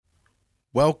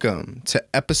Welcome to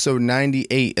episode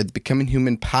 98 of the Becoming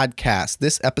Human podcast.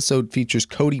 This episode features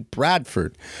Cody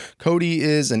Bradford. Cody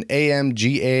is an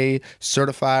AMGA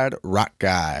certified rock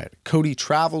guide. Cody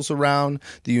travels around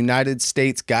the United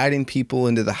States guiding people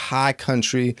into the high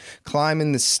country,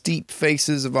 climbing the steep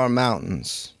faces of our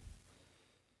mountains.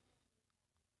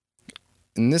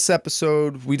 In this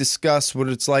episode, we discuss what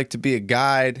it's like to be a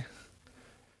guide,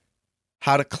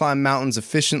 how to climb mountains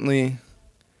efficiently,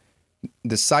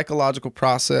 the psychological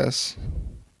process,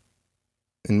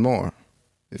 and more.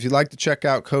 If you'd like to check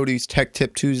out Cody's Tech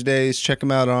Tip Tuesdays, check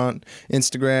him out on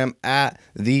Instagram at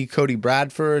the Cody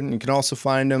Bradford, and you can also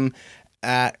find him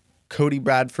at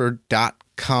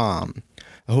codybradford.com.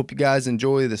 I hope you guys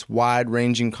enjoy this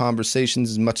wide-ranging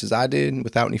conversations as much as I did.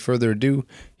 Without any further ado,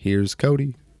 here's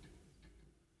Cody.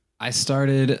 I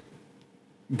started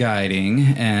guiding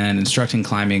and instructing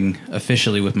climbing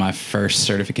officially with my first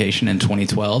certification in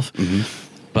 2012.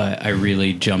 But I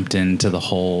really jumped into the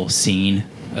whole scene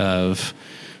of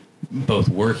both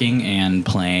working and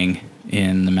playing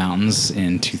in the mountains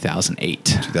in 2008.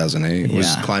 2008. Yeah.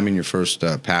 Was climbing your first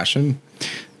passion?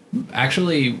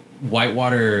 Actually,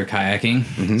 whitewater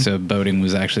kayaking. So boating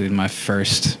was actually my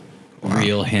first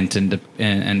real hint and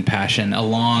passion. That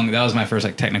was my first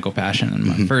technical passion, and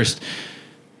my first,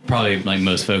 probably like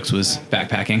most folks, was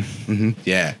backpacking.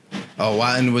 Yeah. Oh,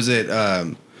 wow. And was it,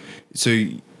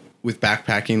 with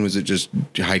backpacking, was it just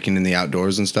hiking in the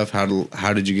outdoors and stuff?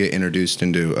 How did you get introduced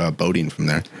into boating from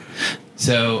there?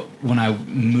 So when I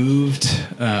moved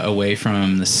away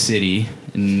from the city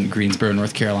in Greensboro,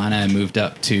 North Carolina, I moved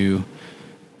up to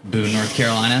Boone, North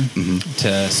Carolina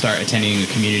to start attending a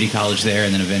community college there.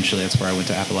 And then eventually that's where I went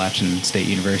to Appalachian State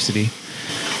University.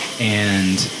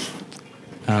 And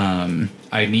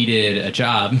I needed a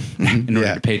job in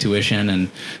order to pay tuition and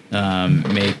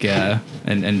make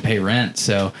and pay rent.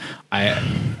 So I,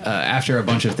 after a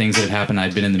bunch of things that had happened,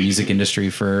 I'd been in the music industry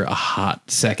for a hot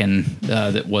second.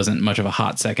 That wasn't much of a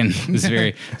hot second. It was a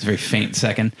very faint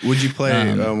second. Would you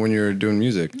play when you were doing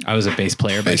music? I was a bass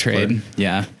player by trade.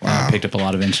 Yeah, wow. I picked up a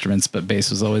lot of instruments, but bass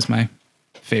was always my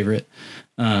favorite.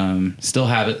 Still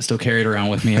have it. Still carry it around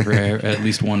with me at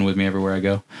least one with me everywhere I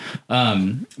go.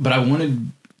 But I wanted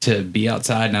to be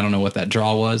outside, and I don't know what that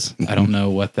draw was. I don't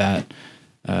know what that,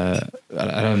 I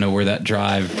don't know where that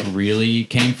drive really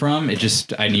came from.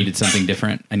 I needed something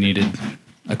different. I needed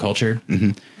a culture.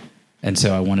 And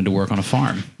so I wanted to work on a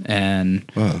farm, and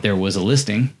there was a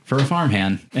listing for a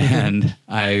farmhand. And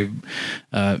I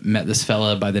met this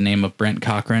fella by the name of Brent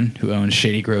Cochran, who owns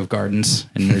Shady Grove Gardens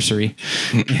and Nursery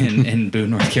in Boone,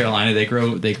 North Carolina. They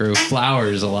grow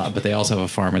flowers a lot, but they also have a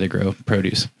farm where they grow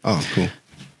produce. Oh, cool.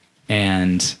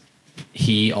 And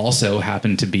he also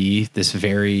happened to be this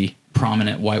very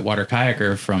prominent whitewater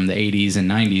kayaker from the 80s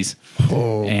and 90s.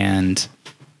 Oh. And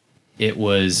it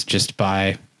was just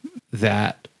by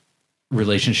that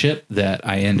relationship that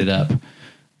I ended up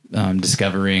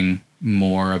discovering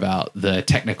more about the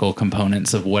technical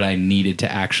components of what I needed to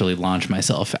actually launch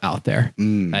myself out there.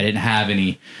 I didn't have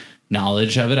any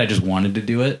knowledge of it. I just wanted to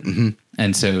do it.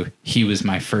 And so he was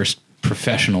my first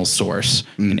professional source,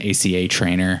 an ACA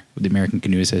trainer with the American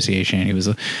Canoe Association. He was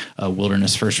a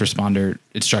wilderness first responder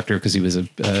instructor because he was an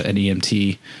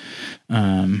EMT.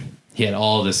 He had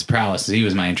all this prowess. He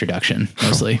was my introduction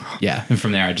mostly. Yeah. And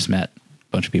from there, I just met a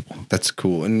bunch of people. That's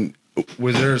cool. And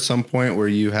was there some point where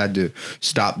you had to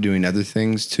stop doing other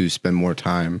things to spend more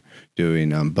time doing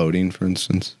boating, for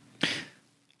instance?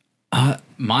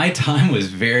 My time was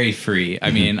very free.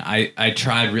 I mean, I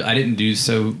tried, I didn't do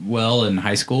so well in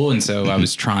high school. And so I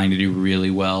was trying to do really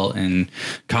well in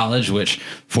college, which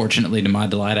fortunately to my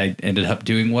delight, I ended up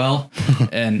doing well.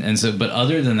 But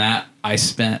other than that, I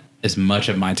spent as much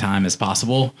of my time as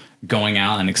possible going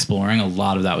out and exploring. A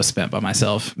lot of that was spent by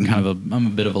myself. I'm a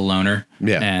bit of a loner.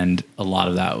 Yeah. And a lot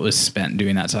of that was spent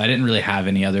doing that. So I didn't really have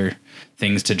any other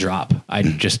things to drop. I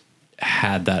just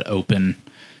had that open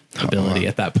ability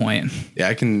at that point. Yeah,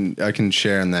 I can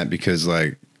share in that because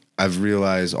I've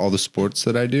realized all the sports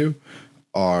that I do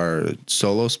are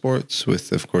solo sports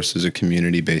with, of course, there's a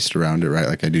community based around it, right?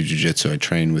 Like I do jiu-jitsu, I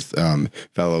train with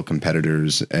fellow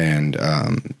competitors and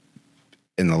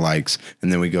the likes,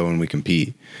 and then we go and we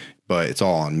compete. But it's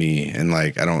all on me, and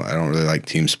I don't really like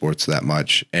team sports that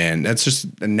much, and that's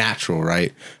just natural,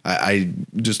 right? I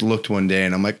just looked one day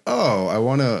and I'm like, oh, I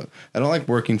don't like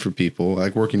working for people. I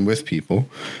like working with people,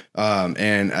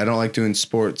 and I don't like doing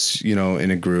sports,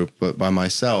 in a group, but by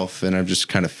myself. And I've just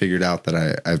kind of figured out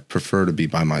that I prefer to be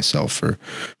by myself for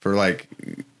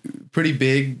pretty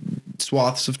big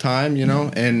swaths of time,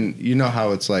 and you know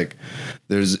how it's like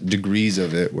there's degrees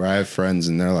of it where I have friends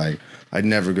and they're like, I'd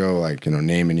never go like,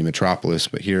 name any metropolis,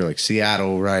 but here like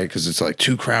Seattle, right? Because it's like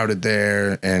too crowded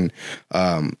there. And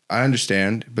I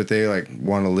understand, but they like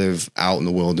want to live out in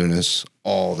the wilderness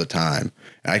all the time.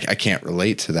 I can't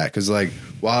relate to that because like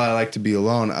while I like to be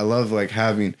alone, I love like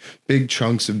having big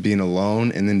chunks of being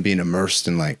alone and then being immersed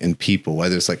in like in people,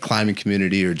 whether it's like climbing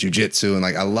community or jujitsu, and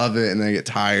like I love it, and then I get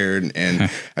tired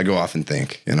and I go off and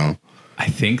think, I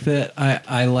think that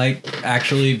I like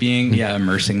actually being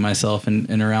immersing myself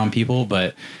in around people,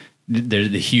 but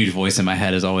the huge voice in my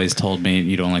head has always told me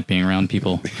you don't like being around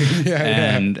people.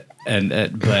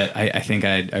 But I think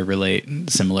I relate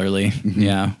similarly.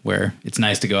 Yeah. Where it's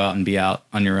nice to go out and be out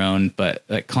on your own, but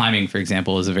climbing, for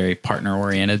example, is a very partner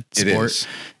oriented sport.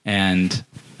 And,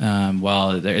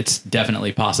 while it's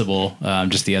definitely possible,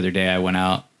 just the other day I went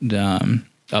out,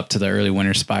 up to the early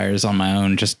winter spires on my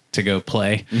own just to go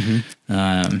play.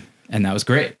 And that was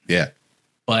great. Yeah.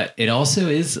 But it also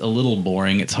is a little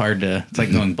boring. It's hard to, it's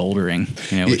like going bouldering,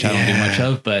 which I don't do much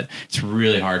of, but it's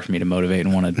really hard for me to motivate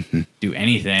and want to do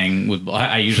anything.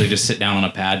 I usually just sit down on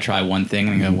a pad, try one thing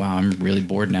and go, wow, I'm really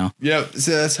bored now. Yeah.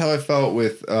 So that's how I felt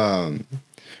with,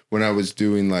 when I was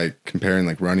doing like comparing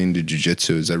like running to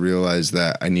jujitsu, is I realized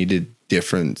that I needed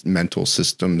different mental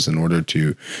systems in order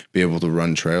to be able to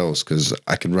run trails, because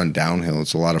I could run downhill.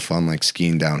 It's a lot of fun, like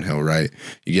skiing downhill, right?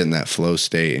 You get in that flow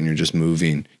state and you're just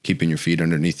moving, keeping your feet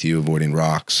underneath you, avoiding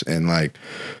rocks. And like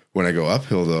when I go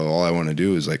uphill though, all I want to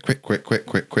do is like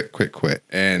quit.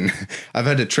 And I've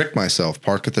had to trick myself,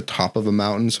 park at the top of a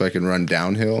mountain so I can run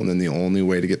downhill, and then the only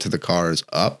way to get to the car is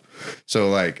up. So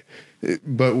like,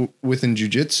 but within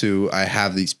jiu-jitsu, I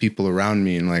have these people around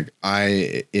me, and like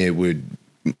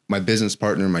my business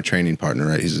partner, my training partner,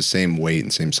 right? He's the same weight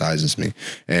and same size as me,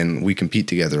 and we compete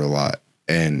together a lot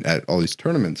and at all these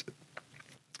tournaments.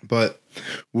 But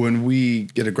when we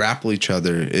get to grapple each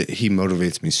other, he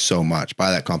motivates me so much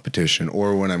by that competition.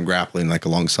 Or when I'm grappling like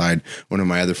alongside one of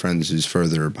my other friends who's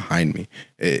further behind me,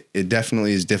 it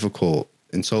definitely is difficult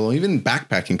in solo, even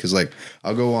backpacking. Cause like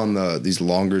I'll go on these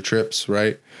longer trips,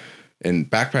 right? And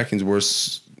backpacking's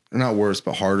worse, not worse,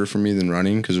 but harder for me than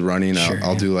running. Cause running,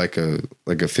 I'll do like a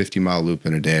 50-mile loop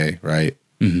in a day. Right.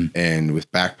 And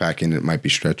with backpacking, it might be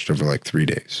stretched over like 3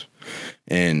 days.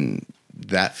 And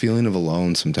that feeling of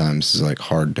alone sometimes is like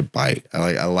hard to bite.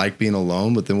 I like being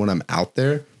alone, but then when I'm out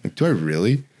there, like, do I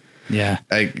really? Yeah.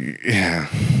 Yeah.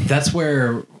 That's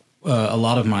where a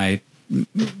lot of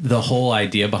the whole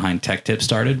idea behind Tech Tip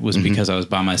started was because I was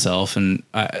by myself, and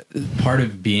part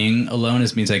of being alone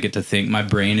means I get to think. My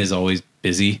brain is always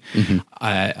busy.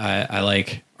 I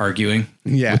like arguing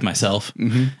with myself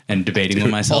and debating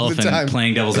with myself and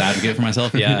playing devil's advocate for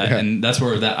myself. Yeah. And that's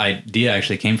where that idea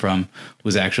actually came from,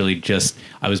 was actually just,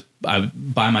 I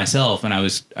by myself, and I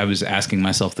was asking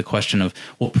myself the question of,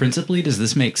 well, principally, does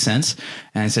this make sense?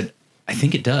 And I said, I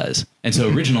think it does. And so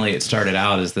originally it started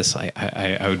out as this,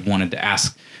 I wanted to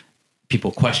ask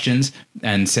people questions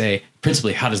and say,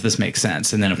 principally, how does this make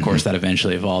sense? And then of course that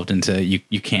eventually evolved into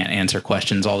you can't answer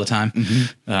questions all the time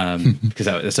because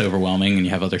it's overwhelming and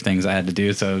you have other things I had to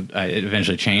do. So it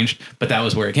eventually changed, but that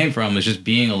was where it came from, was just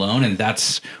being alone. And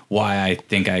that's why I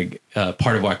think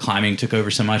part of why climbing took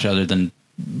over so much, other than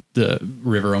the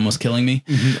river almost killing me,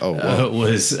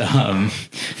 was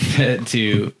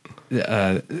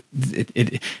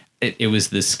it was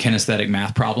this kinesthetic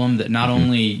math problem that not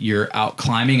only you're out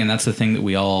climbing, and that's the thing that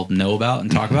we all know about and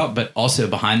talk about, but also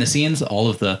behind the scenes, all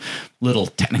of the little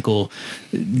technical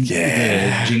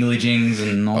jingly jings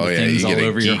and all the things all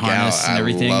over your harness and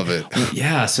everything. I love it.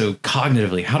 Yeah. So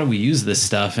cognitively, how do we use this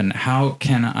stuff, and how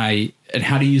do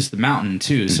you use the mountain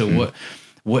too? So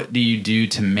what do you do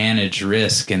to manage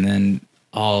risk? And then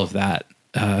all of that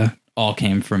all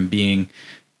came from being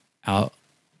out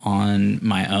on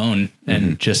my own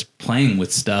and just playing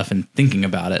with stuff and thinking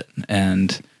about it.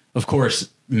 And of course,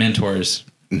 mentors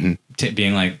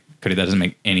being like, Cody, that doesn't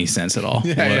make any sense at all.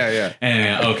 Yeah.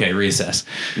 And okay, recess.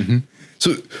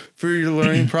 So for your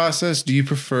learning process, do you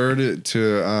prefer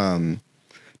to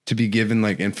be given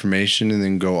like information and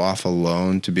then go off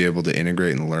alone to be able to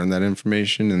integrate and learn that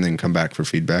information and then come back for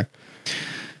feedback?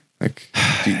 Like,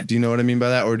 do you know what I mean by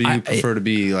that? Or do you prefer to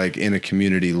be like in a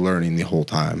community learning the whole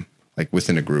time? Like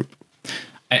within a group?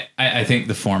 I think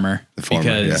the former.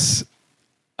 Because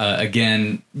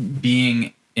again,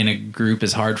 being in a group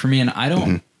is hard for me, and I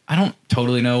don't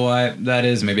totally know why that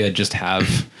is. Maybe I just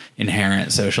have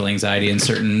inherent social anxiety in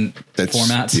certain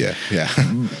formats. Yeah.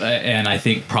 And I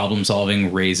think problem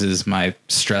solving raises my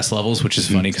stress levels, which is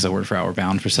funny because I worked for Outward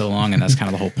Bound for so long, and that's kind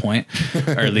of the whole point,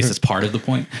 or at least it's part of the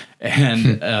point.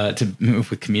 And to move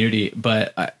with community,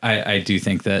 but I do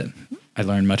think that I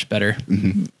learn much better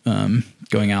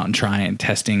going out and trying and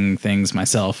testing things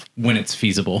myself when it's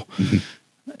feasible.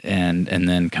 And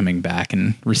then coming back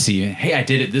and receiving, hey, I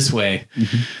did it this way,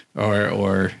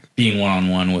 or being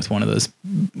one-on-one with one of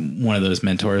those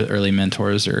mentors, early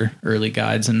mentors or early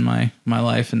guides in my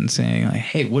life, and saying like,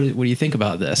 hey, what do you think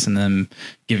about this? And then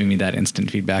giving me that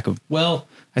instant feedback of, well,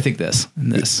 I think this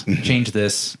and this, change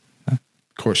this.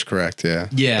 Course correct. Yeah.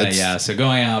 Yeah. So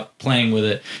going out, playing with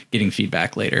it, getting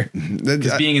feedback later.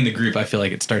 Because being in the group, I feel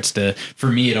like it starts to, for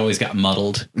me, it always got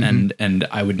muddled, and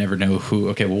I would never know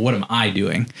okay, well, what am I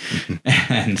doing?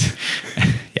 And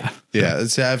yeah. Yeah.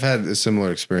 I've had a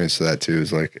similar experience to that too.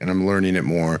 Is like, and I'm learning it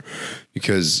more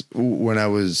because when I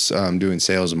was doing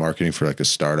sales and marketing for like a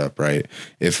startup, right?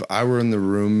 If I were in the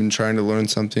room and trying to learn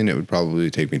something, it would probably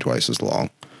take me twice as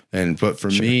long. But for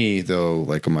me though,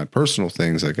 like on my personal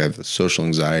things, like I have the social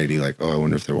anxiety, like, oh, I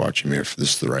wonder if they're watching me or if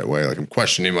this is the right way. Like I'm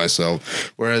questioning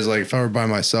myself. Whereas like if I were by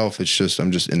myself, it's just,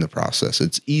 I'm just in the process.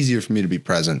 It's easier for me to be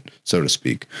present, so to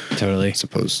speak. Totally. I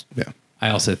suppose. Yeah.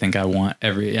 I also think I want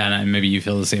and maybe you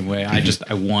feel the same way.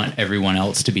 I want everyone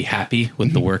else to be happy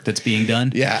with the work that's being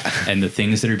done. Yeah. And the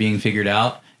things that are being figured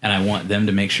out. And I want them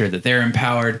to make sure that they're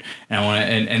empowered. And I want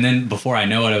to, and then before I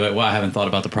know it, I'm like, well, I haven't thought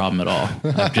about the problem at all.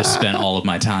 I've just spent all of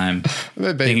my time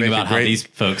thinking about how these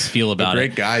folks feel about it.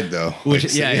 Great guide though.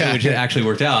 Which actually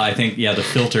worked out. I think, the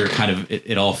filter kind of,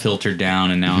 it all filtered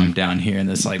down, and now I'm down here in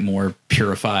this like more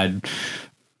purified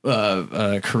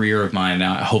career of mine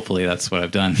now. Hopefully that's what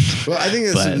I've done. Well, I think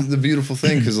that's the beautiful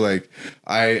thing, because like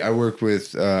I work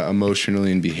with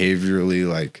emotionally and behaviorally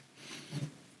like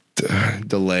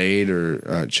delayed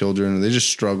or children. They just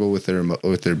struggle with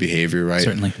their behavior, right?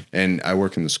 Certainly. And I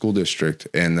work in the school district,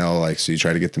 and they'll like, so you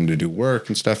try to get them to do work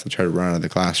and stuff. They try to run out of the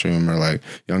classroom, or like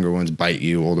younger ones bite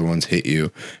you, older ones hit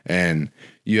you, and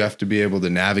you have to be able to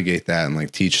navigate that and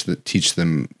like teach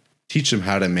them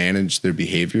how to manage their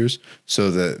behaviors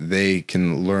so that they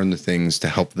can learn the things to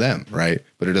help them, right?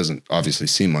 But it doesn't obviously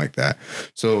seem like that.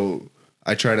 So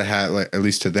I try to have, like, at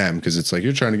least to them, because it's like,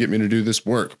 you're trying to get me to do this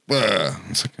work.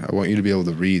 It's like, I want you to be able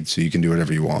to read so you can do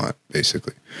whatever you want,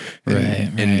 basically.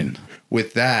 And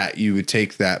with that, you would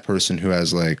take that person who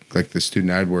has like the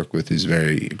student I'd work with is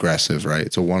very aggressive, right?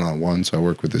 It's a one-on-one. So I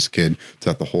work with this kid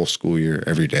throughout the whole school year,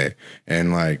 every day.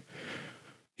 And like,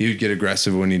 he would get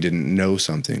aggressive when he didn't know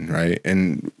something, right?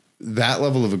 And that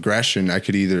level of aggression, I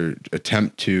could either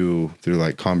attempt to, through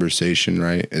like conversation,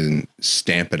 right, and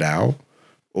stamp it out,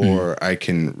 or I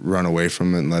can run away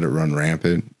from it and let it run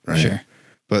rampant, right? Sure.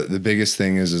 But the biggest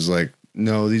thing is like,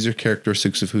 no, these are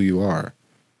characteristics of who you are.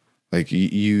 Like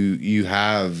you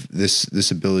have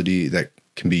this ability that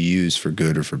can be used for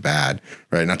good or for bad,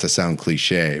 right? Not to sound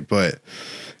cliche, but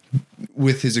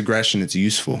with his aggression, it's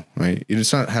useful, right?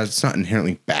 It's not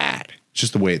inherently bad. It's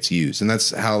just the way it's used. And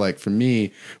that's how, like, for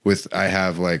me, I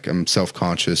have like, I'm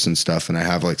self-conscious and stuff, and I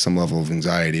have like some level of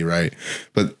anxiety, right?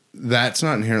 But that's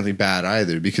not inherently bad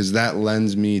either, because that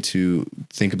lends me to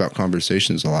think about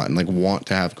conversations a lot and like want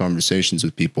to have conversations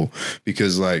with people,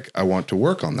 because like I want to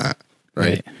work on that,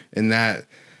 right? And that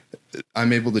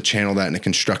I'm able to channel that in a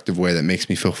constructive way that makes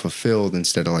me feel fulfilled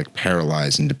instead of like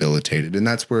paralyzed and debilitated. And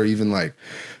that's where even like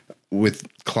with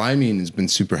climbing has been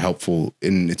super helpful,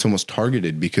 and it's almost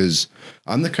targeted, because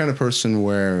I'm the kind of person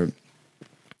where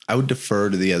I would defer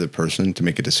to the other person to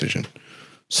make a decision.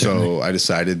 So I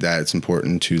decided that it's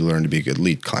important to learn to be a good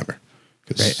lead climber,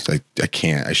 because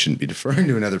I shouldn't be deferring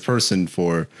to another person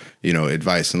for,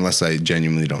 advice unless I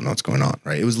genuinely don't know what's going on.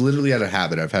 Right. It was literally out of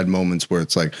habit. I've had moments where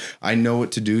it's like, I know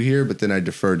what to do here, but then I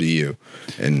defer to you,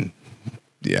 and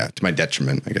to my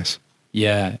detriment, I guess.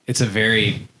 Yeah. It's a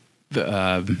very,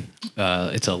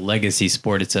 it's a legacy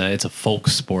sport. It's a folk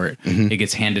sport. It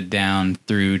gets handed down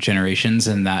through generations,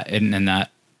 and that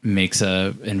makes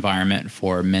a environment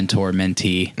for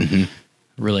mentor-mentee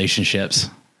relationships.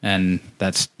 And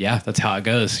that's how it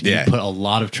goes. You put a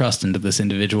lot of trust into this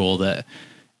individual that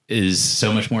is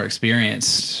so much more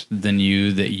experienced than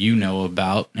you, that you know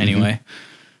about anyway.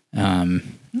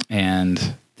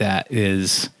 And that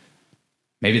is,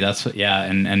 maybe that's what,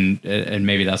 and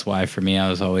maybe that's why for me, I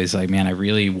was always like, man, I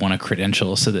really want a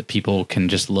credential so that people can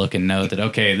just look and know that,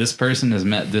 okay, this person has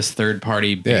met this third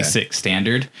party basic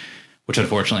standard, which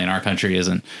unfortunately in our country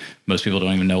isn't. Most people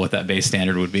don't even know what that base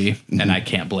standard would be. And I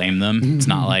can't blame them. It's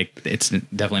not like, it's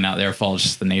definitely not their fault. It's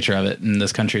just the nature of it in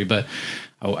this country. But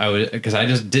I would, because I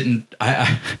just didn't,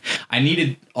 I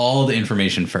needed all the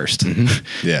information first.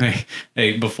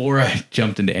 Hey, before I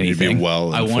jumped into anything,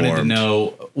 I wanted to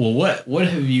know, well, what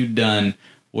have you done?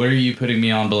 What are you putting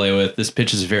me on belay with? This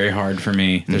pitch is very hard for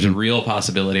me. There's a real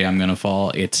possibility I'm going to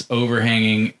fall. It's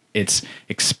overhanging.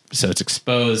 So it's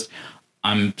exposed.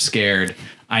 I'm scared.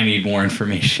 I need more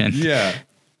information. Yeah.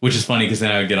 Which is funny because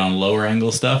then I would get on lower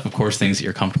angle stuff. Of course, things that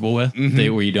you're comfortable with,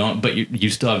 where you don't, but you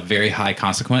still have very high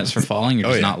consequence for falling.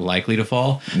 You're just not likely to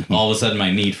fall. All of a sudden,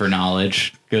 my need for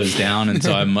knowledge goes down, and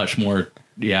so I'm much more,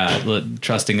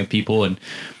 trusting of people. And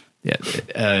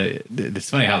it's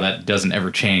funny how that doesn't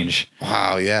ever change.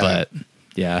 Wow. Yeah. But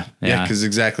yeah. Because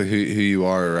exactly who you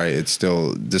are, right? It's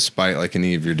still, despite like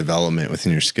any of your development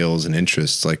within your skills and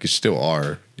interests, like you still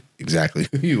are exactly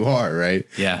who you are, right?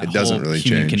 Yeah. It doesn't really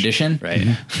human change. Condition, right?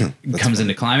 Comes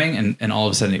into climbing and all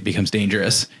of a sudden it becomes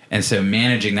dangerous. And so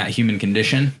managing that human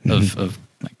condition of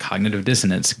like cognitive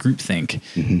dissonance, groupthink,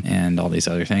 and all these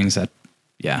other things that,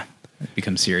 it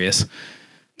becomes serious.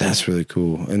 That's really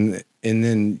cool. And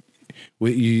then you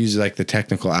use like the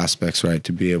technical aspects, right,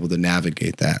 to be able to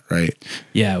navigate that, right?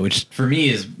 Yeah, which for me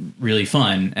is really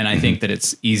fun. And I think that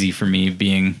it's easy for me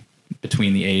being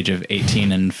between the age of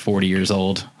 18 and 40 years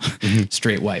old,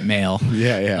 straight white male.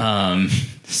 Yeah.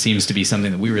 Seems to be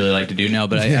something that we really like to do now,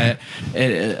 but I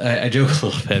joke a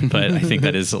little bit, but I think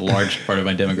that is a large part of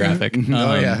my demographic.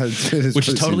 Which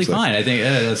is totally fine. I think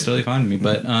that's totally fine with me.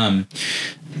 But,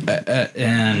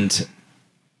 and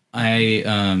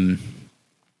I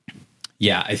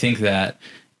think that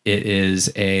it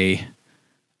is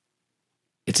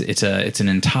it's an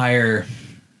entire,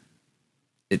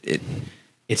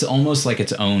 it's almost like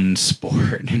its own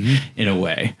sport in a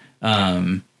way.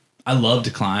 I love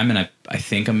to climb, and I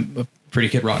think I'm a pretty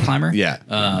good rock climber. Yeah.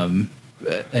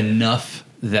 Enough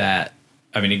that,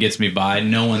 it gets me by.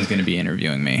 No one's going to be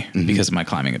interviewing me because of my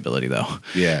climbing ability, though.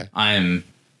 Yeah. But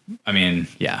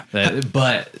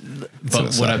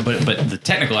the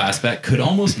technical aspect could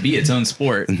almost be its own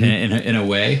sport in a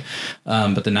way.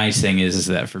 But the nice thing is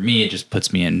that for me, it just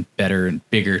puts me in better and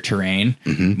bigger terrain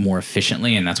more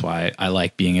efficiently. And that's why I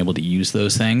like being able to use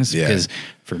those things, because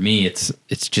for me,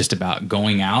 it's just about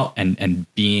going out and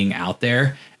being out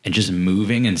there and just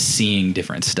moving and seeing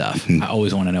different stuff. I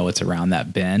always want to know what's around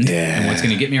that bend. Yeah. And what's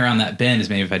going to get me around that bend is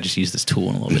maybe if I just use this tool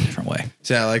in a little bit different way.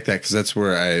 See, I like that, because that's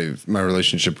where my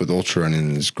relationship with ultra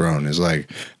running has grown. Is like,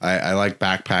 I like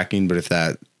backpacking, but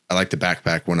I like to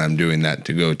backpack when I'm doing that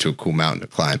to go to a cool mountain to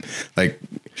climb. Like,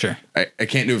 sure, I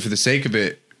can't do it for the sake of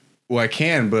it. Well, I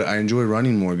can, but I enjoy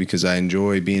running more because I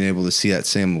enjoy being able to see that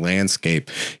same landscape,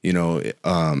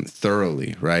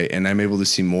 thoroughly, right? And I'm able to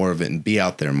see more of it and be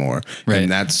out there more. Right. And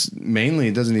that's mainly,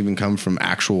 it doesn't even come from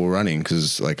actual running,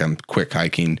 because like I'm quick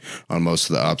hiking on most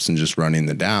of the ups and just running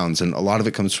the downs. And a lot of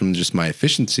it comes from just my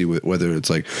efficiency, whether it's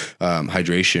like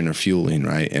hydration or fueling,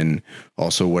 right? And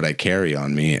also what I carry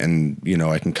on me. And,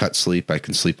 I can cut sleep. I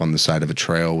can sleep on the side of a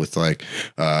trail with like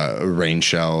a rain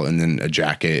shell and then a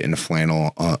jacket and a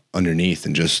flannel underneath,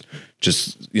 and just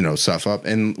stuff up.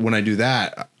 And when I do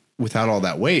that, without all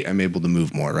that weight, I'm able to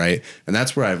move more, right? And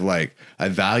that's where I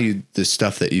valued the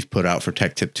stuff that you've put out for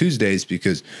Tech Tip Tuesdays,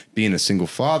 because being a single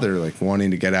father, like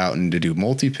wanting to get out and to do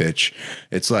multi-pitch,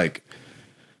 it's like,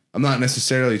 I'm not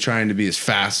necessarily trying to be as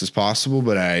fast as possible,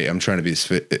 but I'm trying to be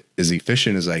as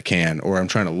efficient as I can, or I'm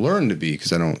trying to learn to be,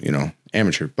 because I don't,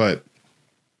 amateur, but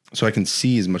so I can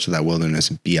see as much of that wilderness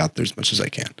and be out there as much as I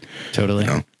can. Totally.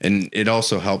 And it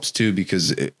also helps too,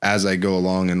 because as I go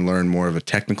along and learn more of a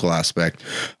technical aspect,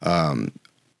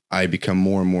 I become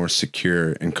more and more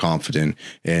secure and confident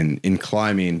in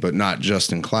climbing, but not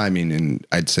just in climbing. And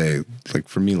I'd say, like,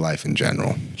 for me, life in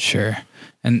general. Sure.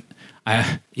 And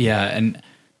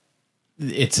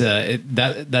it's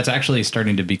that's actually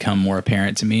starting to become more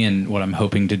apparent to me, and what I'm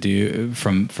hoping to do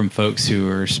from folks who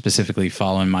are specifically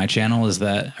following my channel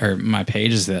or my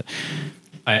page is that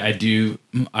I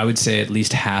would say at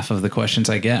least half of the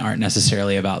questions I get aren't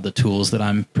necessarily about the tools that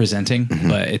I'm presenting,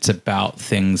 but it's about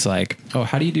things like,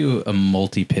 how do you do a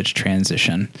multi-pitch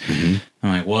transition? I'm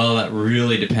like, well, that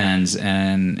really depends.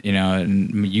 And,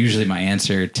 and usually my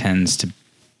answer tends to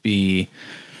be,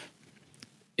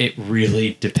 it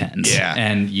really depends. Yeah.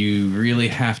 And you really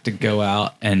have to go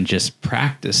out and just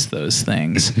practice those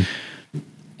things.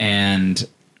 And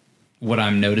what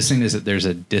I'm noticing is that there's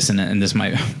a dissonance, and I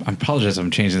apologize if I'm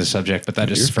changing the subject, but that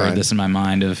just spurred this in my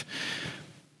mind of,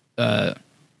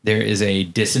 there is a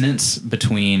dissonance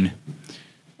between,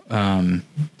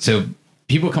 so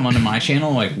people come onto my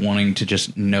channel, like wanting to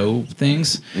just know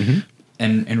things.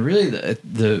 And really at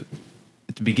the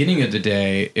beginning of the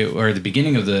day, or the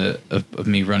beginning of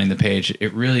me running the page,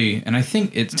 it really, and I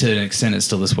think it's, to an extent, it's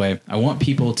still this way. I want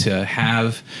people to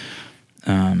have,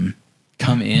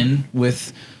 come in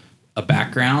with a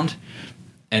background,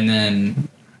 and then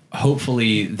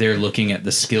hopefully they're looking at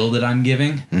the skill that I'm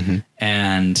giving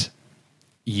and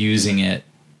using it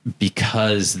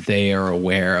because they are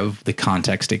aware of the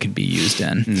context it could be used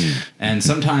in. And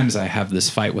sometimes I have this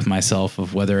fight with myself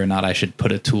of whether or not I should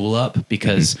put a tool up,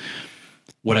 because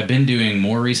what I've been doing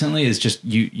more recently is just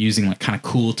using like kind of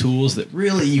cool tools that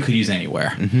really you could use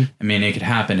anywhere. I mean, it could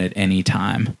happen at any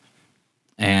time.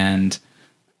 And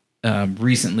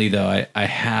recently, though, I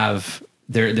have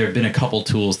there have been a couple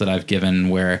tools that I've given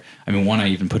where, I mean, one I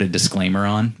even put a disclaimer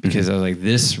on because I was like,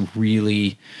 this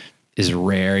really is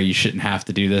rare. You shouldn't have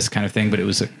to do this kind of thing. But it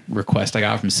was a request I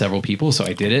got from several people, so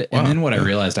I did it. Wow. And then what I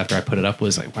realized after I put it up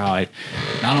was like, wow, I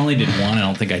not only did one, I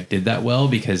don't think I did that well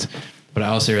but I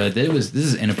also realized that this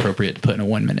is inappropriate to put in a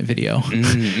 1 minute video.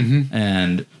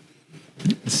 And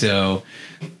so,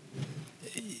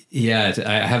 yeah,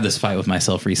 I have this fight with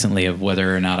myself recently of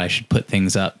whether or not I should put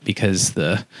things up because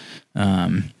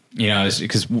and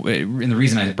the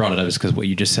reason I brought it up is because what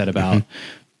you just said about,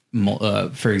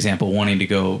 for example, wanting to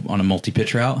go on a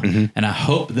multi-pitch route. And I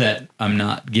hope that I'm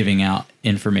not giving out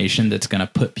information that's going to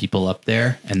put people up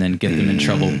there and then get them in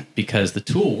trouble, because the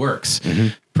tool works.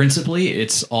 Principally,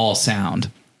 it's all sound,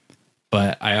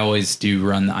 but I always do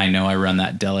I run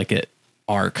that delicate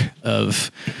arc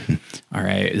of, all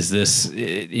right, is this,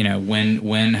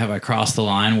 when have I crossed the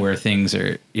line where things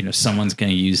are, someone's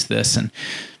going to use this? And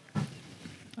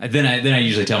then I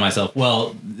usually tell myself,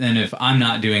 well, then if I'm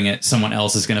not doing it, someone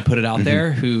else is going to put it out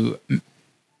there who, and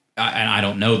I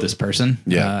don't know this person.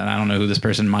 And I don't know who this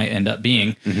person might end up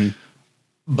being,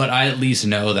 but I at least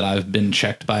know that I've been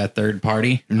checked by a third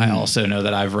party. I also know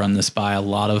that I've run this by a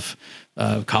lot of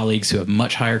colleagues who have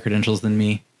much higher credentials than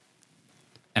me.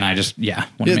 And I just, want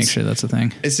to make sure that's a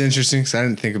thing. It's interesting because I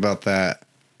didn't think about that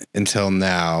until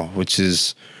now, which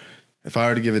is, if I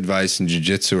were to give advice in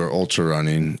jiu-jitsu or ultra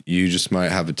running, you just might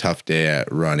have a tough day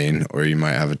at running, or you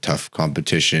might have a tough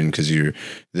competition because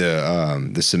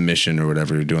the submission or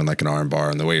whatever you're doing, like an arm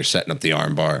bar, and the way you're setting up the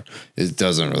arm bar, it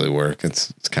doesn't really work.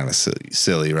 It's kind of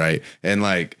silly, right? And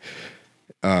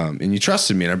and you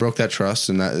trusted me, and I broke that trust,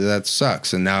 and that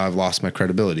sucks. And now I've lost my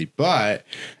credibility. But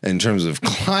in terms of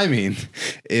climbing,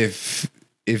 if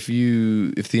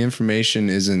the information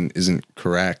isn't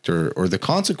correct or the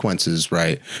consequences,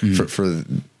 right, for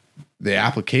the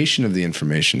application of the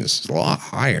information is a lot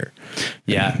higher.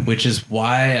 Yeah, which is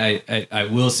why I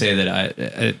will say that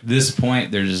at this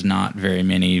point, there's not very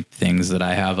many things that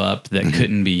I have up that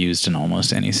couldn't be used in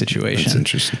almost any situation. That's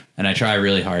interesting. And I try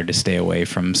really hard to stay away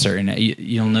from certain.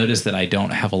 You'll notice that I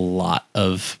don't have a lot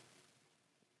of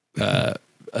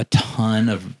a ton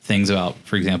of things about,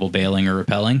 for example, bailing or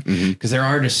rappelling, because there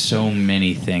are just so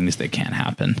many things that can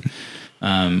happen.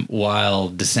 While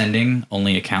descending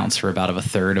only accounts for about a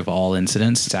third of all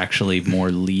incidents, it's actually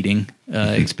more leading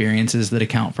experiences that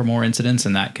account for more incidents,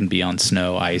 and that can be on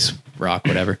snow, ice, rock,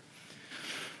 whatever.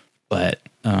 But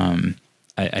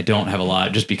I don't have a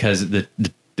lot, just because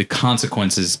the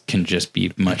consequences can just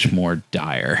be much more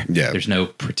dire. Yeah. There's no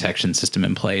protection system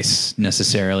in place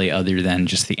necessarily, other than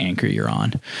just the anchor you're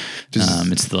on.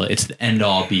 It's the end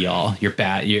all be all.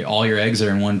 All your eggs are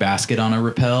in one basket on a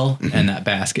rappel, and that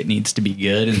basket needs to be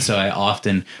good. And so I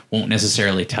often won't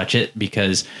necessarily touch it,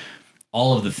 because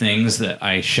all of the things that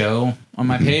I show on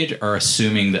my page are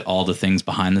assuming that all the things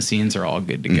behind the scenes are all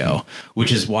good to go,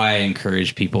 which is why I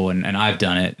encourage people, and I've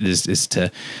done it, is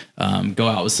to go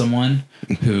out with someone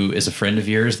who is a friend of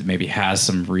yours that maybe has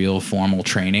some real formal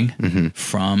training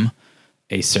from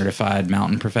a certified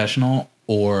mountain professional,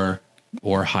 or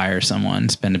hire someone,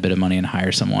 spend a bit of money and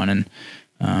hire someone.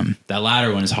 And that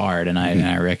latter one is hard, and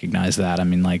I recognize that. I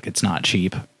mean, like, it's not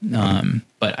cheap,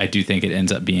 but I do think it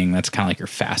ends up being, that's kind of like your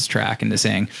fast track into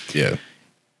saying,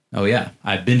 oh yeah,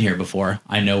 I've been here before.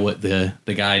 I know what the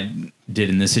guy did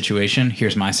in this situation.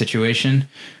 Here's my situation.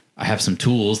 I have some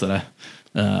tools that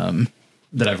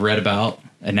I've read about,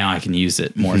 and now I can use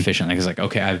it more efficiently. It's like,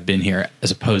 okay, I've been here,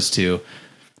 as opposed to,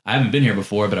 I haven't been here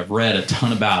before, but I've read a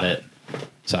ton about it.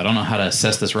 So I don't know how to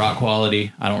assess this rock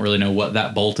quality. I don't really know what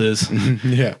that bolt is.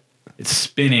 It's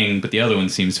spinning, but the other one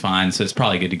seems fine, so it's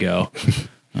probably good to go.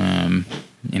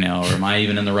 Or am I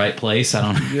even in the right place? I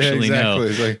don't actually know.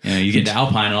 It's like, you get to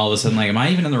Alpine, and all of a sudden, like, am I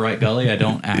even in the right gully? I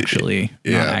don't actually,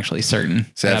 not actually certain.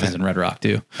 So that happens in Red Rock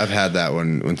too. I've had that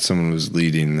when someone was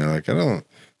leading, and they're like, I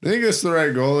think it's the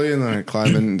right gully, and then I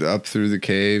climbing up through the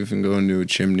cave and going to a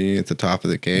chimney at the top of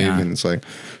the cave, and it's like,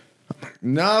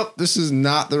 nope, this is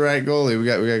not the right goalie. We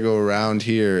got to go around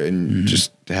here, and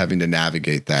just having to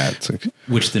navigate that. It's like,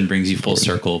 which then brings you full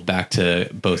circle back to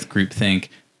both groupthink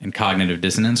and cognitive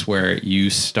dissonance, where you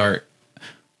start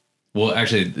Well,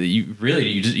 actually,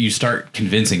 you start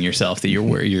convincing yourself that you're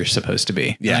where you're supposed to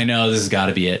be. Yeah. And I know this has got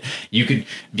to be it. You could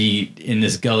be in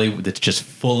this gully that's just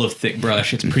full of thick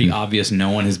brush. It's pretty obvious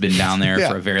no one has been down there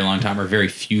for a very long time, or very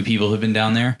few people have been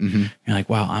down there. You're like,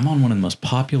 wow, I'm on one of the most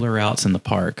popular routes in the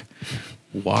park.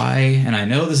 Why? And I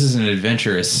know this is an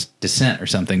adventurous descent or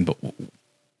something, but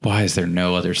why is there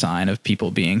no other sign of people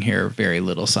being here? Very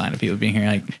little sign of people being here.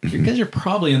 Like, because you're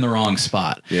probably in the wrong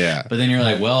spot. Yeah. But then you're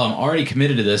like, well, I'm already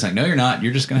committed to this. Like, no, you're not.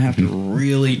 You're just going to have to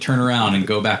really turn around and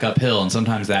go back uphill. And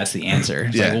sometimes that's the answer.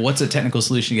 It's like, well, what's a technical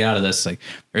solution to get out of this? It's like,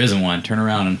 there isn't one. Turn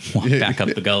around and walk back up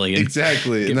the gully. And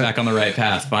exactly. Get back on the right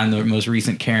path. Find the most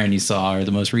recent Karen you saw, or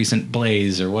the most recent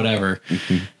blaze, or whatever.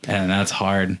 And that's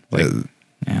hard. Like,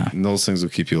 And those things will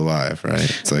keep you alive,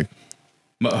 right? It's like,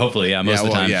 hopefully, most of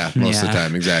the time. Most of the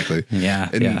time, exactly.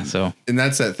 So, and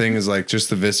that's that thing is like just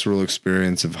the visceral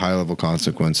experience of high level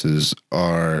consequences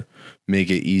make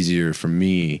it easier for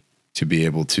me to be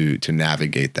able to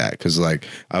navigate that. Cause like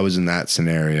I was in that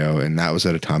scenario, and that was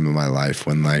at a time in my life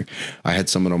when like I had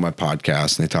someone on my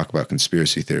podcast and they talk about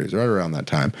conspiracy theories right around that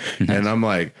time. And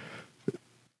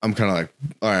I'm kind of like,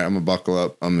 all right, I'm gonna buckle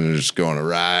up. I'm gonna just go on a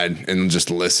ride and just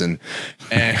listen.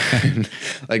 And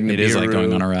like, it is like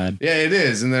going on a ride. Yeah, it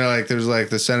is. And they're like, there's like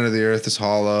the center of the earth is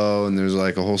hollow, and there's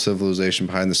like a whole civilization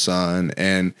behind the sun.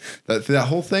 And that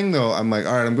whole thing though, I'm like,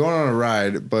 all right, I'm going on a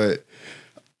ride, but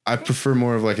I prefer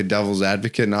more of like a devil's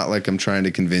advocate, not like I'm trying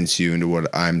to convince you into what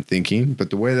I'm thinking.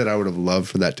 But the way that I would have loved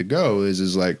for that to go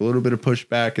is like a little bit of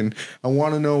pushback, and I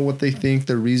want to know what they think,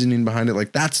 their reasoning behind it.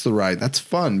 Like, that's the ride. That's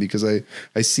fun, because I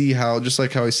see how, just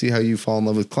like how I see how you fall in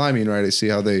love with climbing, right? I see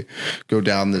how they go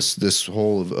down this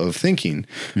hole of thinking.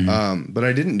 But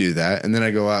I didn't do that. And then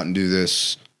I go out and do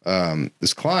this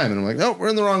climb, and I'm like, oh, we're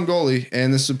in the wrong gully.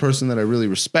 And this is a person that I really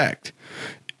respect.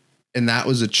 And that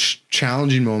was a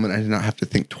challenging moment. I did not have to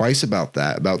think twice about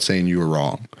that, about saying you were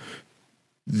wrong.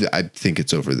 I think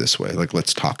it's over this way. Like,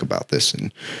 let's talk about this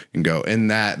and go. And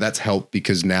that's helped,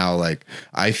 because now like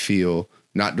I feel,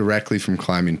 not directly from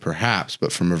climbing perhaps,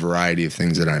 but from a variety of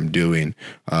things that I'm doing,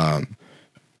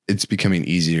 it's becoming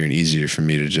easier and easier for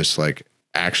me to just like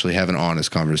actually have an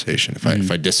honest conversation.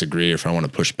 If I disagree, or if I want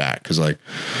to push back, because like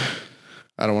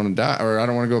I don't want to die, or I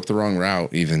don't want to go up the wrong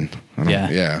route even.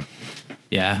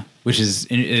 Yeah. Which is,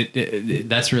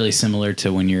 that's really similar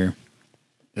to when you're,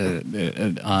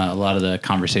 a lot of the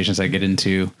conversations I get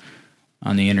into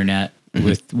on the internet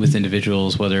with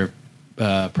individuals, whether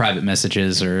private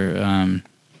messages or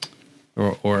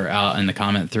out in the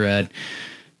comment thread.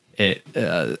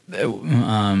 I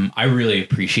really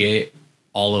appreciate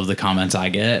all of the comments I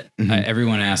get.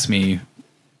 Everyone asks me,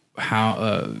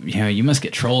 how you must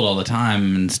get trolled all the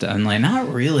time and stuff. I'm like, not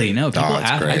really. No, people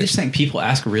ask. I just think people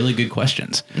ask really good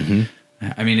questions.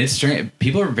 I mean, it's strange.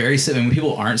 People are very civil. When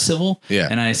people aren't civil,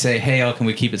 and I say, hey, can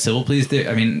we keep it civil, please?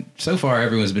 I mean, so far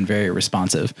everyone's been very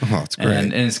responsive. Oh, it's great,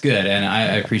 and it's good, and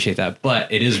I appreciate that.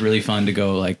 But it is really fun to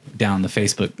go like down the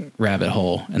Facebook rabbit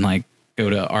hole and like go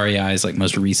to REI's like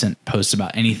most recent posts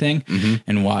about anything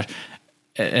and watch.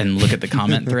 And look at the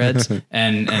comment threads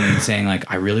and saying like,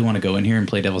 I really want to go in here and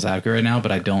play devil's advocate right now, but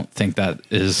I don't think that's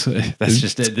just it.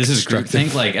 This is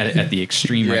groupthink like at the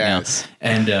extreme right now.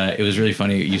 And it was really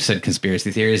funny. You said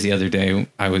conspiracy theories the other day.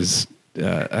 I was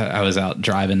out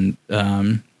driving,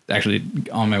 actually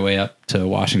on my way up to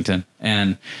Washington,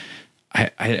 and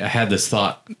I had this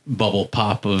thought bubble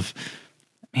pop of,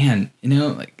 man,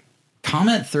 like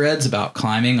comment threads about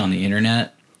climbing on the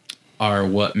internet are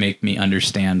what make me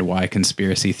understand why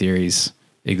conspiracy theories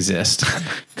exist.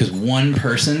 Because one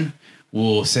person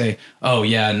will say, oh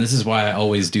yeah, and this is why I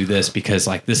always do this, because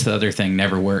like this other thing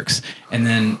never works. And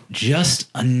then just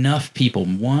enough people,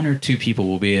 one or two people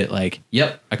will be like,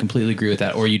 yep, I completely agree with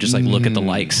that. Or you just like look at the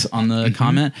likes on the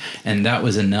comment, and that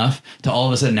was enough to all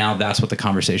of a sudden now that's what the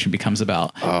conversation becomes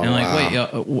about. And I'm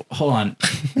like, wait, hold on.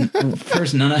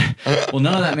 First, none of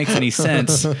that makes any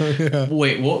sense.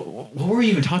 Wait, what were we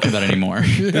even talking about anymore?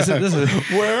 This is,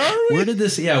 where are we? Where did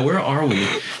this? Yeah, where are we?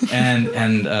 And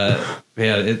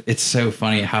it's so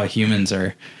funny how humans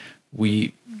are.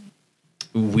 We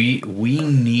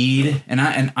need, and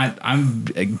I'm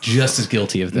just as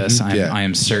guilty of this. I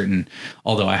am certain,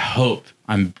 although I hope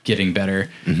I'm getting better.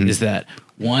 Is that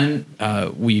one?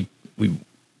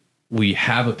 We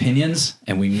have opinions,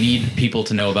 and we need people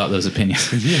to know about those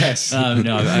opinions. Yes.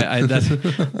 No, that's.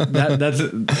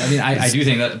 I mean, I do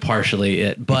think that's partially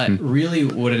it, but really,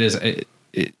 what it is.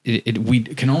 We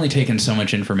can only take in so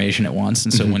much information at once,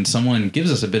 and so when someone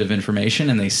gives us a bit of information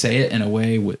and they say it in a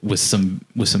way with some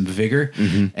vigor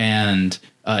and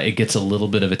it gets a little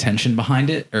bit of attention behind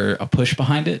it or a push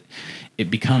behind it, it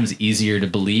becomes easier to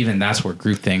believe. And that's where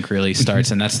groupthink really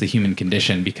starts. And that's the human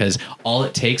condition, because all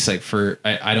it takes, like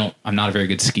I'm not a very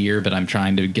good skier, but I'm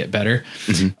trying to get better.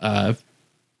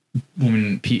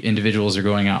 When individuals are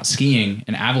going out skiing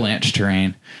in avalanche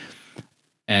terrain,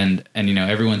 and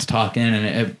everyone's talking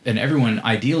and everyone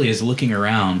ideally is looking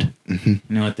around,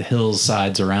 at the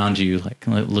hillsides around you, like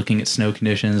looking at snow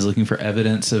conditions, looking for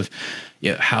evidence of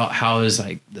how is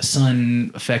like the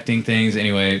sun affecting things.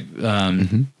 Anyway,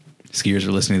 skiers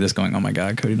are listening to this going, "Oh my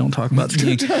God, Cody, don't talk about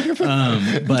skiing."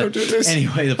 But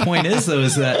anyway, the point is though,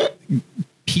 is that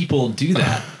people do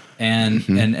that.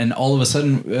 And all of a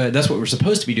sudden, that's what we're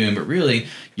supposed to be doing. But really,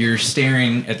 you're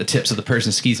staring at the tips of the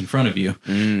person's skis in front of you,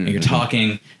 and you're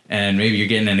talking, and maybe you're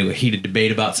getting into a heated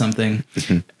debate about something,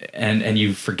 and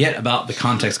you forget about the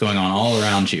context going on all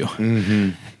around you.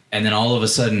 And then all of a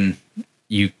sudden,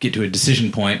 you get to a decision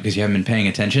point because you haven't been paying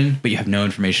attention, but you have no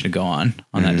information to go on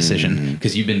that decision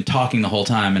because you've been talking the whole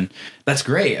time. And that's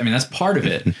great. I mean, that's part of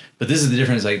it. But this is the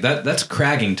difference. Like that's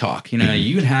cragging talk. You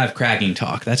can have cragging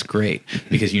talk. That's great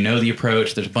because the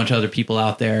approach. There's a bunch of other people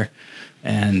out there.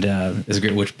 And it's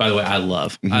great, which, by the way, I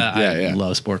love. I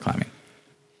love sport climbing.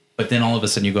 But then all of a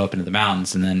sudden you go up into the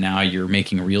mountains, and then now you're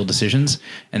making real decisions.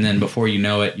 And then before you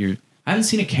know it, I haven't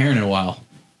seen a Karen in a while.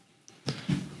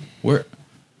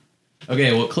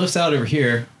 Okay, well, Cliff's out over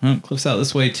here. Oh, Cliff's out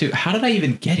this way too. How did I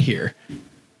even get here?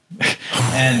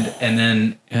 and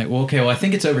then, I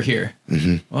think it's over here.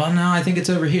 Well, no, I think it's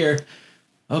over here.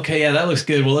 Okay, yeah, that looks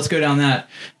good. Well, let's go down that.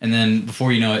 And then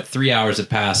before you know it, 3 hours have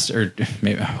passed, or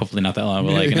maybe hopefully not that long,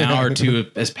 but like an hour or two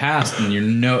has passed, and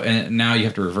and now you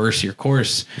have to reverse your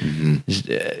course.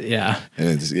 Yeah,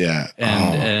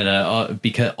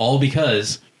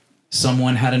 because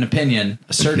someone had an opinion,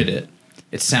 asserted it.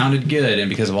 It sounded good, and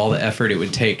because of all the effort it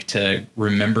would take to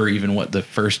remember even what the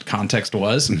first context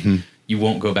was, you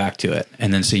won't go back to it,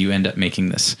 and then so you end up making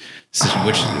this decision,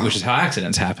 which is how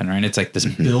accidents happen, right? It's like this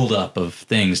buildup of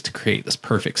things to create this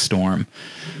perfect storm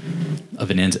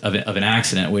of an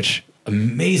accident, which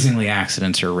amazingly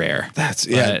accidents are rare. That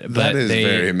is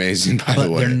very amazing. By the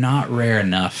way, they're not rare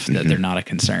enough that they're not a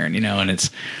concern, and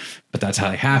but that's how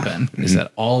they happen, is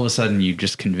that all of a sudden you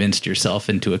just convinced yourself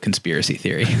into a conspiracy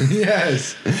theory.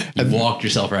 Yes. You walked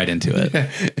yourself right into it.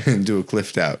 Into a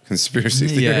cliffed out conspiracy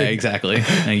theory. Yeah, exactly.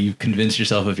 And you convinced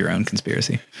yourself of your own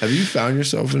conspiracy. Have you found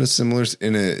yourself in a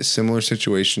similar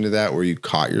situation to that, where you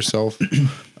caught yourself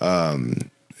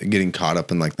getting caught up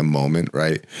in like the moment,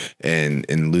 right?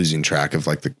 And losing track of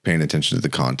like paying attention to the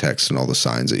context and all the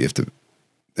signs that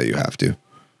you have to?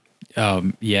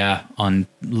 Yeah, on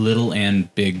little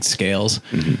and big scales.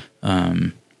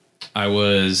 I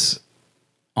was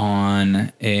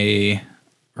on a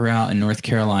route in North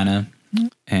Carolina,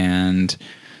 and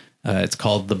it's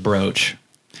called the Broach,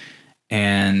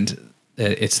 and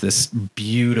it's this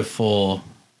beautiful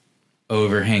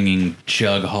overhanging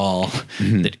jug hall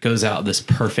that goes out this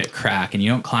perfect crack, and you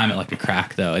don't climb it like a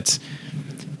crack though.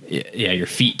 Your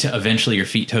feet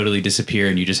totally disappear,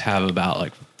 and you just have about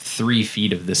like 3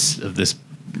 feet of this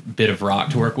bit of rock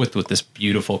to work with this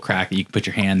beautiful crack that you can put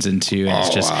your hands into. And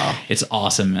it's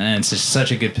awesome. And it's just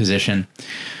such a good position.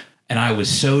 And I was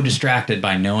so distracted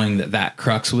by knowing that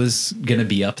crux was going to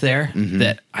be up there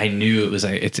that I knew it was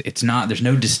like, it's not, there's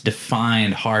no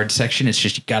defined hard section. It's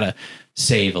just, you got to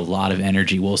save a lot of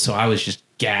energy. Well, so I was just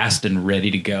gassed and ready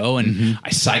to go. And I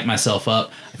psyched myself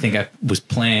up. I think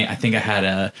I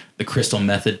had the Crystal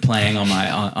Method playing on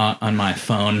my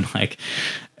phone.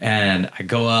 And I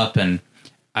go up and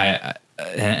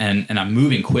I'm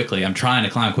moving quickly. I'm trying to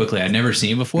climb quickly. I'd never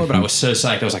seen it before, but I was so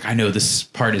psyched. I was like, I know this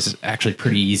part is actually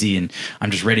pretty easy, and I'm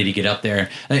just ready to get up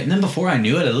there. And then before I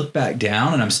knew it, I looked back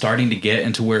down, and I'm starting to get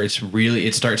into where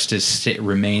it starts to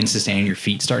remain sustained. Your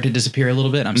feet start to disappear a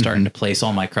little bit. I'm starting to place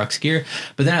all my crux gear.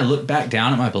 But then I look back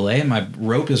down at my belay, and my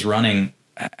rope is running,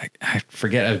 I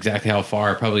forget exactly how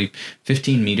far, probably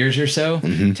 15 meters or so,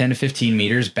 10 to 15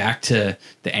 meters back to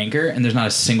the anchor. And there's not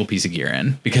a single piece of gear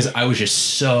in, because I was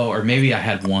just or maybe I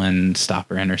had one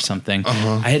stopper in or something.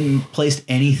 I hadn't placed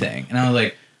anything. And I was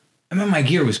like, my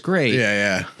gear was great.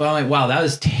 Yeah. But I'm like, wow, that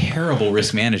was terrible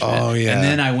risk management. Oh, yeah. And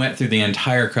then I went through the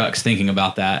entire crux thinking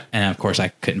about that. And of course I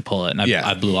couldn't pull it. And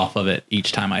I blew off of it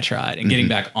each time I tried. And getting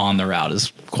back on the route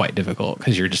is quite difficult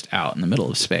because you're just out in the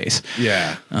middle of space.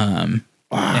 Yeah.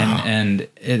 Wow. And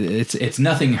it's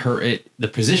nothing. The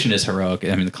position is heroic.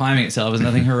 I mean, the climbing itself is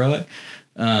nothing heroic.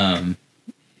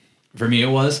 For me, it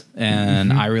was,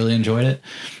 and I really enjoyed it.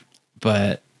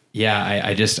 But yeah,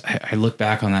 I look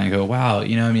back on that and go, wow.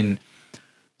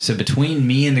 So between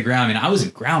me and the ground, I mean, I was in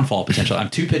ground fall potential.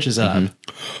 I'm 2 pitches up,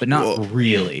 but not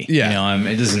really. Yeah. You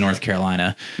know, this is North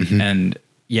Carolina, and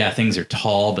yeah, things are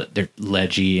tall, but they're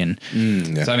ledgy, and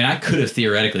so I mean, I could have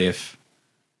theoretically,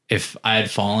 if I had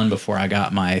fallen before I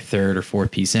got my 3rd or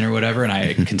 4th piece in or whatever, and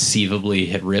I conceivably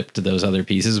had ripped those other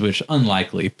pieces, which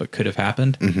unlikely, but could have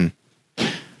happened.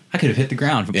 I could have hit the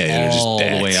ground from all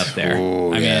the way up there.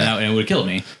 Ooh, I mean, it would have killed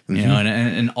me, you know,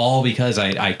 and all because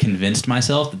I convinced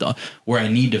myself that where I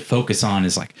need to focus on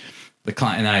is like the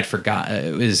client, and I'd forgot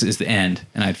is the end,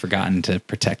 and I'd forgotten to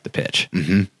protect the pitch.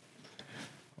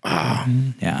 Wow.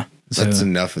 Yeah. That's So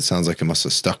enough. It sounds like it must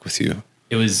have stuck with you.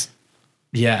 it was,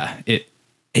 yeah, it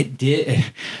did,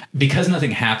 because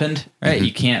nothing happened, right?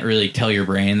 You can't really tell your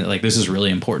brain that like, this is really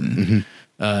important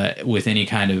with any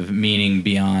kind of meaning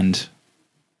beyond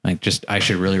like, just, I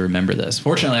should really remember this.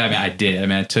 Fortunately, I mean, I did. I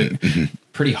mean, I took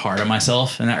pretty hard on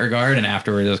myself in that regard. And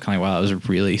afterwards, I was kind of like, wow, that was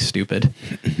really stupid.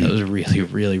 That was really,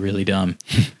 really, really dumb.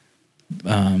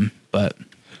 But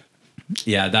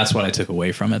yeah, that's what I took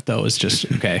away from it though, is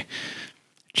just, okay,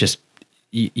 just,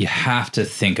 you have to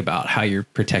think about how you're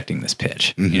protecting this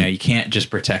pitch. You know, you can't just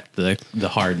protect the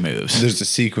hard moves. There's a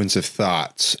sequence of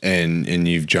thoughts, and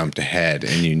you've jumped ahead,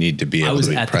 and you need to be able to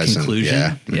be present. The conclusion.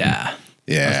 Yeah. Yeah.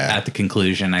 Yeah. I was at the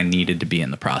conclusion, I needed to be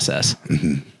in the process,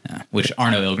 which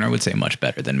Arno Ilgner would say much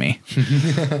better than me.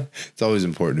 It's always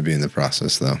important to be in the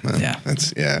process, though, man.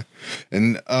 Yeah.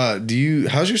 And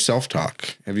how's your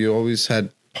self-talk? Have you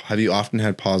often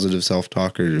had positive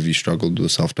self-talk, or have you struggled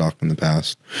with self-talk in the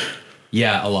past?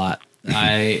 Yeah, a lot.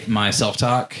 My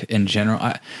self-talk in general,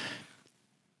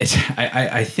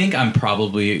 I think I'm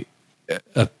probably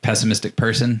a pessimistic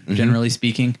person, generally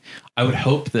speaking. I would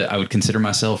hope that I would consider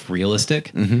myself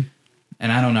realistic. And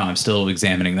I don't know, I'm still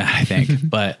examining that, I think.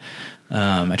 But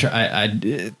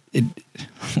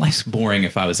life's boring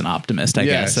if I was an optimist, I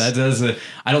guess.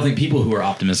 I don't think people who are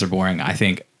optimists are boring. I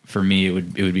think for me, it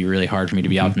would be really hard for me to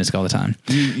be optimistic all the time.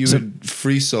 You would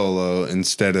free solo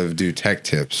instead of do tech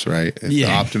tips, right? If the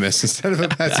optimist instead of a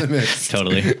pessimist.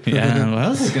 Totally. Yeah.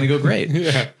 Well, this is going to go great.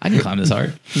 Yeah. I can climb this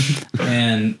hard.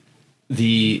 And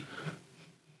the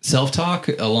self-talk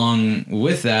along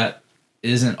with that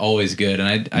isn't always good.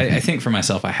 And I think for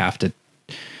myself, I have to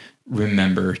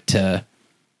remember to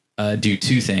do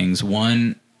 2 things.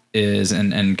 One is,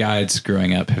 and guides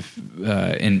growing up have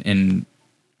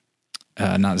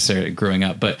not necessarily growing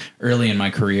up, but earlier in my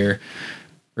career,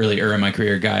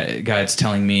 guides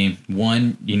telling me,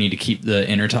 one, you need to keep the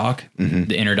inner talk,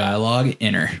 the inner dialogue,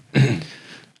 inner.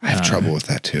 I have trouble with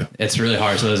that too. It's really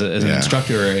hard. So as an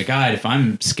instructor or a guide, if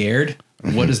I'm scared,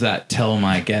 what does that tell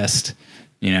my guest?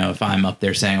 You know, if I'm up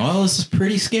there saying, well, this is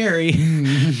pretty scary,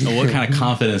 what kind of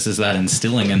confidence is that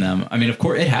instilling in them? I mean, of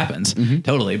course it happens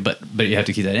totally, but you have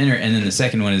to keep that inner. And then the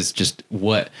second one is just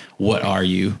what are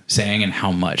you saying and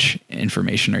how much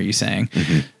information are you saying?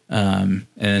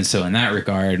 And so in that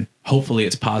regard, hopefully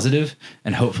it's positive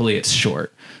and hopefully it's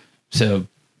short. So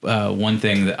one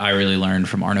thing that I really learned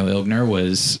from Arno Ilgner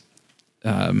was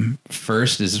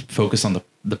first is focus on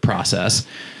the process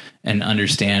and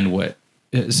understand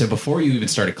so before you even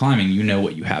started climbing, you know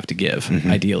what you have to give,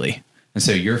 ideally. And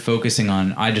so you're focusing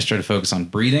on, I just try to focus on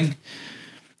breathing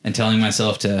and telling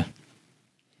myself to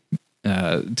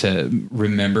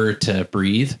remember to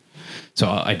breathe. So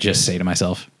I just say to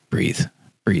myself, breathe.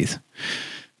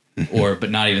 But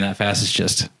not even that fast. It's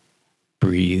just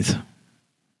breathe.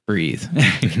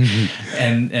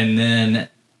 And then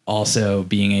also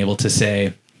being able to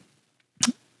say,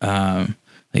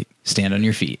 like, stand on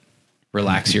your feet,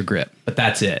 relax your grip, but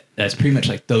that's it. That's pretty much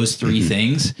like those 3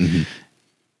 things,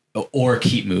 or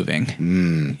keep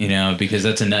moving, you know, because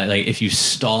that's like, if you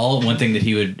stall, one thing that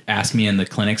he would ask me in the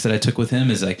clinics that I took with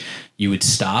him is like, you would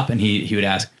stop and he would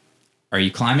ask, are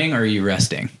you climbing or are you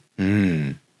resting?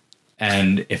 And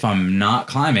if I'm not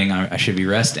climbing, I should be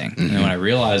resting. And when I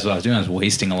realized what I was doing, I was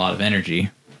wasting a lot of energy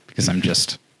because I'm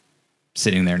just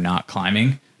sitting there not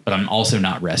climbing, but I'm also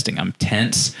not resting. I'm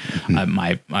tense.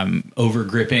 I'm over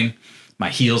gripping. My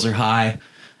heels are high.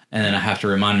 And then I have to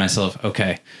remind myself,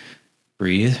 okay,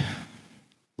 breathe,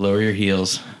 lower your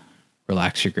heels,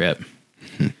 relax your grip,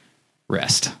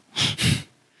 rest.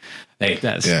 Like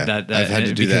I've had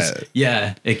to do that.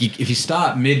 Yeah. Like if you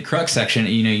stop mid crux section,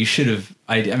 you know, you should have,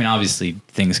 I mean, obviously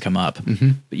things come up,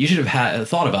 but you should have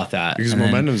thought about that. Because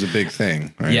momentum is a big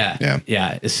thing, right?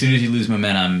 Yeah. As soon as you lose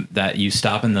momentum, that you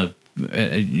stop in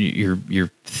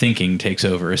your thinking takes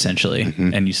over essentially,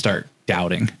 and you start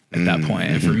doubting at that point.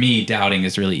 And for me, doubting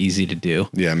is really easy to do.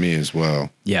 Yeah, me as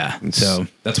well. Yeah. So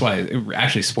that's why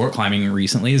actually sport climbing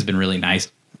recently has been really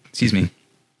nice. Excuse me.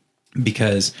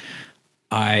 Because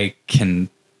I can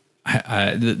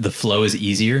the flow is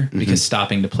easier because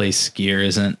stopping to place gear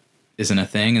isn't a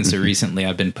thing. And so recently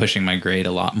I've been pushing my grade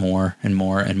a lot more and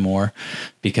more and more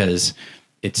because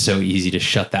it's so easy to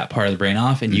shut that part of the brain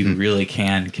off, and you really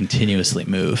can continuously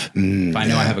move. If I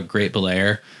know I have a great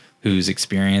belayer who's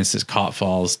experienced, has caught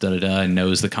falls, and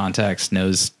knows the context,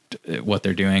 knows what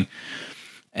they're doing.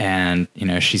 And, you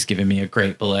know, she's giving me a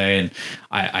great belay, and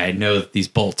I know that these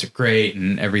bolts are great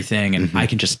and everything, and I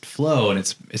can just flow, and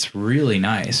it's really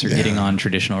nice. Or getting on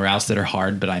traditional routes that are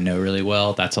hard, but I know really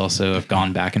well. That's also, I've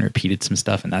gone back and repeated some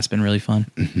stuff, and that's been really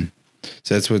fun.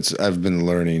 So that's what I've been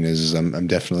learning is I'm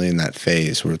definitely in that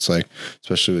phase where it's like,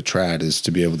 especially with trad, is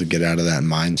to be able to get out of that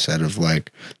mindset of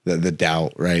like the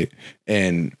doubt, right?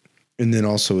 And then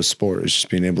also with sport is just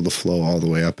being able to flow all the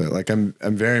way up it. Like I'm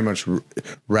very much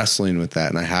wrestling with that,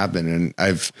 and I have been, and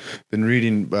I've been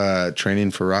reading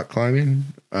Training for Rock Climbing.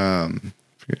 I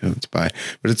forget who it's by,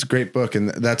 but it's a great book, and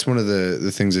that's one of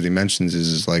the things that he mentions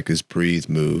is breathe,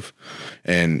 move,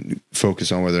 and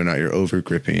focus on whether or not you're over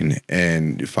gripping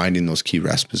and finding those key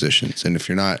rest positions. And if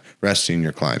you're not resting,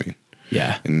 you're climbing.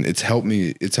 Yeah. And it's helped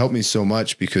me so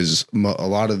much because a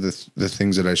lot of the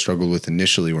things that I struggled with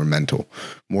initially were mental,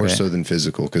 more so than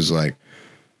physical. Cause like,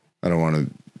 I don't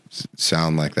want to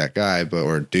sound like that guy,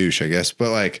 or a douche, I guess.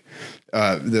 But like,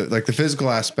 the physical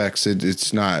aspects,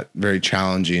 it's not very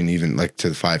challenging, even like to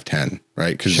the 5'10",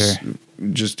 right? Cause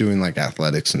just doing like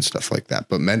athletics and stuff like that.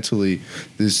 But mentally,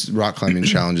 this rock climbing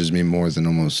challenges me more than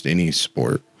almost any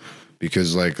sport.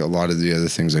 Because like a lot of the other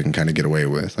things I can kind of get away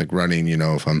with, like running, you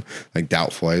know, if I'm like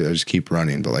doubtful, I just keep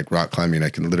running. But like rock climbing, I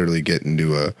can literally get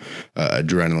into a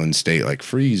adrenaline state, like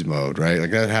freeze mode, right?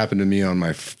 Like that happened to me on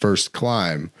my first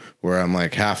climb where I'm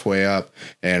like halfway up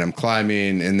and I'm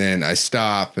climbing and then I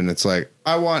stop and it's like,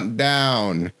 I want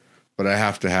down, but I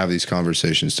have to have these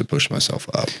conversations to push myself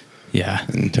up. Yeah,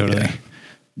 totally.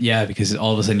 Yeah, because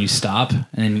all of a sudden you stop and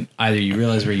then either you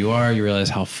realize where you are, you realize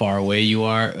how far away you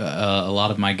are. A lot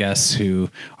of my guests who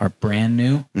are brand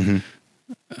new,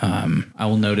 I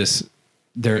will notice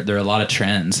there are a lot of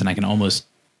trends, and I can almost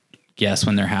guess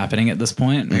when they're happening at this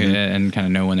point, and kind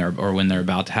of know when they're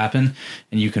about to happen.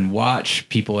 And you can watch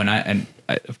people, and I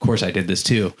of course I did this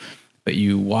too, but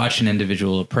you watch an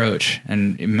individual approach,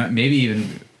 and maybe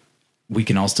even we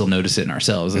can all still notice it in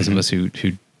ourselves, those of us who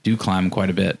do climb quite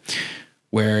a bit.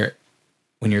 Where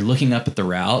when you're looking up at the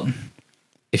route,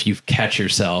 if you catch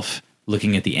yourself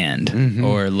looking at the end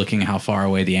or looking how far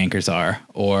away the anchors are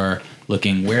or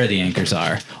looking where the anchors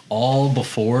are, all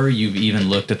before you've even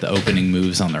looked at the opening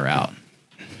moves on the route.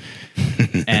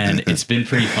 And it's been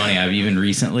pretty funny. I've even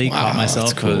recently caught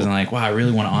myself because I'm like, wow, I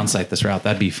really want to on-site this route.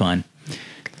 That'd be fun.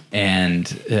 And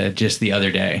just the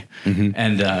other day.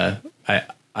 And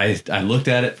I looked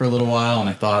at it for a little while and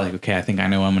I thought like, okay, I think I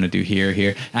know what I'm going to do here.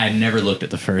 And I had never looked at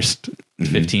the first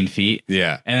 15 feet.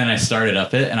 Yeah. And then I started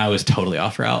up it and I was totally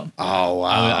off route. Oh, wow.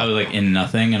 I was like in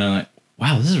nothing. And I'm like,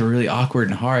 wow, this is really awkward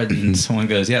and hard. And someone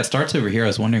goes, yeah, it starts over here. I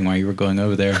was wondering why you were going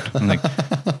over there. I'm like,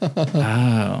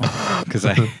 oh, because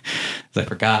I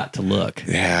forgot to look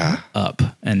up.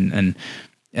 And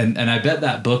I bet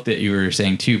that book that you were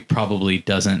saying too probably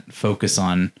doesn't focus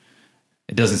on,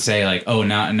 it doesn't say like, oh,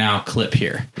 now clip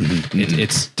here.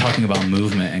 It's talking about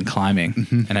movement and climbing.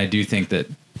 And I do think that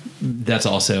that's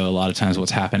also a lot of times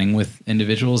what's happening with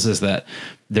individuals is that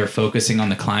they're focusing on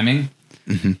the climbing,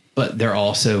 but they're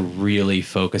also really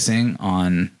focusing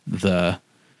on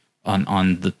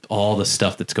all the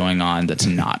stuff that's going on that's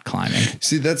not climbing.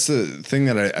 See, that's the thing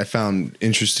that I found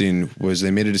interesting was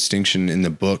they made a distinction in the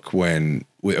book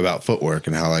about footwork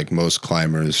and how like most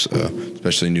climbers,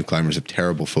 especially new climbers, have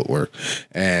terrible footwork.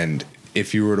 And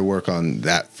if you were to work on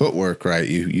that footwork, right,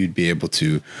 you'd be able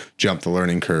to jump the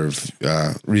learning curve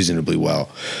reasonably well.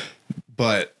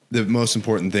 But the most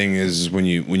important thing is when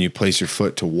you place your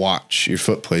foot, to watch your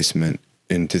foot placement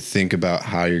and to think about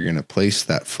how you're going to place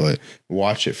that foot,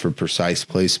 watch it for precise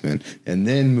placement, and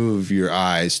then move your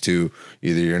eyes to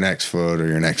either your next foot or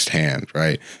your next hand,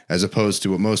 right? As opposed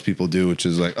to what most people do, which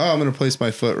is like, oh, I'm going to place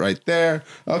my foot right there.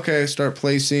 Okay, start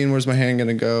placing. Where's my hand going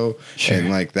to go? Sure. And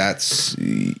like that's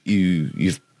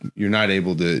you're not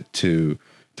able to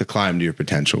climb to your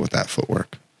potential with that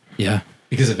footwork. Yeah.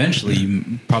 Because eventually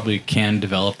you probably can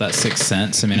develop that sixth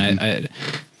sense. I mean,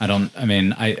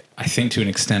 I think to an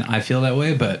extent I feel that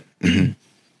way, but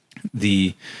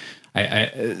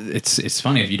it's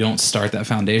funny if you don't start that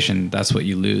foundation, that's what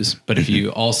you lose. But if you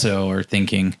also are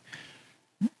thinking,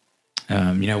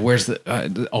 where's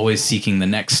always seeking the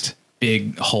next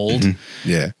big hold,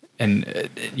 and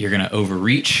you're going to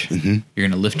overreach, you're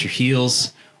going to lift your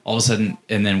heels. All of a sudden,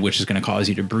 and then which is going to cause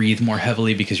you to breathe more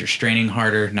heavily because you're straining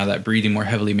harder. Now that breathing more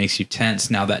heavily makes you tense.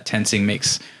 Now that tensing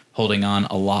makes holding on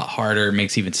a lot harder,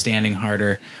 makes even standing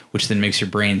harder, which then makes your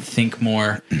brain think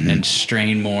more and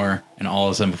strain more. And all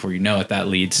of a sudden, before you know it, that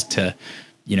leads to,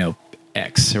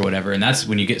 X or whatever. And that's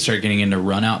when you start getting into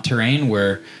run out terrain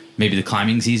where maybe the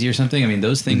climbing's easy or something. I mean,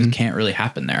 those things can't really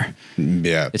happen there.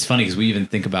 Yeah. It's funny because we even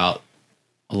think about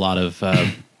a lot of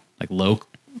like low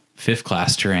fifth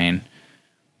class terrain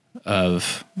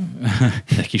of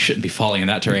like you shouldn't be falling in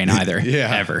that terrain either,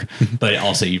 ever. But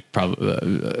also you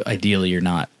probably, ideally you're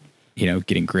not,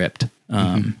 getting gripped.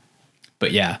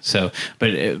 But yeah,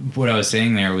 what I was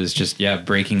saying there was just,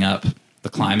 breaking up the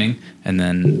climbing and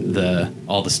then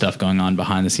all the stuff going on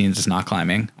behind the scenes is not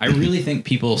climbing. I really think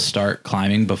people start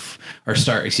climbing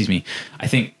I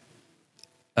think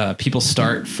people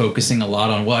start focusing a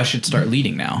lot on, I should start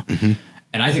leading now.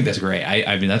 And I think that's great.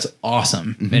 I mean, that's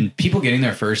awesome. And people getting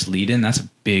their first lead in, that's a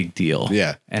big deal.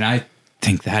 Yeah. And I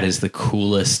think that is the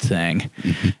coolest thing.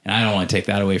 And I don't want to take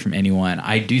that away from anyone.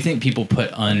 I do think people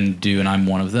put undue, and I'm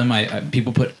one of them.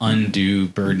 People put undue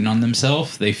burden on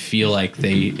themselves. They feel like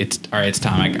it's all right, it's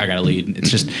time. I got to lead.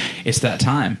 It's that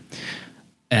time.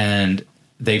 And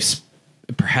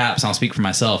perhaps I'll speak for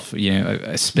myself.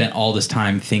 I spent all this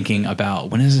time thinking about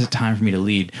when is it time for me to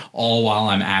lead, all while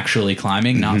I'm actually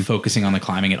climbing, not focusing on the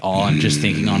climbing at all. I'm just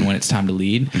thinking on when it's time to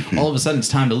lead. All of a sudden it's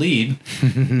time to lead.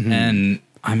 And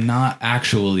I'm not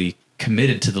actually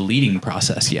committed to the leading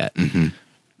process yet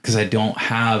because I don't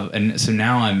have. And so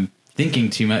now I'm thinking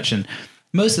too much, and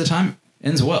most of the time it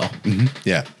ends well.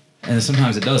 Yeah. And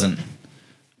sometimes it doesn't.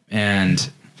 And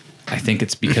I think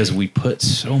it's because we put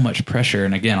so much pressure.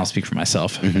 And again, I'll speak for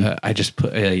myself. I just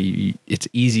put, it's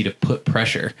easy to put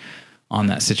pressure on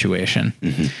that situation.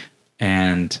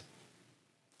 And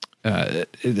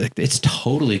it's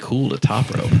totally cool to top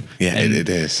rope. Yeah, it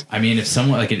is. I mean, if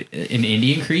someone like in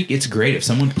Indian Creek, it's great. If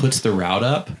someone puts the route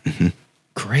up,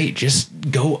 great.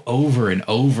 Just go over and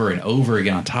over and over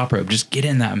again on top rope. Just get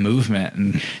in that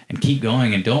movement and keep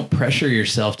going, and don't pressure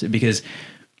yourself because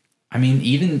I mean,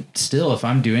 even still, if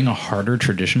I'm doing a harder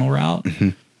traditional route,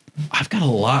 I've got a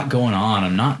lot going on.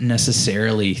 I'm not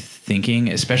necessarily thinking,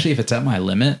 especially if it's at my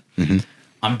limit.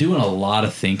 I'm doing a lot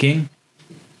of thinking.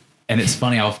 And it's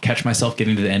funny, I'll catch myself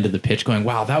getting to the end of the pitch going,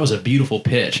 wow, that was a beautiful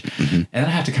pitch. And then I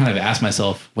have to kind of ask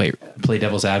myself, wait, play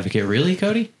devil's advocate. Really,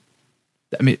 Cody?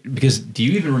 I mean, because do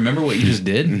you even remember what you just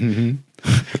did?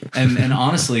 And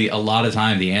honestly, a lot of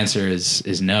time the answer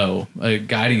is no.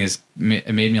 Guiding made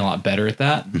me a lot better at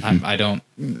that. I don't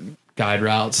guide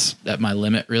routes at my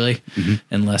limit really,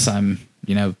 unless I'm,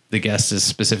 the guest is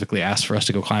specifically asked for us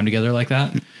to go climb together like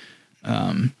that.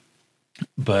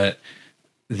 But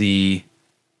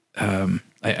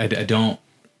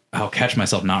I'll catch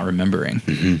myself not remembering.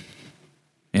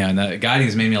 And the guiding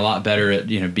has made me a lot better at,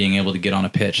 being able to get on a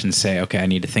pitch and say, okay, I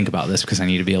need to think about this because I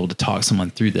need to be able to talk someone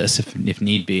through this if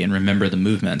need be and remember the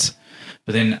movements.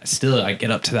 But then still I get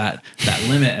up to that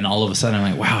limit and all of a sudden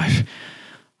I'm like, wow,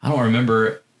 I don't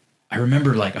remember. I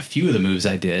remember like a few of the moves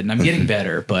I did and I'm getting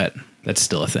better, but that's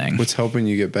still a thing. What's helping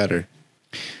you get better?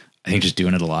 I think just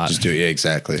doing it a lot. Just do it. Yeah,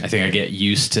 exactly. I think I get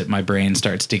used to, my brain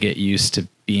starts to get used to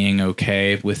being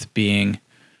okay with being,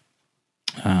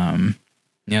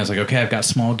 it's like, okay, I've got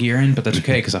small gear in, but that's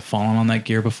okay because I've fallen on that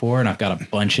gear before and I've got a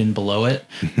bunch in below it.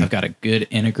 I've got a good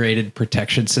integrated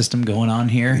protection system going on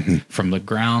here from the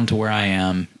ground to where I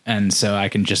am. And so I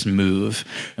can just move.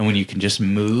 And when you can just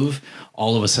move,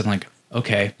 all of a sudden, like,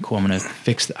 okay, cool, I'm going to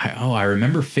fix that. I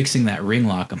remember fixing that ring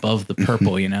lock above the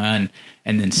purple, and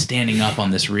then standing up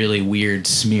on this really weird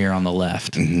smear on the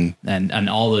left and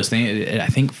all those things. I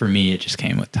think for me, it just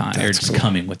came with time. That's just cool.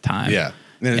 Coming with time. Yeah.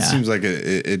 And it seems like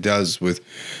it does with,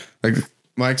 like,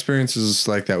 my experience is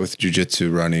like that with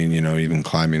jujitsu, running, even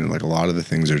climbing. Like a lot of the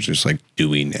things are just like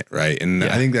doing it, right? And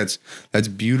I think that's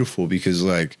beautiful because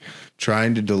like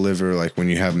trying to deliver, like when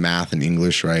you have math and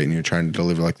English, right, and you're trying to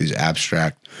deliver like these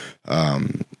abstract,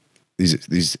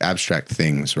 these abstract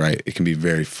things, right? It can be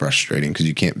very frustrating because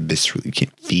you can't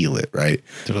feel it, right?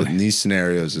 Totally. But in these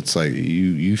scenarios, it's like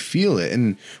you feel it.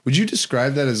 And would you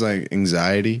describe that as like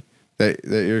anxiety that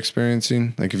you're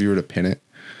experiencing? Like if you were to pin it?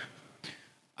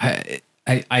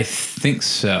 I think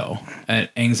so.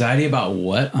 Anxiety about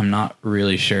what? I'm not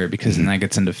really sure because then that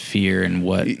gets into fear and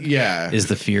what is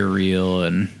the fear real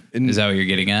and is that what you're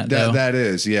getting at? That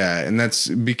is, yeah. And that's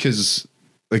because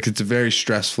like it's a very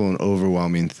stressful and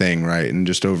overwhelming thing, right? And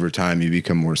just over time you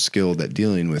become more skilled at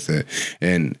dealing with it.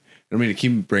 And I mean to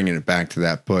keep bringing it back to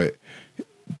that, but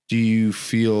do you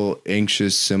feel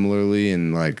anxious similarly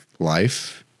in like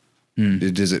life?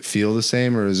 Does it feel the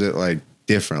same or is it like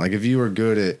different? Like if you were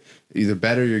good at either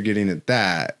better you're getting at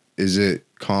that, is it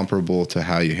comparable to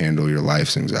how you handle your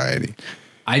life's anxiety?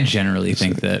 I generally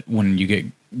think that when you get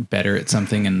better at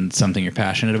something and something you're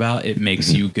passionate about, it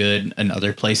makes you good in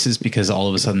other places, because all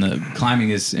of a sudden the climbing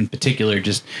is in particular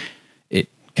just, it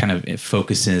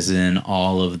focuses in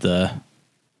all of the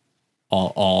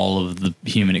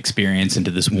human experience into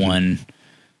this one,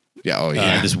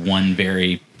 this one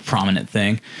very prominent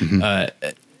thing.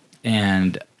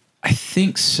 And I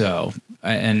think so.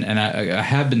 And I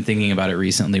have been thinking about it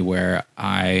recently, where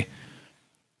I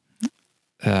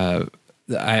kind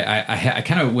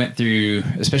of went through,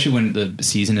 especially when the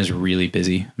season is really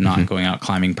busy, not going out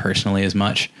climbing personally as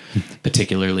much,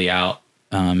 particularly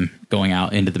going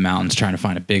out into the mountains, trying to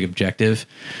find a big objective,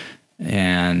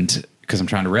 and because I'm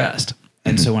trying to rest.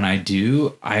 And so when I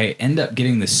do, I end up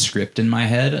getting this script in my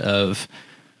head of,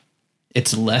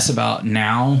 it's less about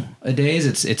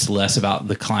nowadays. It's less about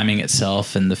the climbing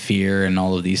itself and the fear and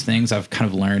all of these things. I've kind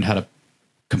of learned how to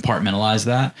compartmentalize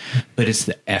that, but it's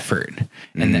the effort,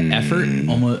 and the effort,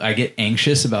 almost, I get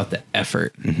anxious about the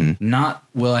effort, not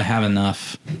will I have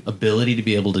enough ability to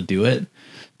be able to do it,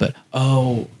 but,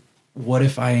 what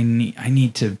if I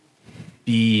need to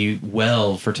be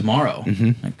well for tomorrow?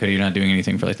 Like, you're not doing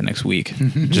anything for like the next week.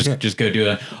 Just go do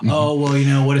it.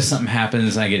 What if something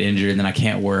happens and I get injured and then I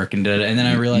can't work, and then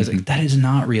I realize like that is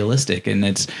not realistic, and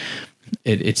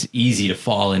it's easy to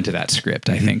fall into that script,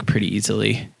 I think, pretty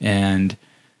easily. And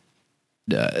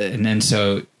then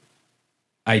so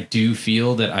I do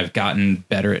feel that I've gotten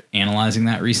better at analyzing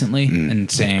that recently, and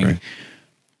saying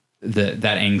that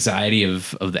anxiety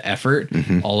of the effort,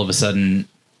 all of a sudden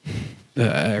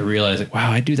I realize like,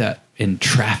 wow, I do that in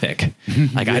traffic.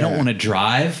 Like I don't want to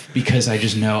drive because I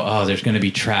just know, there's going to be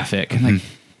traffic. And like,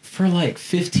 for like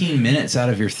 15 minutes out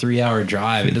of your 3-hour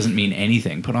drive, it doesn't mean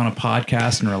anything. Put on a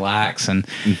podcast and relax. And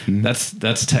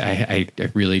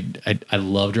I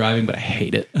love driving, but I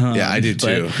hate it. I do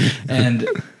too. and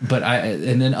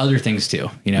then other things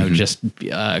too, just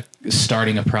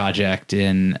starting a project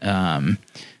in,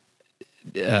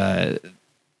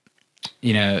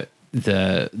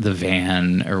 the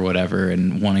van or whatever,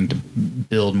 and wanting to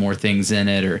build more things in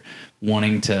it, or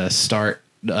wanting to start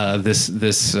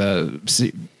this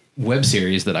web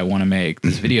series that I want to make,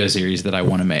 this video series that I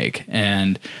want to make,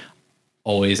 and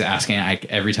always asking,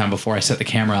 every time before I set the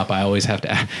camera up, I always have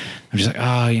to, I'm just like,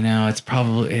 it's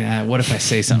probably, what if I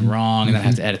say something wrong, and then I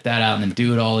have to edit that out and then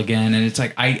do it all again. And it's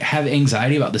like, I have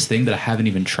anxiety about this thing that I haven't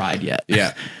even tried yet.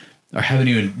 Yeah. Or haven't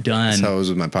even done. That's how it was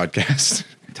with my podcast.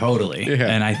 Totally. Yeah.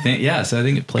 And I think, so I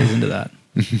think it plays into that.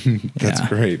 That's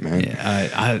great, man.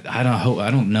 Yeah. I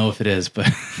don't know if it is, but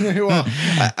well,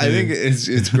 I think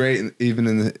it's great,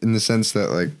 even in the sense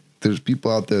that like there's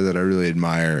people out there that I really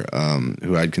admire,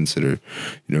 who I'd consider,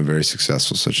 very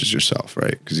successful, such as yourself,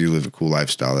 right? Because you live a cool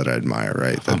lifestyle that I admire,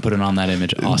 right? I'm putting on that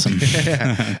image. Awesome.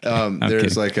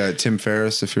 There's like Tim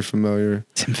Ferriss, if you're familiar.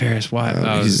 Tim Ferriss,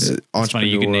 why? He's it's funny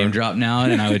you can name drop now,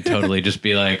 and I would totally just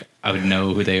be like, I would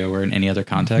know who they were in any other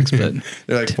context, but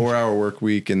they're like 4-hour work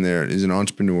week, and he's an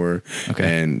entrepreneur,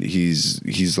 and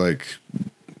he's like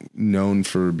known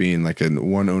for being like a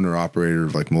one owner operator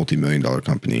of like multi-million-dollar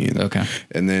company.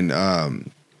 And then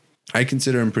I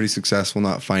consider him pretty successful,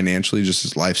 not financially, just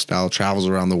his lifestyle, travels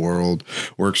around the world,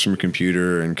 works from a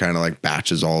computer, and kind of like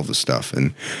batches all of the stuff.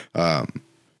 And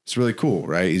it's really cool,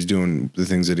 right? He's doing the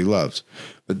things that he loves.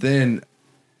 But then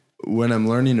when I'm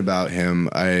learning about him,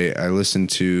 I listened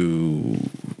to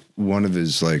one of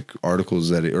his like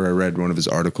articles I read one of his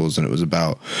articles, and it was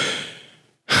about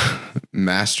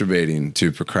masturbating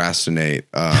to procrastinate,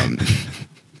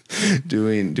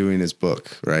 doing his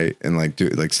book, right? And like do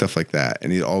like stuff like that.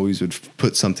 And he always would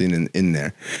put something in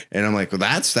there. And I'm like, well,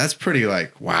 that's pretty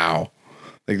like, wow.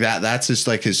 Like that's just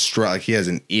like his like he has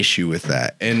an issue with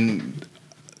that. And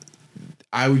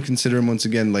I would consider him once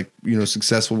again, like,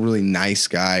 successful, really nice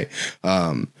guy.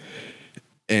 And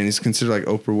he's considered like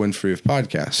Oprah Winfrey of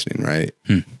podcasting. Right.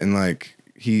 And like,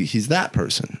 he's that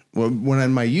person. Well, when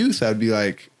in my youth, I'd be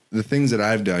like, the things that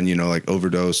I've done, like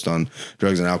overdosed on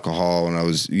drugs and alcohol when I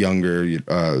was younger,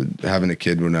 having a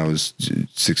kid when I was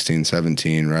 16,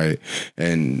 17, right?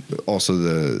 And also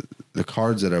the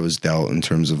cards that I was dealt in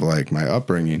terms of like my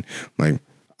upbringing, like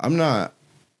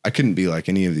I couldn't be like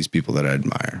any of these people that I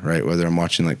admire, right? Whether I'm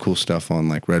watching like cool stuff on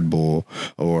like Red Bull,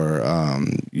 or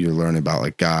you're learning about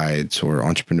like guides or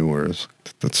entrepreneurs.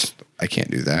 I can't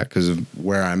do that because of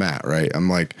where I'm at, right? I'm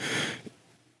like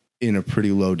in a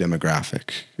pretty low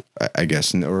demographic, I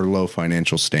guess, or low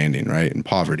financial standing, right? And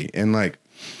poverty. And like,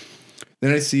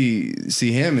 then I see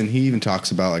him, and he even talks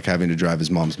about like having to drive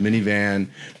his mom's minivan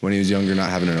when he was younger,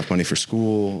 not having enough money for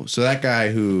school. So that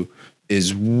guy who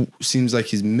seems like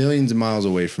he's millions of miles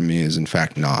away from me is in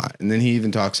fact not. And then he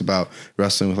even talks about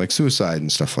wrestling with like suicide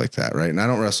and stuff like that, right? And I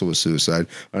don't wrestle with suicide.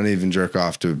 I don't even jerk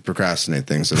off to procrastinate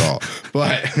things at all.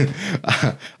 But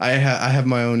I have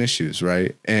my own issues,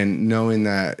 right? And knowing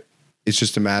that it's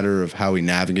just a matter of how we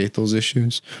navigate those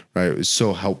issues, right? It was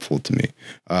so helpful to me.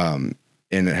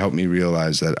 And it helped me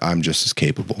realize that I'm just as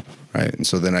capable, right? And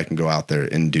so then I can go out there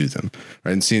and do them,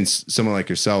 right? And seeing someone like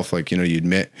yourself, like, you know, you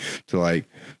admit to like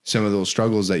some of those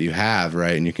struggles that you have,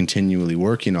 right? And you're continually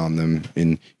working on them.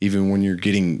 And even when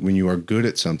you are good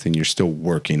at something, you're still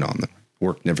working on them.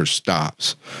 Work never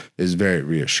stops is very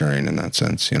reassuring in that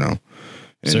sense, you know?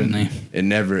 And certainly.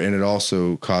 And it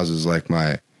also causes like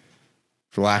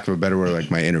for lack of a better word, like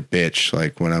my inner bitch,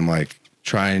 like when I'm like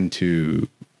trying to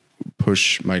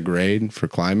push my grade for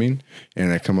climbing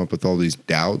and I come up with all these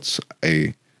doubts,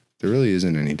 there really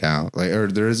isn't any doubt, like, or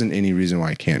there isn't any reason why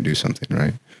I can't do something,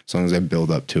 right? As long as I build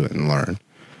up to it and learn.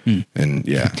 And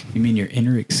yeah. You mean your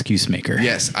inner excuse maker?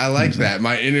 Yes, I like that.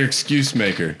 My inner excuse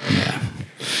maker. Yeah.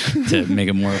 To make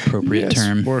a more appropriate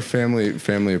term. More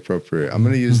family appropriate. I'm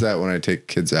going to use that when I take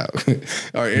kids out.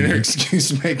 Our inner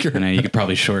excuse maker. I know you could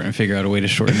probably figure out a way to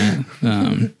shorten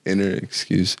it. Inner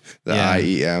excuse. The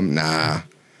IEM. Nah.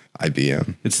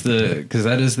 IBM. It's because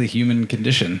that is the human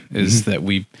condition is that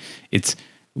we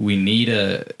need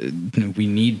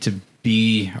to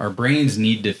be, our brains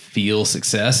need to feel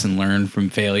success and learn from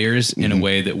failures in a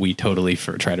way that we totally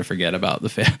try to forget about the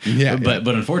failure. But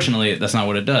unfortunately that's not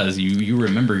what it does. You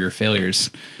remember your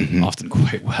failures often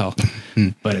quite well,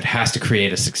 but it has to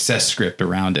create a success script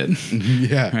around it.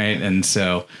 Yeah. Right. And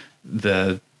so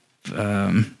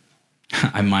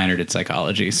I minored in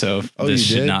psychology, so this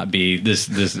should not be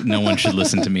this. No one should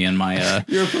listen to me in my.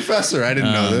 You're a professor. I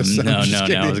didn't know this. No.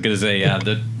 I was gonna say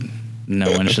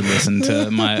no one should listen to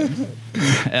my.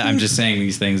 I'm just saying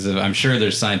these things. I'm sure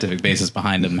there's scientific basis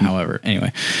behind them. However,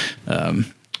 anyway,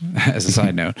 as a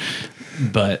side note,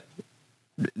 but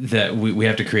that we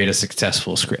have to create a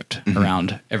successful script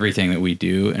around everything that we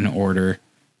do in order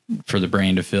for the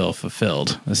brain to feel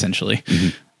fulfilled, essentially.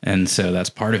 And so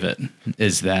that's part of it,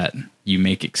 is that you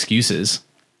make excuses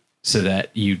so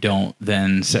that you don't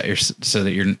then so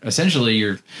that you're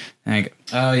essentially like,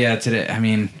 oh yeah, today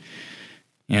I'm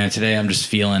just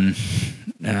feeling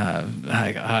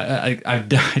I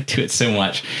do it so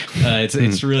much.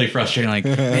 It's really frustrating. Like,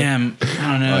 man,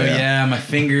 I don't know. Oh, yeah, my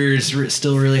fingers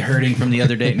still really hurting from the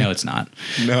other day. No, it's not.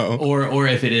 No. Or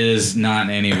if it is, not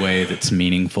in any way that's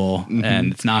meaningful,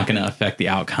 and it's not going to affect the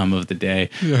outcome of the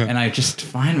day. Yeah. And I just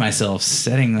find myself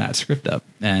setting that script up,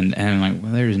 and I'm like,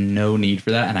 well, there's no need for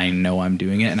that, and I know I'm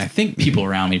doing it, and I think people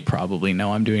around me probably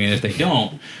know I'm doing it. If they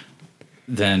don't,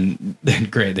 then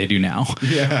great, they do now.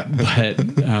 Yeah. But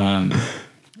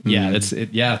yeah, that's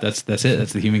it. Yeah, that's it.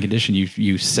 That's the human condition.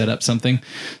 You set up something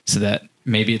so that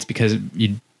maybe it's because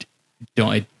you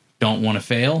don't want to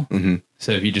fail.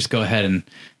 So if you just go ahead and,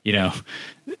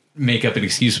 make up an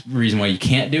reason why you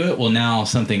can't do it, well, now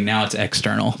it's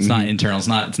external. It's not internal.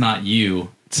 It's not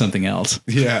you. It's something else.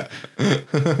 Yeah.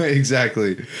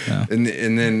 Exactly. Yeah. And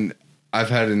then I've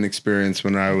had an experience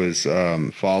when I was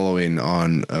following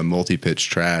on a multi-pitch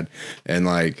trad, and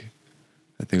like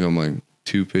I think I'm like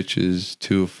 2 pitches,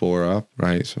 2 of 4 up,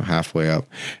 right? So halfway up,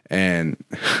 and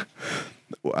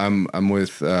I'm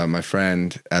with my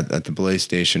friend at the belay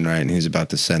station, right? And he's about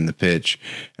to send the pitch,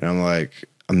 and I'm like,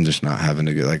 I'm just not having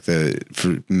to go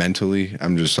mentally.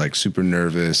 I'm just like super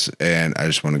nervous, and I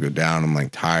just want to go down. I'm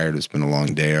like tired. It's been a long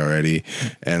day already,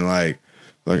 and like.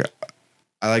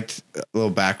 I like a little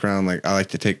background. Like I like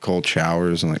to take cold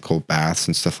showers and like cold baths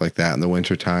and stuff like that in the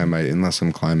wintertime. Unless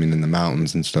I'm climbing in the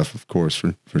mountains and stuff, of course,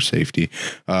 for safety.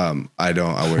 I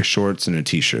wear shorts and a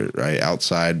t-shirt, right?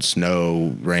 Outside,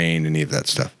 snow, rain, any of that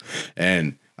stuff.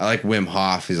 And I like Wim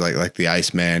Hof. He's like the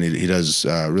Iceman. He does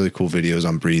really cool videos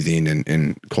on breathing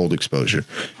and cold exposure.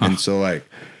 Huh. And so like,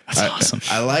 that's awesome.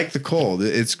 I like the cold.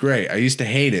 It's great. I used to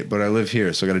hate it, but I live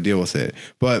here, so I got to deal with it.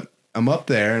 But I'm up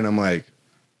there and I'm like,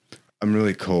 I'm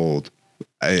really cold.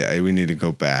 We need to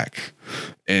go back.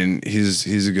 And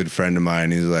he's a good friend of mine.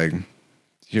 He's like,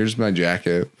 here's my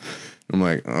jacket. I'm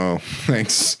like, oh,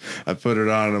 thanks. I put it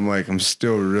on. And I'm like, I'm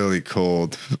still really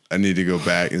cold. I need to go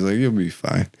back. He's like, you'll be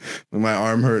fine. My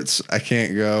arm hurts. I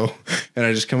can't go. And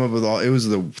I just come up with it was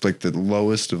the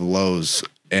lowest of lows.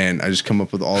 And I just come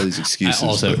up with all these excuses. I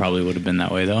also probably would have been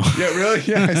that way, though. Yeah, really?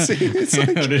 Yeah, I see. It's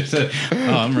like, this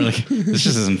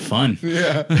just isn't fun.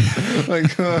 Yeah.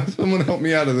 Like, someone help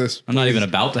me out of this. I'm not even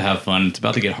about to have fun. It's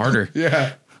about to get harder.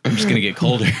 Yeah. I'm just going to get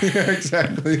colder. Yeah,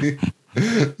 exactly.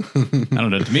 I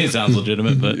don't know. To me, it sounds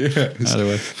legitimate, but either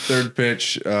way. Third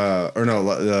pitch,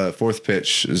 the fourth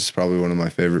pitch is probably one of my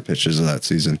favorite pitches of that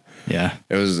season. Yeah.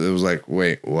 It was like,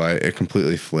 wait, what? It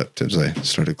completely flipped as I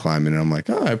started climbing. And I'm like,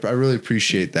 oh, I really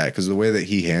appreciate that, because the way that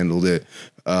he handled it,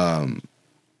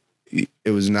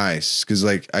 it was nice, because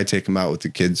like I take him out with the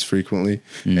kids frequently,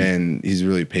 and he's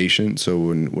really patient. So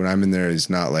when I'm in there, he's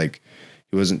not like,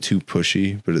 he wasn't too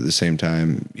pushy, but at the same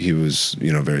time, he was,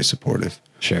 very supportive.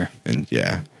 Sure. And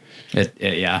yeah,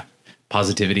 yeah,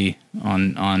 positivity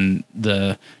on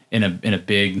the in a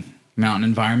big mountain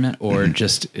environment, or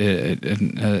just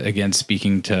again,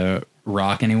 speaking to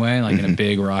rock anyway, like in a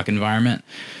big rock environment,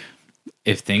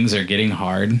 if things are getting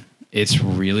hard, it's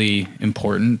really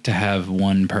important to have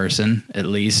one person at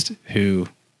least who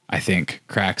I think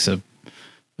cracks a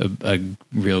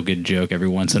real good joke every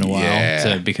once in a while. Yeah.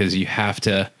 So, because you have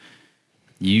to,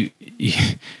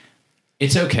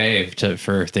 it's okay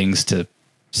for things to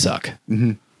suck,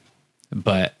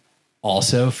 but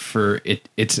also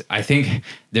I think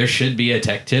there should be a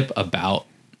tech tip about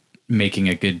making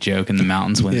a good joke in the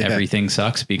mountains when everything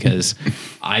sucks, because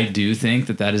I do think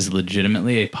that is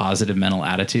legitimately a positive mental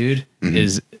attitude,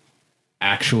 is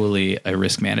actually a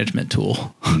risk management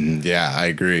tool. Yeah, I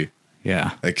agree.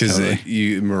 Yeah. Because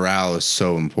totally. Morale is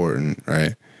so important,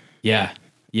 right? Yeah.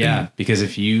 Yeah. Because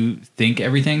if you think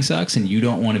everything sucks and you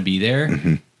don't want to be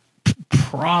there,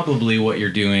 probably what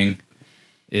you're doing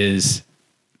is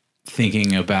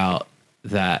thinking about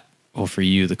that. Well, for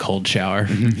you, the cold shower,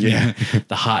 the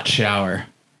hot shower,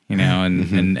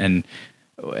 and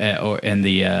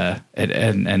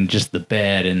just the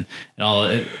bed and all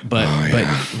it.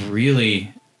 But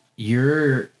really,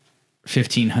 you're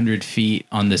 1,500 feet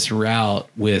on this route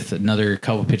with another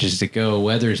couple pitches to go.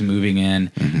 Weather's moving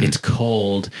in. It's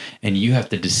cold, and you have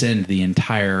to descend the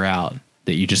entire route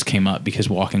that you just came up, because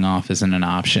walking off isn't an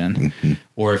option.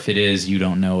 Or if it is, you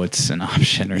don't know it's an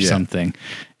option or something.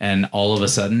 And all of a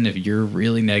sudden, if you're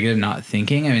really negative, not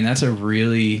thinking, I mean, that's a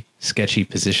really sketchy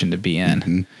position to be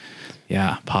in.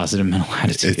 Yeah. Positive mental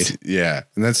attitude. And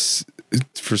that's,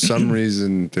 for some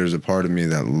reason, there's a part of me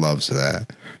that loves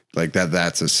that. Like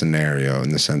that's a scenario,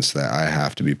 in the sense that I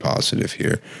have to be positive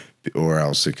here, or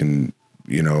else it can,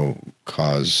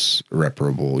 cause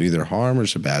irreparable either harm or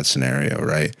it's a bad scenario,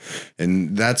 right?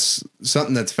 And that's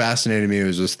something that's fascinated me. It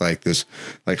was just like this,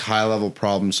 like high level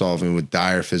problem solving with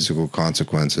dire physical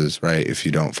consequences, right? If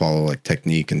you don't follow like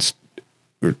technique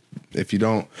or if you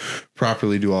don't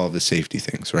properly do all of the safety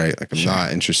things, right? Like I'm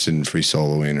not interested in free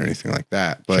soloing or anything like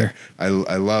that, but I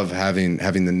love having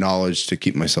the knowledge to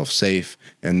keep myself safe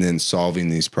and then solving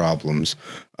these problems.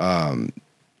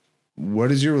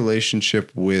 What is your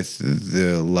relationship with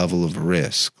the level of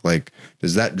risk? Like,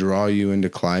 does that draw you into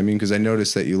climbing? Because I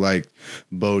noticed that you like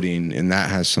boating, and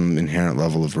that has some inherent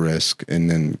level of risk, and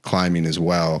then climbing as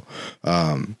well.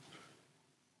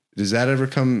 Does that ever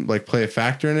play a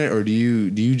factor in it, or do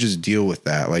you just deal with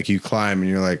that? Like you climb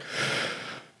and you're like,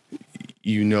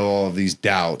 all of these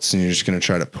doubts, and you're just going to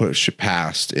try to push it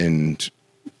past and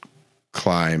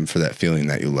climb for that feeling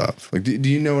that you love. Like, do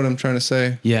you know what I'm trying to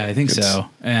say? Yeah, I think so.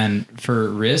 And for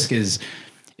risk is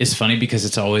funny because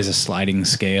it's always a sliding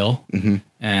scale.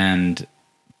 And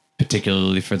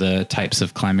particularly for the types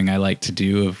of climbing I like to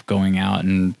do, of going out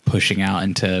and pushing out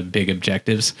into big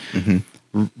objectives,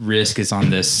 risk is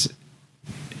on this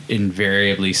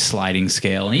invariably sliding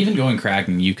scale. And even going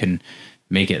cracking, you can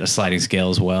make it a sliding scale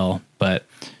as well, but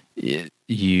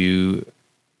you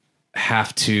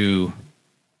have to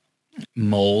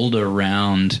mold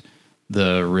around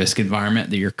the risk environment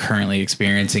that you're currently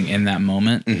experiencing in that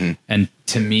moment. And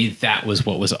to me, that was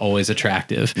what was always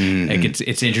attractive. Like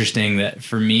it's interesting that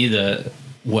for me,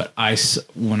 when I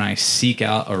seek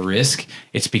out a risk,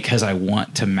 it's because I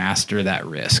want to master that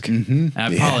risk. And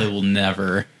I probably will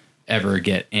never, ever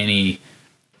get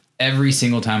every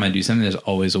single time I do something, there's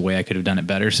always a way I could have done it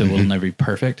better. So it'll never be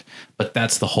perfect, but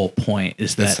that's the whole point,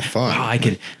 is that's that fun. Wow, I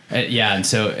could, and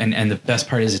so, and the best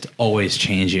part is it's always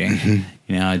changing,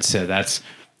 and so that's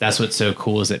what's so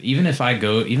cool, is that even if I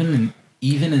go, even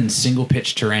in single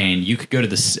pitch terrain, you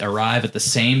could arrive at the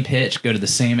same pitch, go to the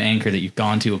same anchor that you've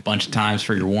gone to a bunch of times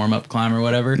for your warm up climb or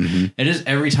whatever. It is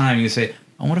every time you say,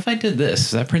 oh, what if I did this?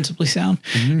 Does that principally sound?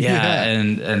 Yeah.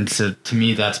 And so to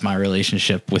me, that's my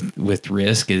relationship with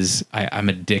risk, is I'm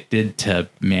addicted to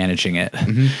managing it.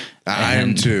 I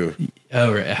am too.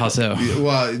 Oh, right. How so?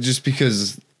 Well, just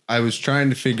because I was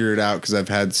trying to figure it out, because I've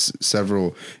had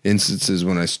several instances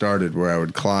when I started where I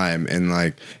would climb and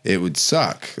like it would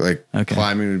suck. Like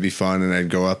climbing would be fun, and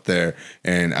I'd go up there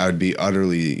and I would be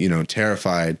utterly,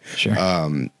 terrified. Sure.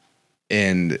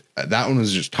 And that one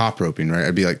was just top roping, right?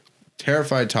 I'd be like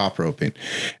terrified top roping.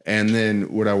 And then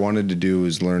what I wanted to do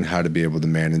was learn how to be able to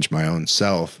manage my own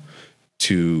self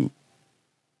to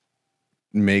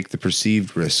make the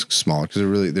perceived risk smaller,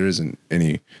 because there's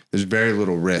very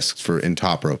little risk for in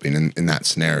top roping in that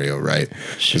scenario, right?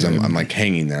 Because I'm like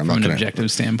hanging there. I'm From not an gonna objective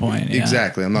standpoint. Yeah.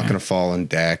 exactly. I'm not gonna fall on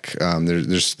deck.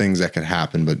 There's things that could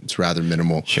happen, but it's rather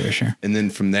minimal. Sure. And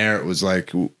then from there, it was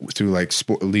like through like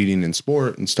leading in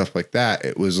sport and stuff like that.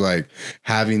 It was like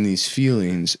having these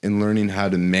feelings and learning how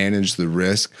to manage the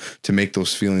risk to make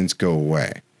those feelings go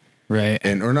away. Right.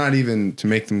 And or not even to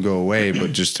make them go away,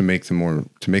 but just to make them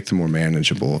more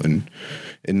manageable. And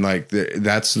like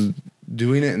that's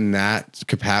doing it in that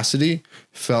capacity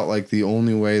felt like the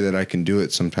only way that I can do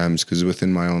it sometimes, because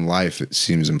within my own life it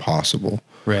seems impossible.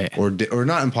 Right. Or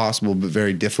not impossible, but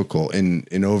very difficult and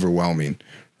overwhelming.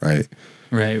 Right.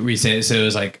 Right. We say so it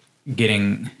was like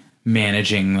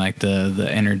managing like the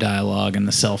inner dialogue and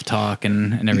the self-talk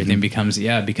and everything becomes,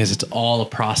 because it's all a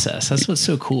process. That's what's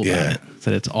so cool about it,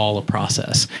 that it's all a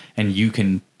process, and you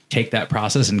can take that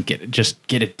process and get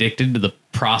addicted to the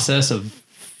process of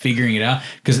figuring it out,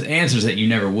 because the answer is that you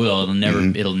never will.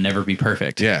 It'll never be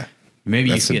perfect. Yeah. Maybe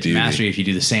you can get to mastery if you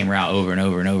do the same route over and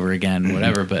over and over again,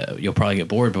 whatever, but you'll probably get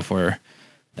bored before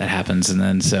that happens. And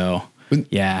then,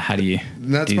 how do you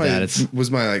do that?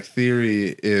 Was my like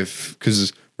theory,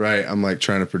 because right, I'm like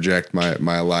trying to project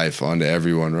my life onto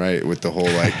everyone, right? With the whole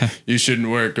like, you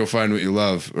shouldn't work, go find what you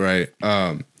love, right?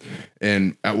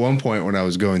 And at one point when I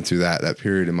was going through that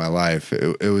period in my life,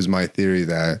 it was my theory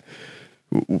that,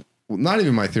 not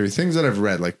even my theory, things that I've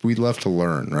read, like we love to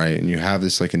learn, right? And you have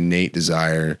this like innate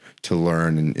desire to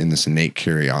learn and this innate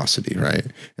curiosity, right?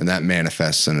 And that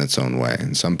manifests in its own way.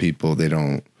 And some people, they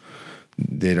don't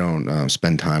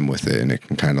spend time with it, and it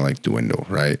can kind of like dwindle,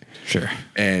 right? Sure.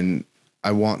 And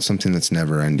I want something that's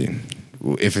never ending.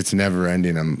 If it's never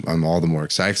ending, I'm all the more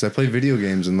excited, because I play video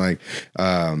games, and like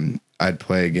I'd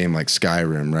play a game like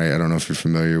Skyrim, right? I don't know if you're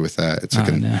familiar with that. It's like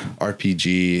an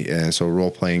RPG, and so a role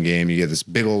playing game. You get this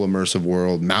big old immersive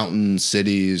world, mountains,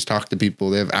 cities, talk to people.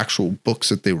 They have actual books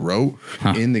that they wrote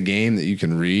in the game that you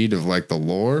can read of like the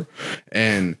lore.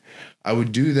 And I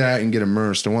would do that and get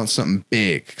immersed. I want something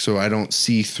big, so I don't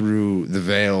see through the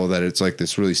veil that it's like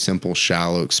this really simple,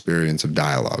 shallow experience of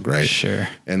dialogue, right? Sure.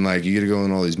 And like you get to go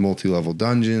in all these multi-level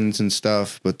dungeons and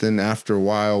stuff, but then after a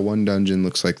while, one dungeon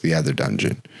looks like the other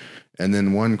dungeon. And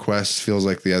then one quest feels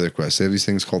like the other quest. They have these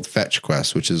things called fetch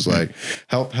quests, which is like,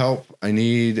 help, I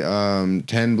need 10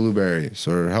 blueberries,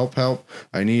 or help,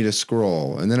 I need a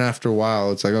scroll. And then after a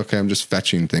while, it's like, okay, I'm just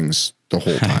fetching things the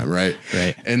whole time, right?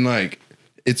 Right. And like,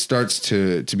 it starts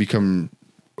to become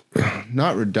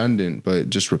not redundant, but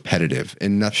just repetitive,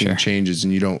 and nothing changes,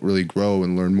 and you don't really grow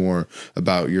and learn more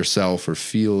about yourself or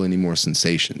feel any more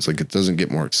sensations. Like it doesn't get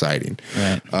more exciting.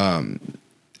 Right.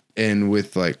 And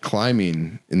with like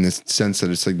climbing, in this sense that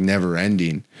it's like never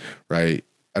ending, right?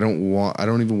 I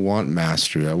don't even want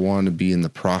mastery. I want to be in the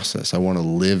process. I want to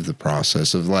live the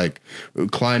process of like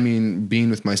climbing, being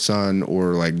with my son,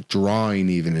 or like drawing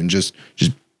even, and just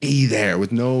be there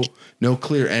with no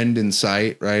clear end in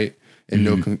sight, right? And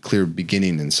no clear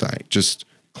beginning in sight. Just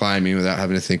climbing without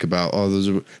having to think about,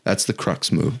 that's the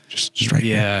crux move. Just right.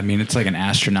 Yeah. I mean, it's like an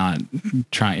astronaut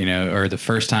trying, or the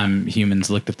first time humans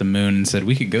looked at the moon and said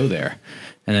we could go there.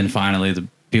 And then finally the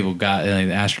people the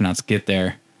astronauts get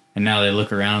there, and now they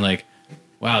look around like,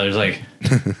 wow, there's like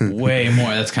way more.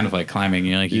 That's kind of like climbing,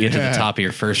 you get to the top of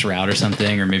your first route or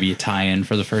something, or maybe you tie in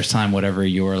for the first time, whatever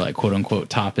your like quote unquote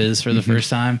top is for the first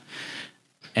time.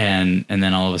 And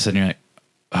then all of a sudden you're like,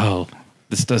 oh,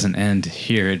 this doesn't end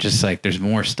here. It just like, there's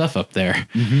more stuff up there,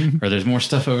 or there's more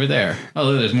stuff over there.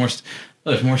 Oh, there's more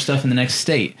stuff in the next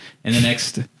state, in the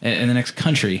next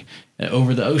country,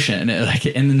 over the ocean.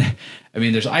 And then, I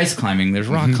mean, there's ice climbing, there's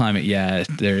rock climbing. Yeah.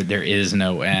 There is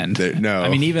no end. No. I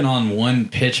mean, even on one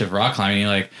pitch of rock climbing, you're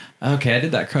like, okay, I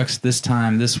did that crux this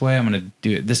time this way. I'm going to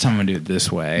do it this time. I'm going to do it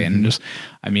this way. And just,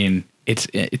 I mean,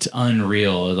 it's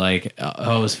unreal. Like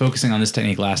I was focusing on this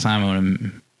technique last time. I'm going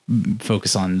to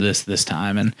focus on this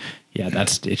time. And yeah,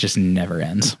 it just never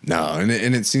ends. No. And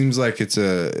it seems like it's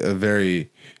a very,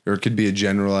 or it could be a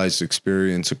generalized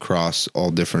experience across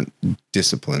all different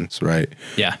disciplines, right?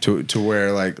 Yeah. To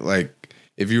where like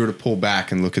if you were to pull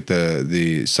back and look at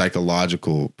the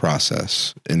psychological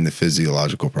process and the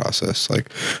physiological process,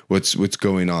 like what's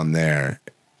going on there,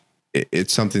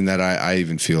 it's something that I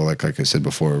even feel like I said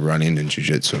before, running and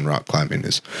jiu-jitsu and rock climbing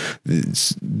it's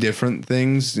different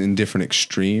things in different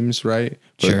extremes, right?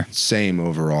 But same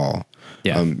overall.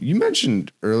 Yeah. You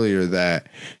mentioned earlier that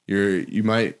you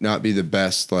might not be the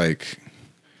best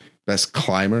best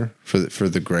climber for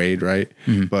the grade, right?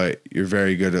 But you're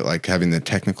very good at like having the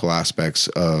technical aspects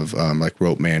of like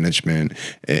rope management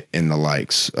and the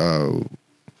likes.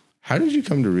 How did you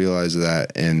come to realize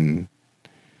that? And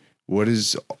what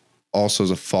is also,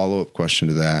 as a follow-up question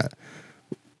to that,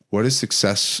 what does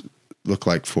success look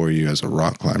like for you as a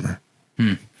rock climber?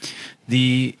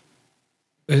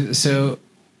 So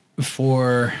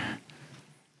for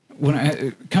when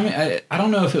I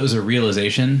don't know if it was a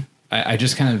realization. I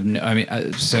just kind of, I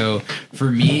mean, so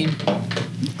for me,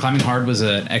 climbing hard was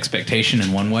an expectation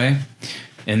in one way,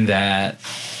 in that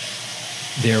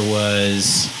there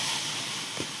was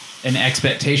an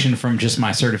expectation from just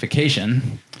my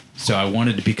certification. So I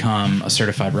wanted to become a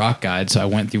certified rock guide. So I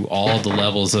went through all the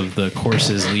levels of the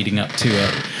courses leading up to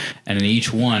it. And in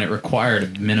each one, it required a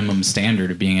minimum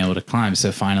standard of being able to climb.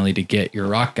 So finally, to get your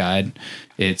rock guide,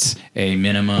 it's a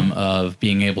minimum of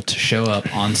being able to show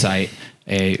up on site,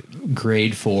 a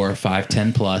grade 4,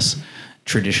 510 plus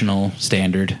traditional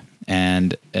standard,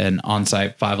 and an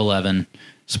on-site 511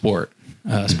 sport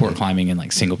climbing in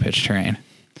like single pitch terrain.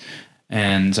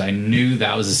 And I knew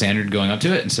that was the standard going up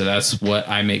to it. And so that's what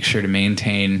I make sure to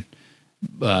maintain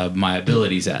my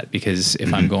abilities at, because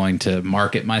if I'm going to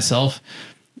market myself,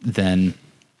 then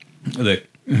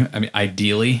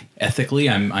ideally, ethically,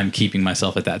 I'm keeping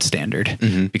myself at that standard,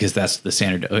 because that's the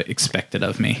standard expected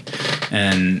of me.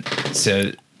 And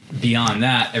so beyond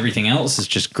that, everything else is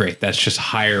just great. That's just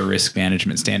higher risk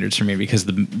management standards for me, because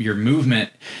your movement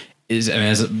is, I mean,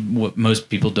 as what most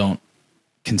people don't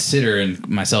consider, and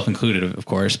myself included, of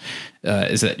course,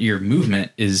 is that your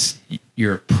movement is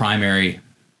your primary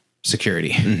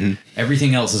security.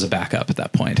 Everything else is a backup at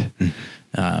that point.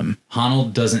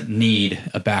 Honnold doesn't need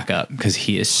a backup because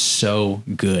he is so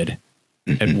good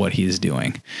at what he is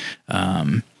doing.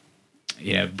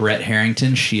 Brett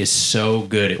Harrington, she is so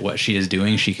good at what she is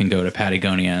doing. She can go to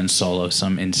Patagonia and solo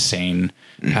some insane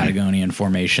Patagonian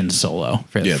formation solo,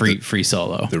 free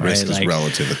solo. The risk is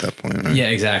relative at that point, right? Yeah,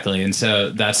 exactly. And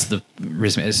so that's the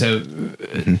risk. So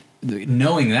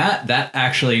knowing that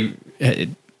actually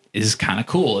is kind of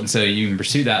cool. And so you can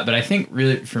pursue that. But I think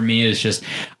really for me is just,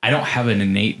 I don't have an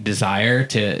innate desire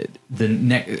to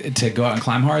go out and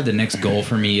climb hard. The next goal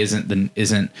for me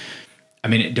isn't, I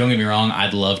mean, don't get me wrong,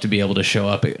 I'd love to be able to show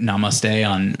up at Namaste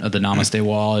on the Namaste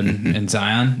wall in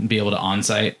Zion and be able to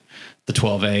on-site the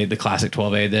 12A, the classic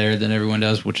 12A there that everyone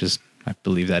does, which is, I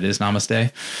believe that is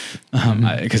Namaste,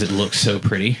 because it looks so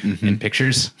pretty in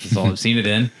pictures. That's all I've seen it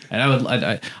in.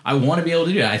 And I want to be able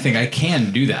to do that. I think I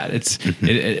can do that.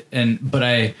 But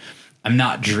I'm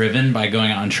not driven by going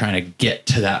out and trying to get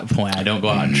to that point. I don't go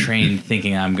out and train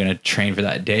thinking I'm going to train for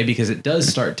that day, because it does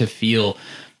start to feel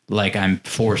like I'm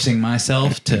forcing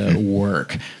myself to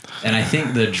work. And I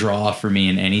think the draw for me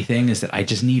in anything is that I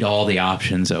just need all the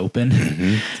options open.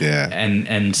 Yeah.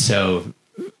 And so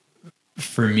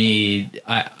for me,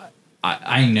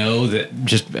 I know that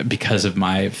just because of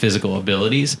my physical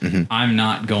abilities, I'm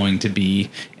not going to be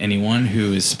anyone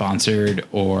who is sponsored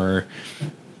or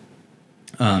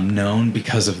known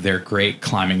because of their great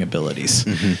climbing abilities.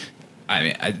 I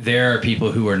mean, there are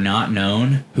people who are not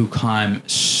known who climb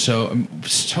so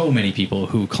many people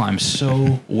who climb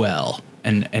so well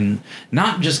and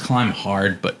not just climb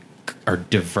hard, but are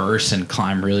diverse and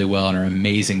climb really well and are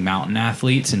amazing mountain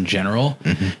athletes in general.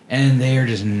 And they are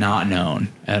just not known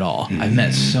at all. I've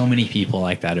met so many people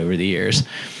like that over the years.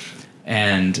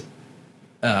 And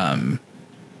so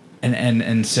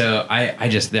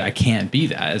I can't be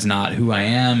that. It's not who I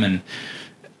am. And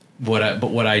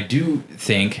what I do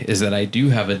think is that I do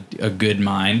have a good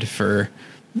mind for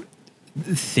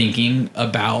thinking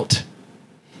about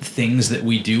things that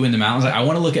we do in the mountains. I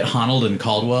want to look at Honnold and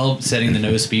Caldwell setting the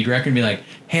no speed record and be like,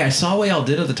 hey, I saw what y'all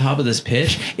did at the top of this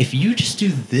pitch. If you just do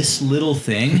this little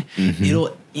thing,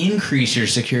 it'll increase your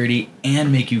security and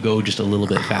make you go just a little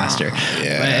bit faster.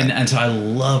 And so I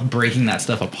love breaking that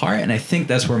stuff apart. And I think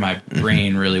that's where my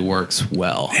brain really works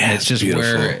well. And it's just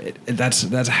beautiful. Where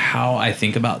that's how I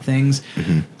think about things.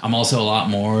 I'm also a lot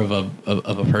more of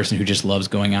a person who just loves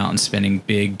going out and spending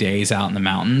big days out in the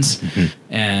mountains.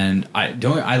 And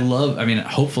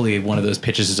hopefully one of those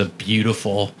pitches is a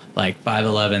beautiful, like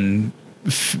 511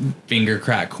 finger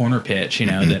crack corner pitch,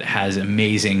 that has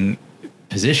amazing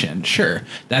position. Sure,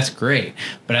 that's great,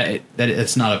 but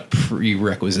it's not a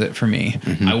prerequisite for me.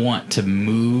 I want to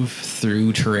move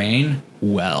through terrain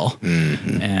well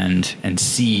and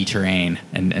see terrain,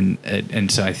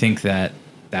 and so I think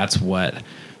that's what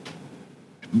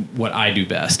I do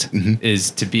best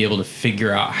is to be able to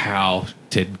figure out how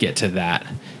to get to that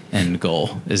end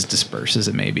goal, as dispersed as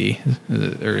it may be,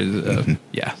 or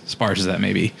sparse as that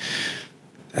may be.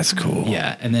 That's cool.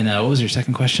 Yeah. And then what was your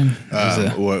second question?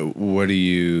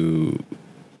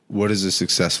 What is a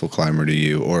successful climber to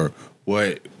you, or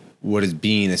what is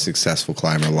being a successful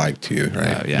climber like to you,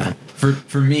 right? Yeah.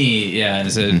 For me, yeah.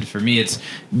 So for me, it's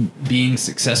being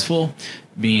successful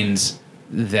means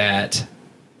that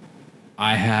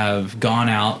I have gone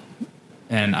out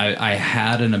and I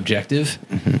had an objective.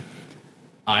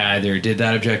 I either did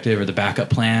that objective or the backup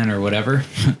plan or whatever.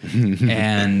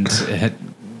 And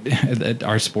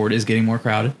our sport is getting more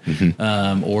crowded,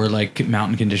 or like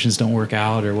mountain conditions don't work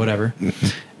out or whatever,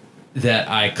 that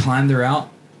I climbed the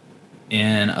route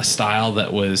in a style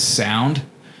that was sound,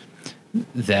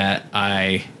 that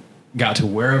I got to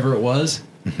wherever it was.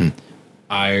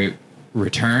 I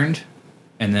returned,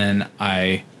 and then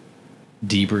I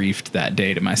debriefed that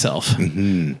day to myself,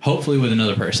 hopefully with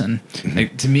another person.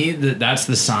 Like, to me, that's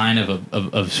the sign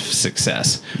of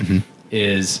success.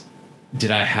 Is,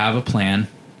 did I have a plan?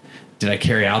 Did I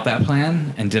carry out that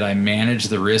plan? And did I manage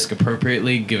the risk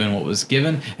appropriately given what was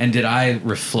given? And did I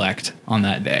reflect on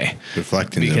that day?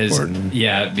 Reflecting is important.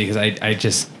 Yeah, because I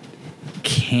just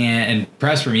can't. And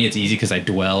perhaps for me, it's easy because I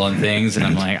dwell on things and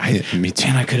I'm like, me too.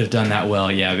 Man, I could have done that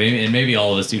well. Yeah, maybe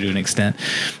all of us do to an extent,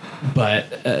 but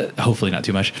hopefully not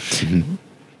too much.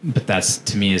 But that's,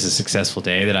 to me, is a successful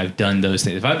day that I've done those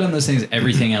things. If I've done those things,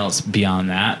 everything else beyond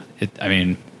that,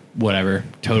 whatever,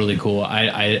 totally cool.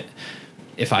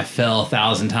 If I fell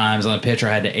 1,000 times on a pitch or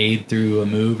I had to aid through a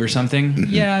move or something,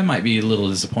 yeah, I might be a little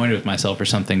disappointed with myself or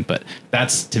something, but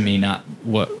that's, to me, not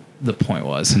what the point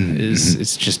was.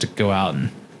 It's just to go out and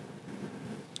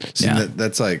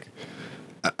that's like,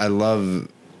 I love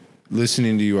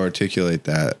listening to you articulate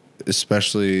that,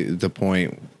 especially the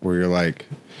point where you're like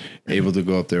able to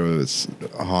go up there with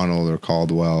Honnold or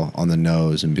Caldwell on the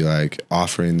nose and be like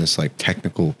offering this like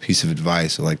technical piece of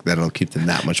advice, like that'll keep them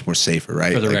that much more safer,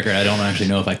 right? For the like, record, I don't actually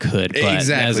know if I could, but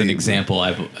as an example,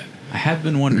 I have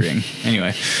been wondering.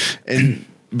 Anyway,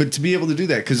 but to be able to do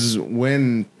that, because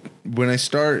when I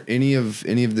start any of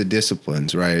the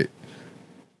disciplines, right,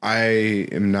 I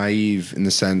am naive in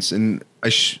the sense, and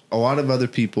a lot of other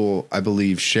people, I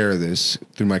believe, share this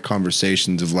through my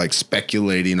conversations of like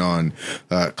speculating on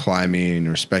climbing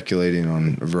or speculating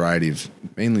on a variety of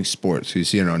mainly sports. So you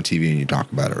see it on TV and you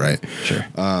talk about it, right? Sure.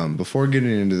 Before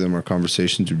getting into them, our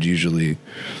conversations would usually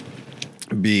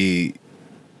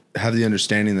have the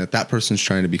understanding that person's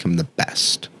trying to become the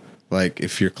best. Like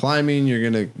if you're climbing, you're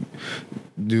gonna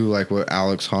do like what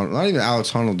Alex Honnold, not even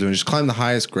Alex Honnold doing, just climb the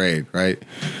highest grade, right?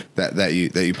 That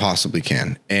you possibly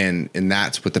can, and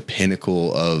that's what the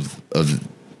pinnacle of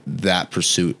that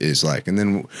pursuit is like. And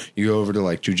then you go over to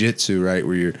like jiu-jitsu, right,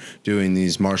 where you're doing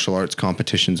these martial arts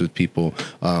competitions with people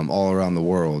all around the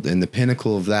world, and the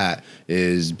pinnacle of that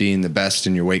is being the best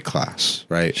in your weight class,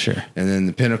 right? Sure. And then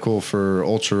the pinnacle for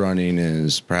ultra running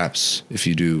is perhaps if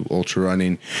you do ultra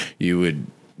running, you would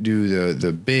do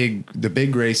the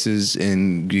big races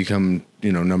and become,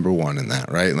 number one in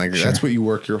that, right? Like sure. That's what you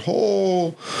work your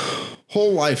whole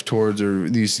life towards, or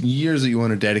these years that you want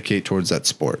to dedicate towards that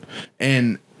sport.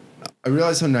 And I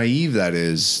realize how naive that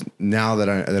is now that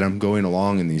I'm going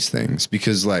along in these things,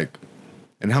 because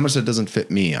and how much that doesn't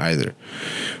fit me either,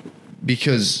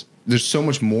 because there's so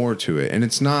much more to it. And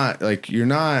it's not like you're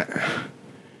not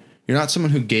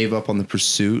someone who gave up on the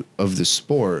pursuit of the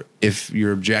sport if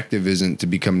your objective isn't to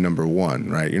become number one,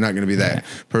 right? You're not going to be that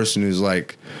person who's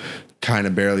like kind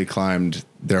of barely climbed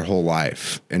their whole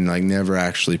life and like never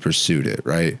actually pursued it,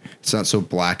 right? It's not so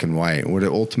black and white. What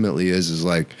it ultimately is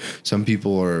like some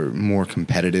people are more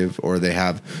competitive, or they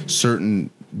have certain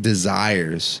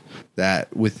desires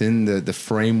that within the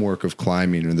framework of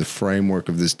climbing or the framework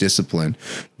of this discipline,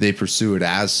 they pursue it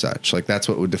as such. Like that's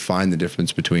what would define the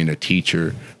difference between a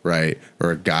teacher, right,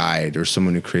 or a guide, or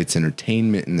someone who creates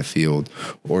entertainment in the field,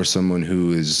 or someone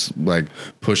who is like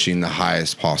pushing the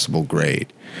highest possible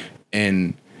grade.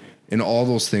 And all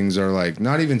those things are like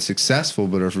not even successful,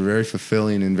 but are very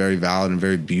fulfilling and very valid and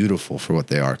very beautiful for what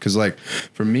they are. Because like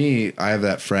for me, I have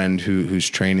that friend who's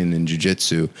training in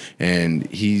jiu-jitsu, and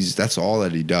that's all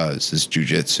that he does is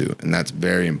jiu-jitsu, and that's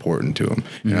very important to him.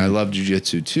 And I love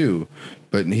jiu-jitsu too,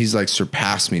 but he's like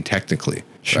surpassed me technically.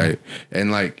 Sure. Right.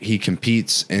 And like he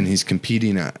competes, and he's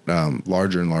competing at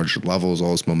larger and larger levels.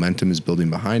 All his momentum is building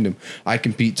behind him. I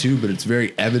compete too, but it's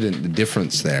very evident the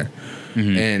difference there.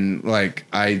 And like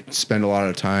I spend a lot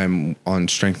of time on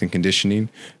strength and conditioning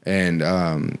and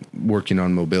working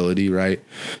on mobility, right,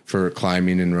 for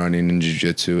climbing and running and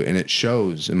jiu-jitsu, and it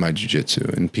shows in my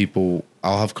jiu-jitsu. And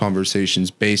I'll have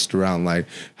conversations based around like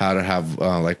how to have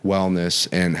like wellness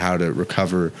and how to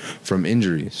recover from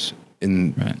injuries.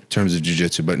 in terms of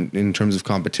jiu-jitsu, but in terms of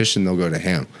competition, they'll go to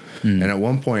him. And at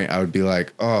one point I would be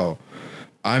like, oh,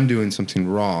 I'm doing something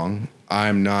wrong.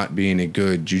 I'm not being a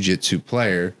good jiu-jitsu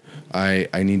player.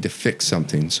 I need to fix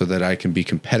something so that I can be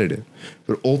competitive.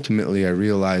 But ultimately I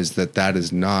realized that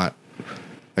is not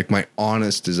like my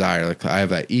honest desire. Like I have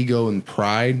that ego and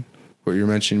pride, what you were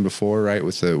mentioning before, right?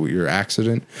 With your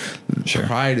accident. Sure.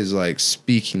 Pride is like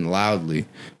speaking loudly.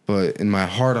 But in my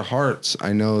heart of hearts,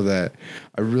 I know that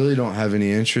I really don't have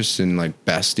any interest in like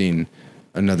besting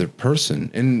another person.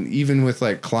 And even with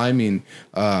like climbing,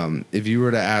 if you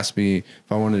were to ask me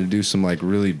if I wanted to do some like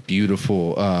really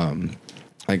beautiful,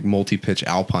 like multi-pitch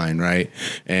alpine, right?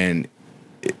 And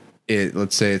it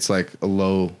let's say it's like a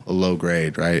low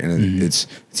grade, right? And it's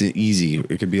an easy.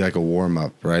 It could be like a warm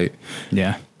up, right?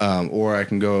 Yeah. Or I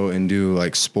can go and do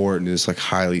like sport and just like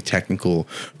highly technical,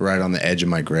 right on the edge of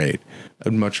my grade.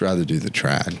 I'd much rather do the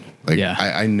trad. Like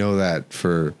I know that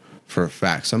for a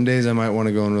fact. Some days I might want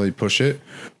to go and really push it,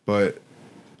 but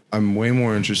I'm way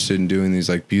more interested in doing these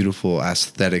like beautiful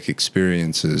aesthetic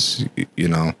experiences, you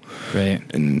know? Right.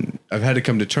 And I've had to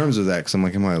come to terms with that because I'm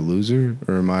like, am I a loser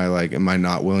or am I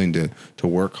not willing to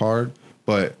work hard?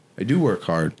 But I do work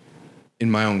hard in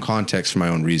my own context for my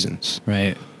own reasons.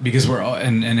 Right. Because we're all,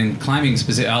 and in climbing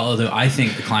specific, although I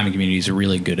think the climbing community is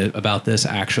really good about this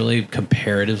actually,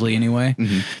 comparatively anyway,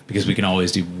 because we can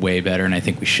always do way better. And I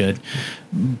think we should,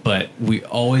 but we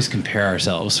always compare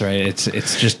ourselves, right?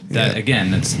 It's just that, again,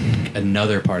 that's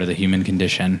another part of the human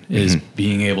condition is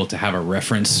being able to have a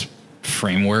reference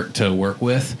framework to work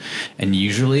with. And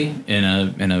usually in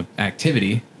a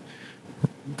activity,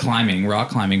 climbing, rock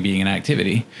climbing being an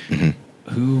activity,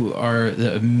 who are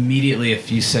immediately,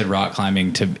 if you said rock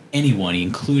climbing to anyone,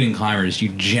 including climbers, you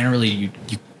generally,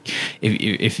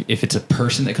 if it's a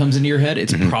person that comes into your head,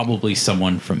 it's probably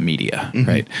someone from media,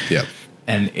 right? Yeah.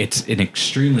 And it's an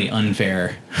extremely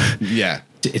unfair. Yeah.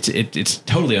 It's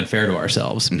totally unfair to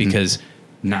ourselves because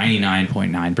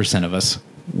 99.9% of us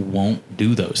won't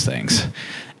do those things.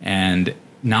 And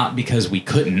not because we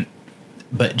couldn't,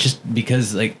 but just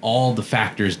because like all the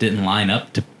factors didn't line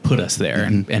up to put us there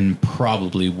and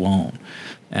probably won't.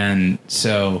 And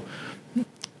so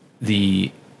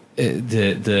the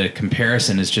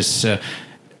comparison is just so,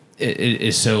 it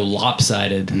is so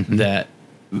lopsided that,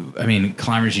 I mean,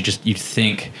 climbers, you'd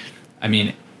think, I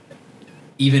mean,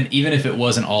 even if it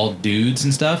wasn't all dudes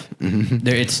and stuff,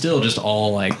 it's still just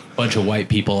all like a bunch of white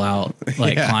people out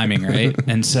like climbing, right?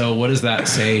 And so what does that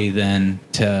say then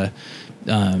to,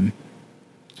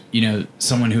 you know,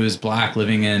 someone who is black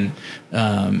living in,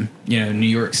 you know, New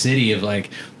York City of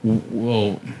like,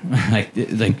 whoa,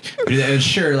 like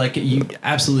sure, like you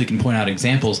absolutely can point out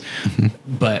examples,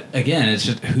 but again, it's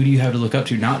just who do you have to look up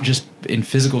to? Not just in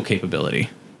physical capability,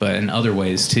 but in other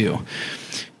ways too.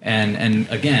 And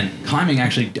again, climbing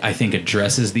actually, I think,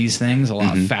 addresses these things a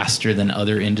lot faster than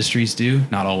other industries do.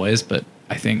 Not always, but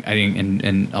I think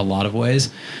in a lot of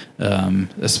ways,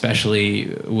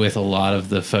 especially with a lot of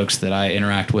the folks that I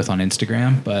interact with on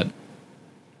Instagram. But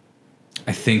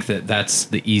I think that's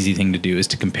the easy thing to do is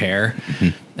to compare.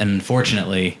 And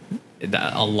unfortunately,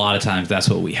 a lot of times that's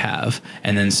what we have.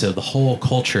 And then so the whole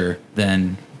culture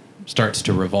then starts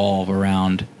to revolve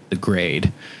around the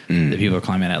grade that people are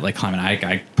climbing at. Like climbing,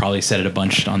 I probably said it a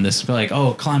bunch on this, but like,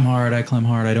 oh, climb hard, I climb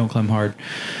hard, I don't climb hard.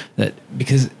 That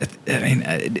because I mean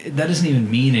that doesn't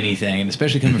even mean anything, and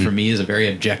especially coming from me as a very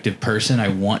objective person, I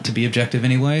want to be objective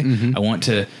anyway. I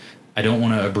don't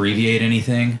want to abbreviate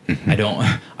anything.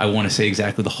 I want to say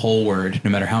exactly the whole word, no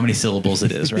matter how many syllables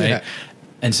it is, right?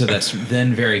 And so that's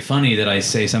then very funny that I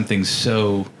say something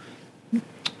so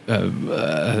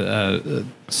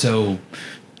so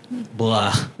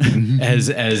blah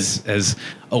as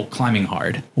climbing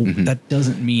hard. That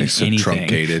doesn't mean so anything.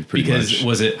 Truncated, pretty because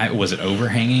much. was it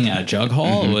overhanging a jug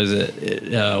haul? Was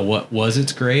it what was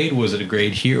its grade? Was it a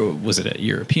grade here? Was it a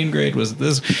European grade? Was it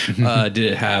this? Did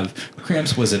it have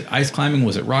cramps? Was it ice climbing?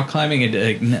 Was it rock climbing?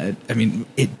 I mean,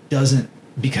 it doesn't,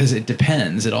 because it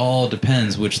depends. It all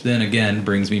depends, which then again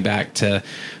brings me back to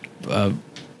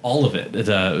all of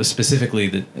it.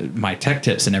 Specifically my tech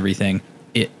tips and everything.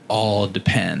 It all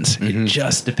depends. It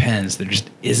just depends. There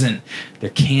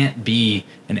can't be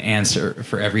an answer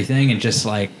for everything. And just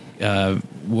like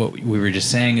what we were just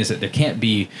saying is that there can't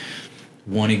be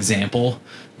one example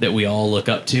that we all look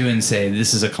up to and say,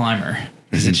 this is a climber.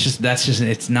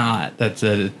 It's not,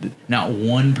 not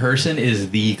one person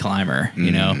is the climber,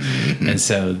 you know? And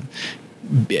so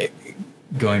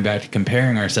going back to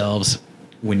comparing ourselves,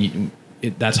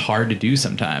 that's hard to do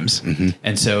sometimes.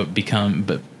 And so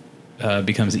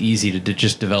becomes easy to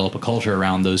just develop a culture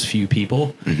around those few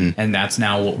people. And that's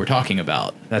now what we're talking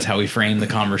about. That's how we frame the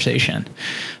conversation.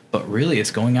 But really,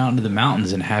 it's going out into the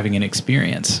mountains and having an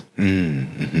experience.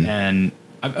 And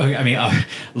I mean,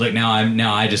 look,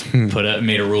 now I just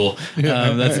made a rule.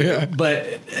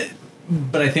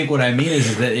 But I think what I mean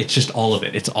is that it's just all of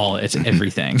it. It's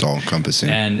everything. It's all encompassing.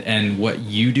 And what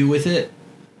you do with it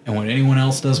and what anyone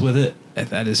else does with it,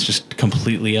 that is just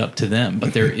completely up to them.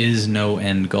 But there is no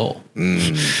end goal.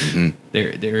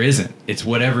 There isn't. It's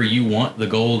whatever you want the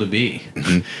goal to be.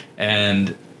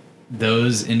 And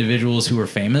those individuals who are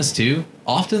famous too,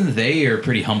 often they are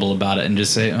pretty humble about it and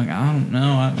just say, like, I don't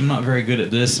know, I'm not very good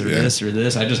at this or this or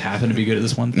this. I just happen to be good at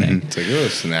this one thing. It's like, oh,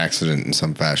 it's an accident in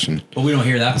some fashion. But we don't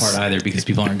hear that part either because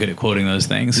people aren't good at quoting those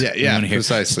things. Yeah,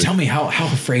 precisely. So tell me, how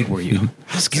afraid were you?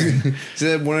 How scared?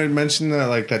 See, when I mentioned that,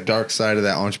 like that dark side of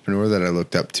that entrepreneur that I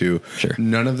looked up to,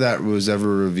 none of that was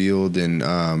ever revealed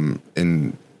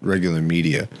in regular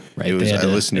media. Right. It was I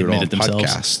listened to it all on themselves.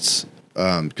 podcasts.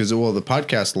 Because the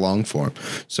podcast long form,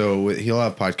 so he'll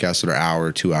have podcasts that are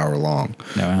hour, 2 hour long.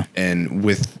 And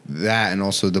with that, and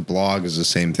also the blog is the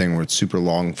same thing where it's super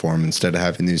long form instead of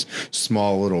having these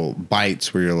small little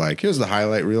bites where you're like, here's the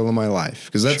highlight reel of my life.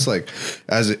 Because that's like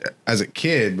as a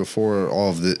kid before all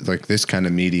of the like this kind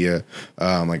of media,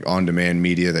 like on demand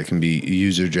media that can be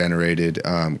user generated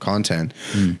content.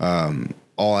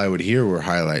 All I would hear were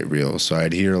highlight reels. So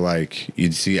I'd hear like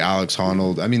you'd see Alex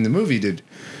Honnold. I mean, the movie did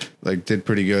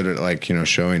pretty good at like,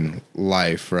 showing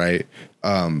life, right?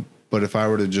 But if I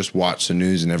were to just watch the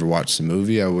news and never watch the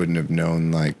movie, I wouldn't have known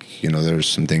there's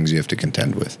some things you have to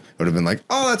contend with. I would have been like,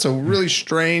 oh, that's a really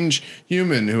strange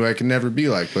human who I can never be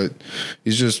like, but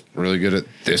he's just really good at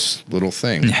this little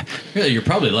thing. Yeah, really, you're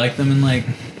probably like them in like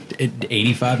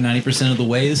 85-90% of the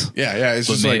ways. Yeah. It's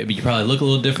just like you probably look a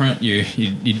little different. You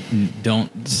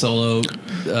don't solo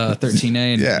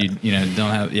 13A, and you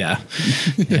don't have yeah.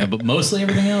 But mostly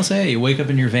everything else. Hey, you wake up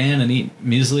in your van and eat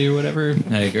muesli or whatever.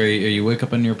 Like, or you wake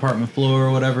up on your apartment floor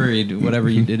or whatever. You do whatever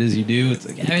it is you do. It's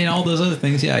like, I mean, all those other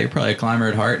things. Yeah, you're probably a climber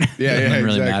at heart. Yeah, it doesn't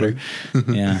really exactly.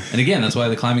 matter. Yeah, and again, that's why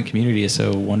the climbing community is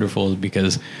so wonderful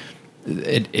because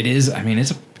it is. I mean,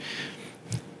 it's a.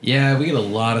 Yeah, we get a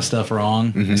lot of stuff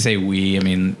wrong. I say we, I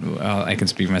mean, I can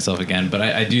speak for myself again, but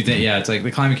I do think, it's like the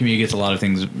climbing community gets a lot of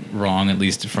things wrong, at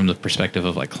least from the perspective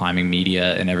of like climbing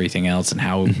media and everything else and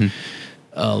how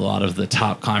a lot of the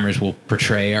top climbers will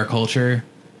portray our culture.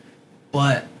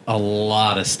 But a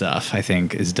lot of stuff, I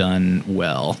think, is done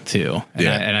well, too.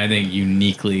 And I think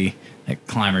uniquely, like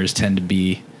climbers tend to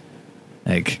be,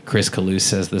 like Chris Kalous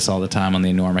says this all the time on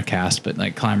the Enormocast, but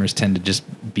like climbers tend to just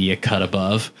be a cut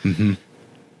above.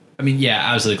 I mean, yeah,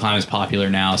 obviously climbing is popular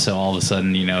now, so all of a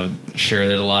sudden, sure,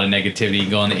 there's a lot of negativity. You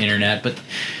go on the internet, but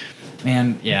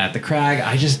man, at the Crag,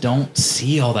 I just don't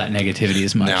see all that negativity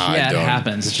as much. No, it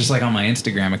happens. It's just like on my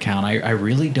Instagram account, I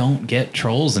really don't get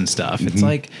trolls and stuff. It's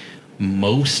like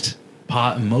mostly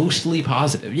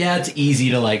positive. Yeah, it's easy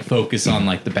to like focus on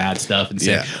like the bad stuff and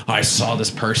say, I saw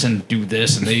this person do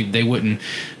this and they wouldn't,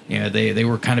 they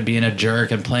were kind of being a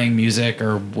jerk and playing music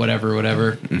or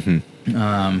whatever.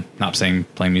 Not saying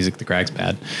playing music at the Crag's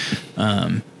bad.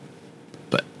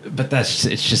 But that's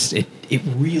it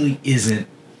really isn't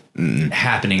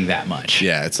happening that much.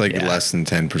 Yeah, it's like less than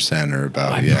 10% or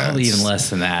about probably even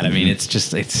less than that. I mean, it's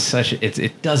just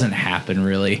it doesn't happen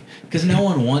really because no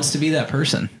one wants to be that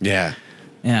person. Yeah.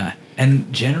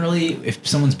 And generally, if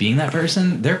someone's being that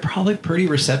person, they're probably pretty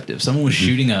receptive. Someone was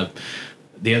shooting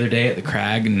the other day at the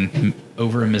Crag and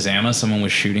over in Mazama, someone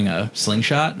was shooting a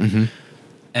slingshot.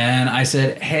 And I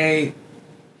said, hey,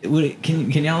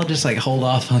 can y'all just like hold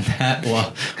off on that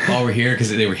while we're here? Because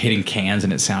they were hitting cans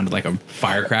and it sounded like a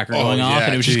firecracker going off.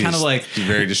 And it was just kind of like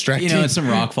very distracting. And some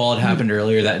rockfall had happened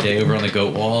earlier that day over on the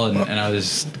goat wall. And I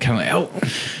was kind of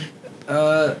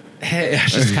like, hey, I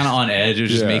was just kind of on edge. It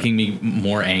was just making me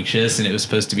more anxious. And it was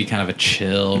supposed to be kind of a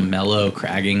chill, mellow,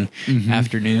 cragging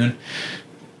afternoon.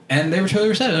 And they were totally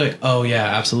receptive. Like, oh, yeah,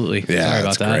 absolutely. Yeah, sorry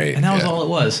about that. Great. And that was all it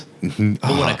was.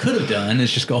 But what I could have done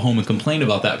is just go home and complain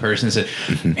about that person and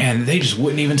said, and they just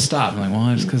wouldn't even stop. I'm like, well,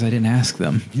 it's because I didn't ask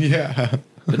them. Yeah.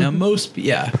 But now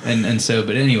And so,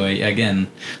 but anyway, again,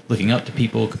 looking up to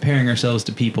people, comparing ourselves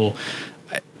to people,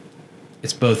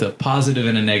 it's both a positive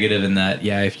and a negative in that,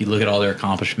 if you look at all their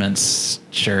accomplishments,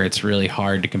 sure, it's really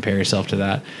hard to compare yourself to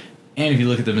that. And if you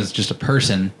look at them as just a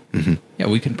person,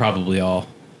 we can probably all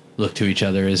look to each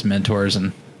other as mentors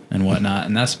and whatnot,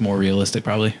 and that's more realistic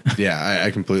probably. I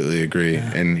completely agree.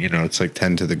 And it's like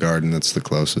 10 to the garden, that's the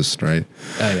closest, right?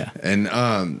 Oh yeah. And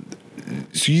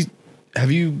so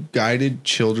have you guided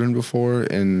children before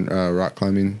in rock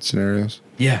climbing scenarios?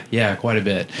 Yeah, quite a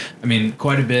bit. I mean,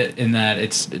 quite a bit in that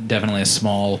it's definitely a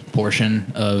small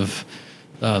portion of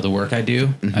the work I do.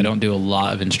 Mm-hmm. I don't do a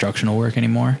lot of instructional work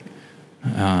anymore.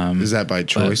 Is that by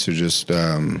choice or just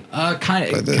kind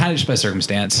of just by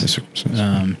circumstance?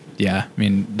 Yeah, I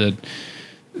mean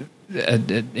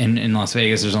in Las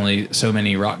Vegas, there's only so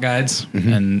many rock guides,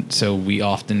 and so we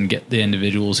often get the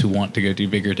individuals who want to go do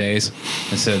bigger days,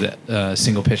 and so the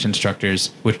single pitch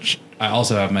instructors, which I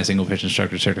also have my single pitch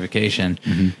instructor certification,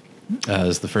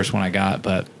 is the first one I got,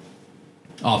 but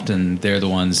often they're the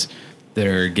ones that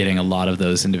are getting a lot of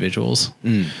those individuals,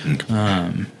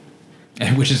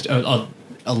 which is a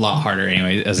lot harder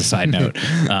anyway. As a side note,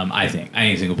 I think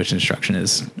single pitch instruction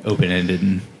is open ended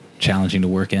and challenging to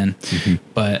work in,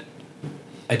 but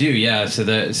I do, yeah.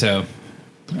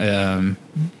 And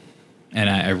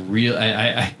I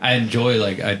enjoy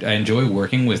I enjoy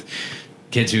working with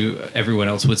kids who everyone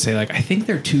else would say I think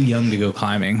they're too young to go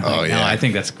climbing. No, I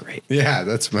think that's great. Yeah,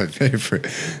 that's my favorite.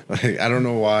 I don't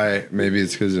know why. Maybe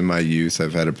it's because in my youth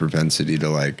I've had a propensity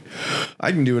to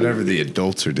I can do whatever the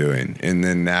adults are doing, and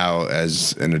then now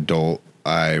as an adult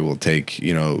I will take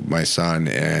my son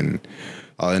and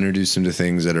I'll introduce him to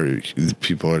things that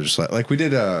people are just like we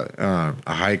did a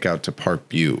hike out to Park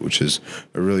Butte, which is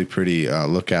a really pretty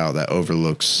lookout that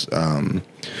overlooks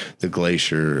the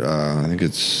glacier. I think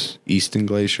it's Easton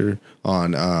Glacier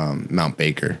on Mount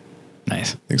Baker.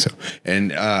 Nice. I think so.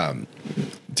 And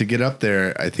to get up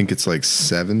there, I think it's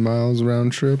 7 miles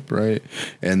round trip, right?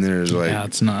 And there's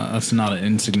that's not an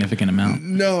insignificant amount.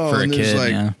 No, for a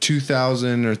kid.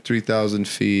 2,000 or 3,000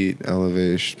 feet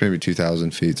elevation, maybe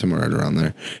 2,000 feet, somewhere right around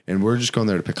there. And we're just going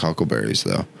there to pick huckleberries,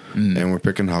 though. And we're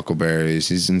picking huckleberries.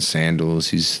 He's in sandals.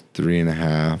 He's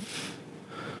 3.5.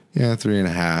 Yeah,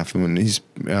 3.5. And when he's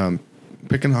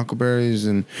picking huckleberries,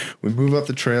 and we move up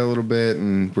the trail a little bit,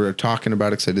 and we're talking about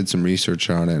it because I did some research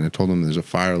on it, and I told him there's a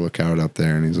fire lookout up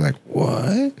there, and he's like, what?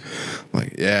 I'm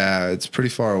like, yeah, it's pretty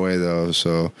far away though,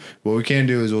 so what we can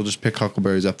do is we'll just pick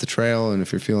huckleberries up the trail, and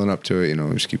if you're feeling up to it,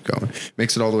 we just keep going.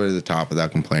 Makes it all the way to the top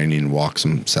without complaining, walks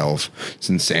himself. He's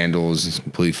in sandals, he's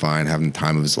completely fine, having the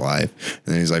time of his life,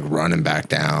 and then he's running back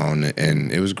down,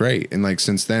 and it was great. And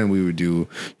since then we would do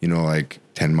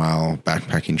 10-mile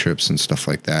backpacking trips and stuff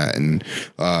like that. And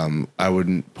I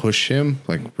wouldn't push him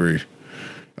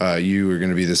you are going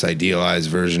to be this idealized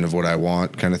version of what I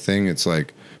want kind of thing. It's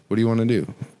what do you want to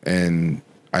do? And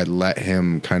I'd let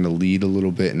him kind of lead a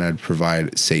little bit, and I'd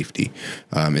provide safety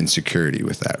and security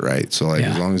with that, right? So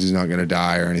as long as he's not going to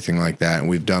die or anything like that. And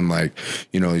we've done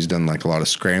he's done a lot of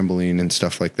scrambling and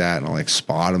stuff like that, and I'll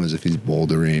spot him as if he's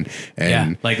bouldering,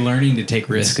 and learning to take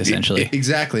risk essentially.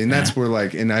 Exactly. And that's where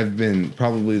and I've been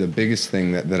probably the biggest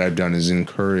thing that I've done is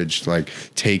encouraged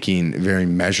taking very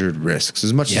measured risks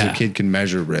as much as a kid can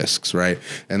measure risks, right?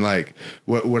 And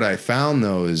what I found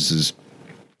though is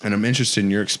and I'm interested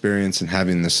in your experience in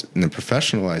having this in the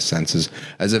professionalized senses,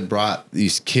 as it brought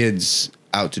these kids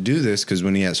out to do this, because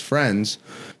when he has friends,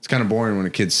 it's kind of boring when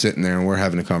a kid's sitting there and we're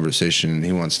having a conversation and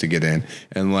he wants to get in,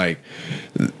 and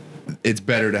it's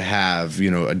better to have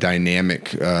a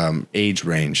dynamic age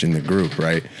range in the group,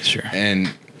 right? Sure.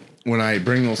 And when I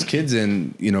bring those kids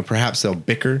in, perhaps they'll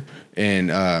bicker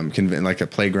and a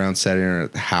playground setting or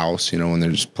at the house, when they're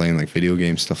just playing video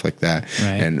games, stuff like that,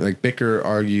 right. And bicker,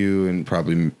 argue, and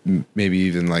probably maybe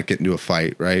even get into a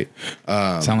fight, right?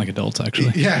 Sound like adults,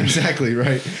 actually. Yeah, exactly,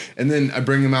 right. And then I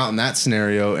bring them out in that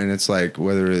scenario, and it's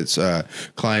whether it's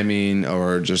climbing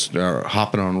or just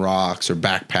hopping on rocks or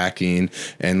backpacking,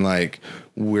 and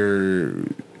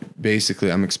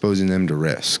I'm exposing them to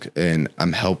risk, and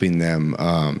I'm helping them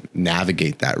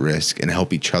navigate that risk and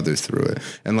help each other through it.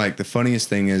 And the funniest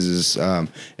thing is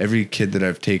every kid that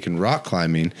I've taken rock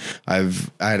climbing,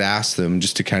 I'd asked them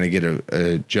just to kind of get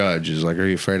a judge is are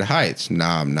you afraid of heights?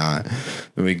 Nah, I'm not.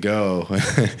 Then we go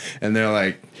and they're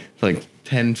like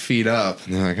 10 feet up,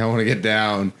 and they're I want to get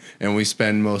down, and we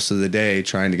spend most of the day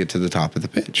trying to get to the top of the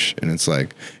pitch, and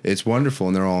it's wonderful,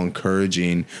 and they're all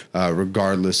encouraging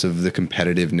regardless of the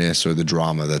competitiveness or the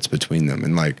drama that's between them,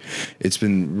 and it's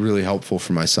been really helpful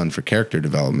for my son for character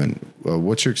development.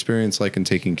 What's your experience in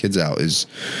taking kids out?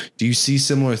 Do you see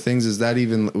similar things? Was that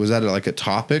a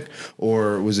topic,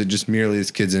 or was it just merely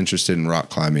as kids interested in rock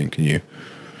climbing? Can you?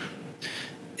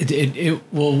 It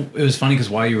was funny because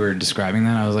while you were describing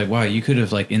that, I was like, wow, you could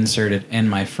have inserted, and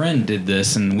my friend did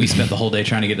this, and we spent the whole day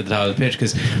trying to get to the top of the pitch,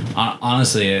 because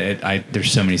honestly,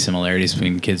 there's so many similarities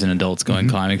between kids and adults going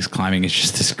climbing, because climbing is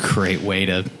just this great way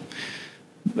to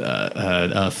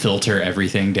filter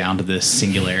everything down to this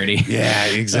singularity. Yeah,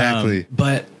 exactly.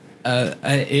 But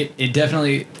it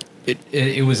definitely,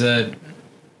 it was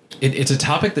it's a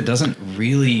topic that doesn't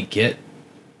really get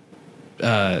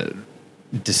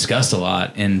discussed a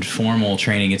lot in formal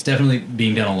training. It's definitely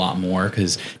being done a lot more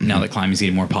because now that climbing is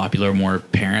getting more popular, more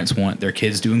parents want their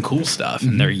kids doing cool stuff,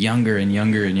 and they're younger and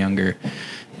younger and younger.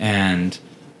 And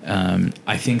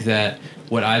I think that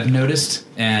what I've noticed,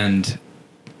 and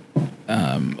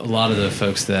a lot of the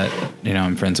folks that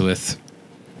I'm friends with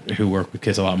who work with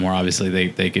kids a lot more, obviously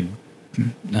they could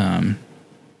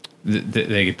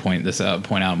they could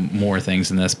point out more things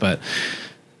than this, but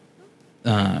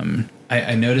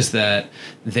I noticed that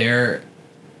their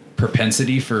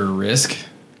propensity for risk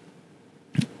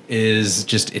is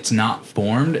just, it's not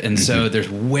formed. And so there's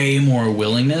way more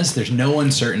willingness. There's no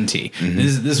uncertainty.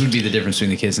 This would be the difference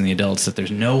between the kids and the adults, that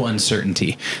there's no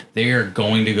uncertainty. They are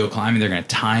going to go climbing. They're going to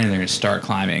tie and they're going to start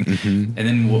climbing. And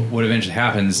then what eventually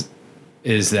happens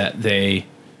is that they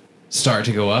start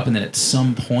to go up. And then at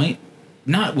some point,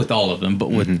 not with all of them, but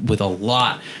with a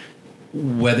lot,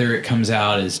 whether it comes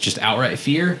out as just outright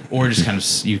fear or just kind of,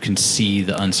 you can see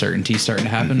the uncertainty starting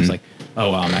to happen. It's like,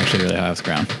 oh, wow, I'm actually really high off the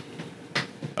ground.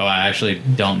 Oh, I actually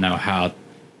don't know how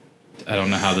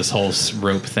this whole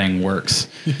rope thing works.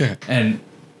 Yeah. And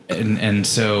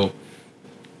so,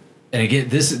 and again,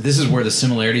 this is where the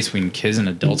similarities between kids and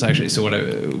adults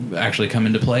actually come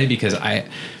into play, because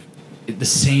the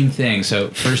same thing. So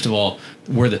first of all,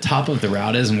 where the top of the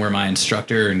route is and where my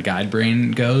instructor and guide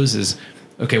brain goes is,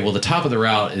 okay, well, the top of the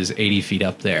route is 80 feet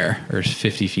up there or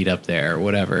 50 feet up there or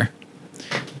whatever.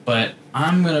 But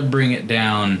I'm going to bring it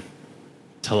down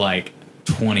to like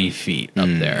 20 feet up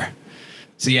there.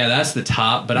 So yeah, that's the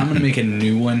top, but I'm going to make a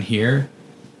new one here.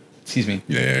 Excuse me.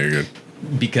 Yeah, you're good.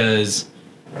 Because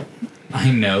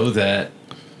I know that's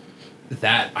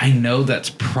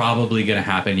probably going to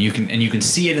happen. You can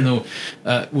see it in the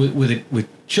with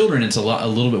children. It's a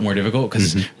little bit more difficult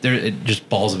because they're just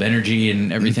balls of energy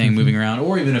and everything moving around.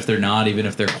 Or even if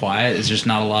they're quiet, it's just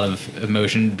not a lot of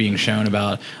emotion being shown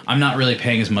about. I'm not really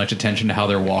paying as much attention to how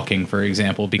they're walking, for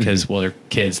example, because well, they're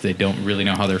kids. They don't really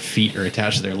know how their feet are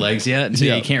attached to their legs yet, and so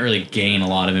you can't really gain a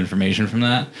lot of information from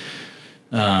that.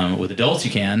 With adults,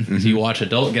 you can. So you watch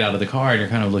adult get out of the car, and you're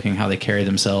kind of looking how they carry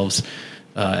themselves.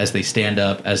 As they stand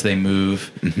up, as they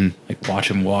move, like watch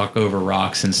them walk over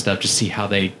rocks and stuff, just see how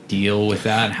they deal with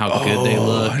that and how good they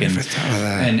look. I never thought of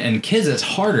that. And kids, it's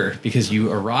harder because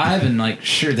you arrive and like,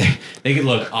 sure, they could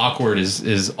look awkward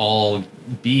as all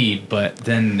be, but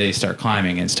then they start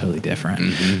climbing and it's totally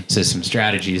different. So some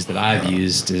strategies that I've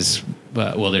used is,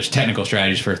 there's technical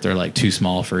strategies for if they're like too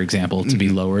small, for example, to be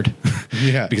lowered.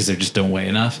 Because they just don't weigh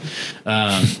enough.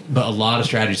 But a lot of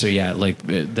strategies are,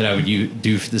 that I would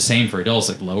do the same for adults,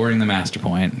 like lowering the master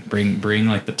point, bring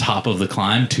like the top of the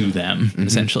climb to them,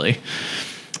 essentially.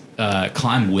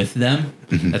 Climb with them.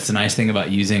 That's the nice thing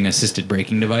about using assisted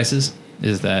braking devices,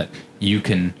 is that you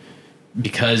can,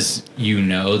 because you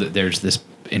know that there's this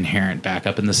inherent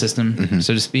backup in the system,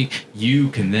 so to speak, you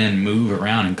can then move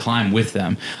around and climb with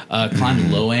them. Climb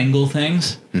low angle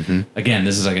things. Again,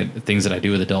 this is like things that I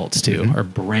do with adults too, or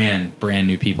brand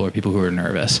new people or people who are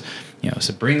nervous.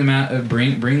 So bring them out,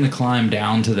 bring the climb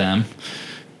down to them,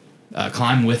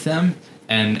 climb with them,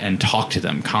 and talk to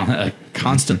them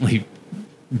constantly.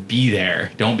 Be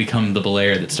there. Don't become the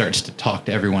belayer that starts to talk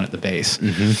to everyone at the base.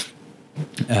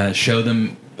 Show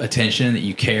them attention, that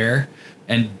you care.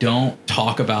 And don't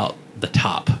talk about the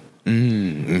top.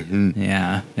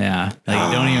 Yeah.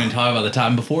 Like, don't even talk about the top.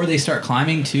 And before they start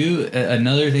climbing, too,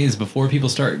 another thing is before people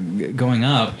start going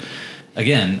up,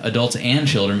 again, adults and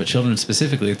children, but children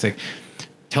specifically, it's like,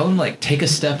 tell them, like, take a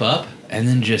step up and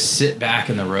then just sit back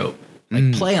in the rope.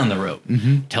 Like, play on the rope.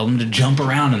 Tell them to jump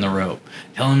around in the rope.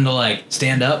 Tell them to, like,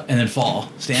 stand up and then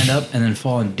fall. Stand up and then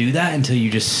fall, and do that until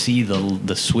you just see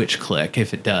the switch click,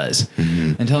 if it does.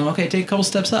 And tell them, okay, take a couple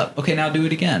steps up. Okay, now do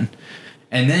it again.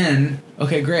 And then,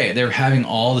 okay, great. They're having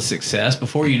all the success.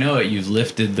 Before you know it, you've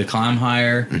lifted the climb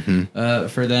higher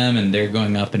for them, and they're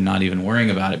going up and not even worrying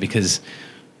about it because...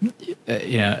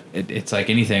 it's like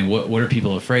anything. What are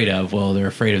people afraid of? Well, they're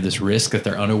afraid of this risk that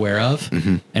they're unaware of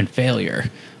and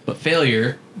failure. But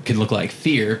failure can look like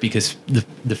fear because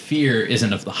the fear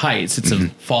isn't of the heights. It's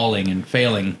of falling and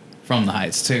failing from the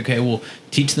heights. So, okay, we'll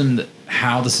teach them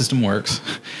how the system works,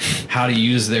 how to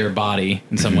use their body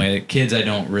in some way. Like, kids, I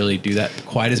don't really do that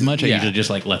quite as much. I usually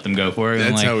just like let them go for it.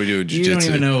 That's how we do jiu-jitsu. You don't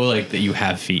even know like that you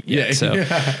have feet yet. So.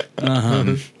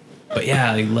 But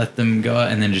yeah, like, let them go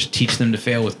out and then just teach them to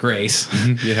fail with grace.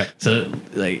 So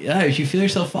like, if you feel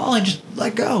yourself falling, just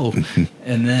let go.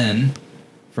 And then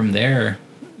from there,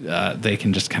 they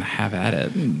can just kind of have at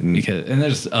it. And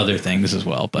there's other things as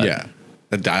well. But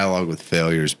The dialogue with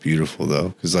failure is beautiful though,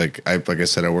 because like I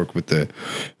said, I work with the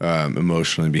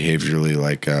emotionally, behaviorally,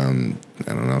 like I don't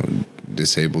know,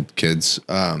 disabled kids,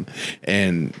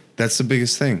 and that's the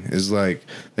biggest thing is like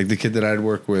the kid that I'd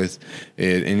work with.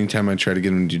 Anytime I try to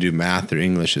get him to do math or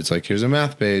English, it's like, here's a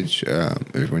math page.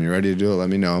 When you're ready to do it, let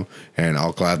me know, and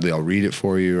I'll read it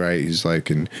for you. Right? He's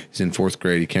in fourth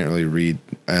grade. He can't really read,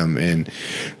 and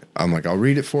I'm like, I'll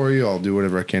read it for you. I'll do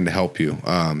whatever I can to help you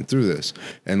through this.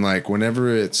 And like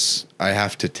whenever I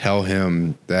have to tell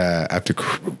him that I have to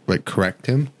correct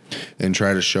him and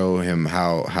try to show him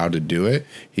how to do it,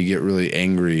 he get really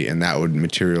angry, and that would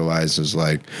materialize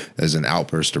as an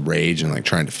outburst of rage and like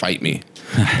trying to fight me.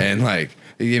 And like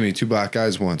he gave me 2 black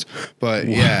eyes once. But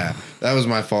yeah, that was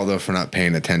my fault though for not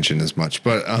paying attention as much.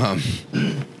 But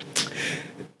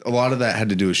a lot of that had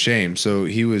to do with shame. So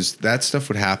that stuff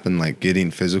would happen, like getting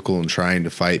physical and trying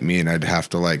to fight me, and I'd have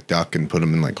to like duck and put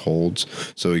him in like holds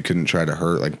so he couldn't try to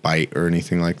hurt, like bite or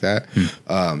anything like that.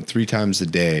 3 times a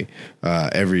day,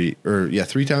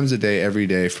 3 times a day, every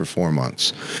day for 4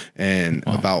 months. And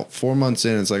about 4 months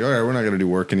in, it's like, all right, we're not going to do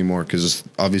work anymore, because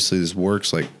obviously this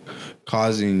work's like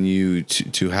causing you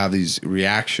to have these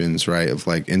reactions, right, of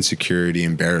like insecurity,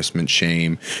 embarrassment,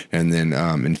 shame, and then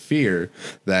and fear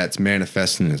that's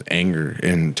manifesting as anger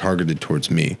and targeted towards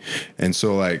me. And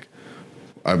so like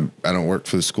I don't work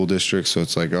for the school district, so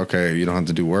it's like, okay, you don't have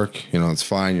to do work, it's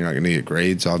fine, you're not going to get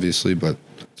grades obviously, but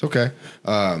it's okay.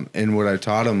 And what I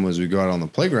taught him was, we go out on the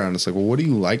playground, it's like, well, what do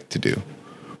you like to do?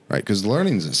 Right, because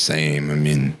learning's the same. I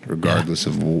mean, regardless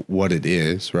of what it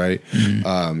is, right?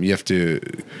 Mm-hmm. You have to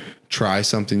try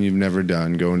something you've never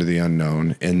done, go into the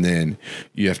unknown, and then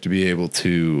you have to be able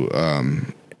to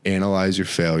analyze your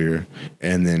failure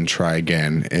and then try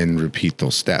again and repeat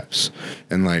those steps.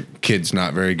 And like kids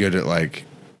not very good at like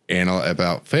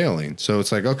about failing, so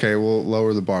it's like, okay, we'll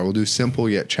lower the bar, we'll do simple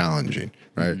yet challenging,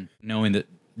 right? Mm-hmm. Knowing that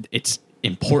it's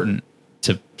important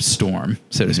to storm,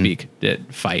 so to speak,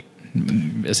 that fight,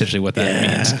 essentially what that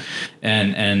means,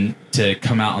 and to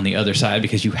come out on the other side,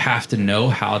 because you have to know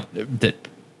how that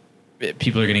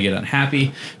people are going to get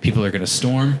unhappy, people are going to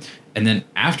storm, and then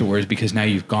afterwards, because now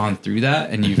you've gone through that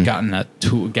and you've gotten that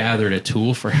tool, gathered a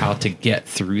tool for how to get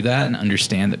through that and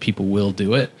understand that people will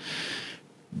do it.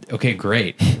 Okay,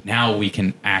 great. Now we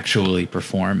can actually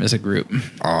perform as a group.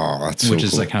 Oh, that's so which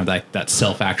is cool. like kind of like that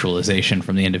self-actualization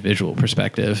from the individual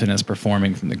perspective and as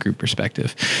performing from the group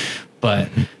perspective. But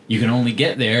you can only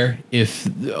get there if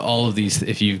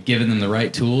you've given them the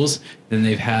right tools, then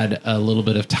they've had a little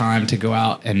bit of time to go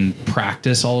out and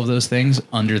practice all of those things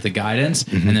under the guidance.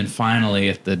 And then finally,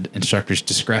 at the instructor's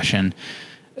discretion,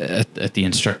 at the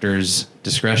instructor's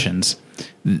discretions,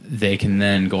 they can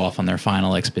then go off on their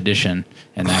final expedition,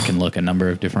 and that can look a number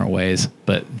of different ways,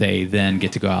 but they then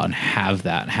get to go out and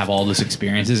have all those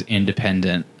experiences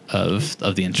independent of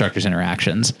the instructor's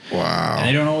interactions. Wow. And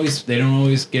they don't always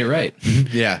get it right.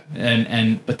 Yeah.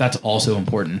 But that's also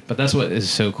important. But that's what is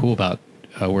so cool about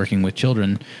working with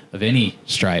children of any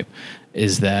stripe,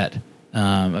 is that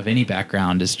of any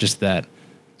background, is just that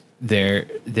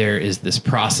there is this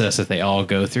process that they all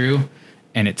go through,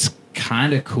 and it's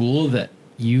kind of cool that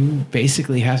you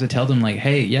basically have to tell them like,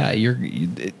 hey, yeah, you're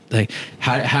like,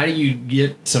 how do you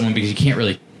get someone, because you can't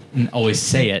really always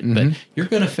say it, but you're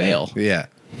going to fail. Yeah.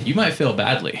 You might fail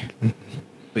badly,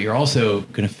 but you're also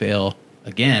going to fail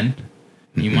again.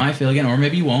 You might fail again, or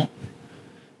maybe you won't.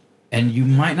 And you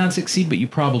might not succeed, but you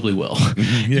probably will.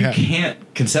 You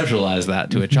can't conceptualize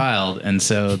that to a child. And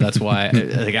so that's why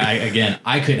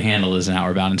I couldn't handle as an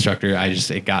outward bound instructor.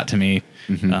 It got to me.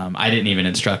 I didn't even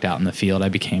instruct out in the field. I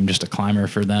became just a climber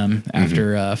for them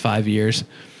after 5 years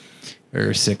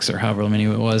or 6 or however many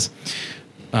it was.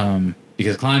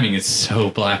 Because climbing is so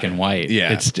black and white.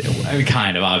 Yeah.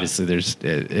 Kind of, obviously there's,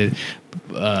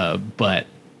 but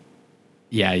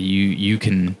yeah, you're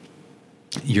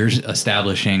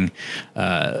establishing,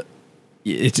 the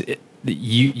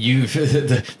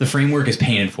framework is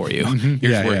painted for you.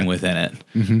 You're just working within it.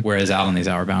 Whereas out on these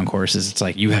outward bound courses, it's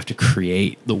like you have to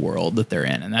create the world that they're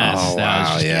in, and that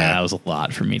was a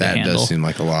lot for me to handle. That does seem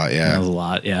like a lot. Yeah, that was a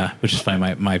lot. Yeah, which is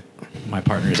funny. My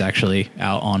partner is actually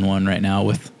out on one right now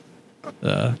with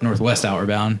Northwest Outward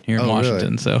Bound here in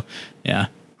Washington. Really? So yeah.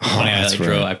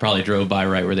 I probably drove by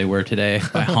right where they were today.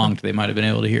 If I honked, they might have been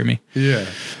able to hear me. Yeah.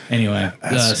 Anyway,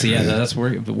 that's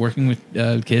working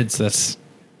with kids. That's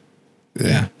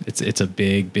it's a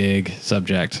big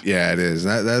subject. Yeah, it is.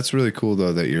 That's really cool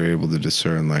though, that you're able to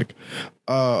discern like,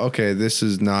 okay, this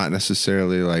is not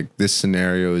necessarily like, this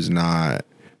scenario is not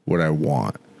what I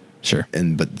want. Sure.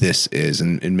 But this is,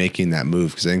 and making that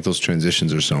move, because I think those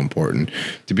transitions are so important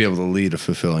to be able to lead a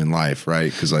fulfilling life,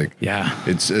 right? Because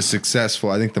it's a successful,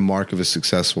 I think the mark of a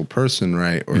successful person,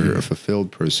 right, or a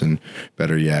fulfilled person,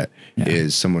 better yet,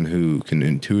 is someone who can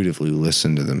intuitively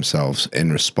listen to themselves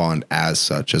and respond as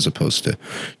such, as opposed to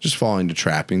just falling to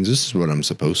trappings. This is what I'm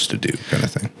supposed to do, kind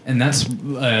of thing. And that's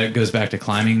goes back to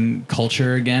climbing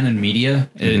culture again and media,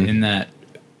 in that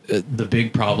the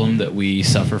big problem that we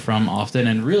suffer from often,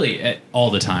 and really all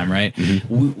the time, right?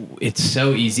 It's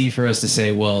so easy for us to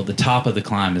say, well, the top of the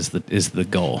climb is the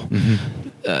goal,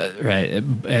 right?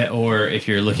 Or if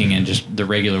you're looking in just the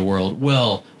regular world,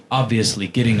 well, obviously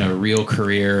getting a real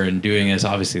career and doing this,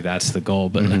 obviously that's the goal.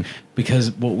 But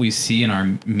because what we see in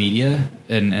our media,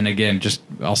 and again, just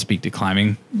I'll speak to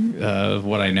climbing,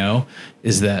 what I know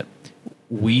is that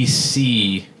we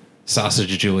see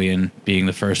Sausage Julian being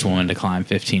the first woman to climb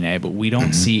 15A, but we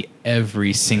don't see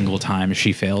every single time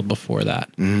she failed before that.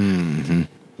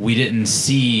 We didn't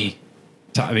see,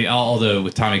 I mean, although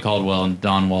with Tommy Caldwell and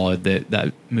Don Wallard,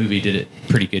 that movie did it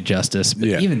pretty good justice. But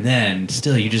even then,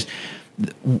 still,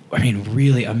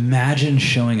 really imagine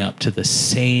showing up to the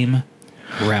same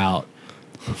route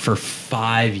for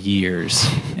 5 years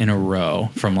in a row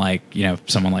from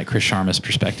someone like Chris Sharma's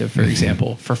perspective, for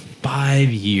example, for 5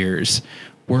 years,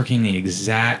 working the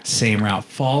exact same route,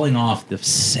 falling off the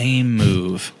same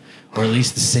move, or at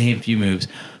least the same few moves,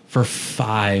 for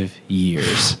 5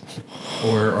 years,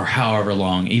 or however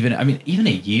long, even a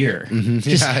year,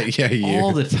 just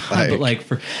all the time.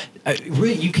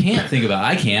 But you can't think about it.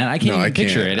 I can't even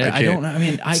picture it. I don't. I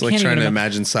mean, it's like trying to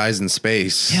imagine size in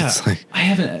space. Yeah, it's like,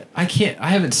 I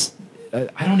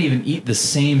don't even eat the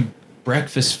same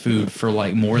breakfast food for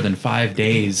more than 5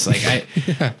 days. I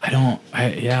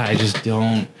just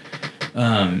don't.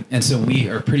 And so we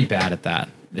are pretty bad at that.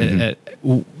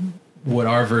 What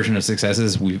our version of success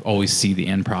is, we always see the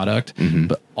end product,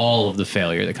 but all of the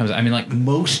failure that comes,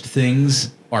 most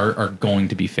things are going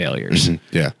to be failures.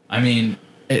 Yeah.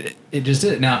 It just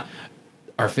is. Now,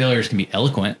 our failures can be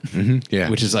eloquent,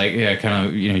 which is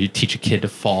you teach a kid to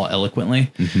fall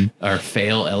eloquently, or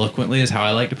fail eloquently is how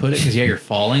I like to put it. Because you're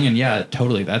falling, and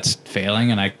totally, that's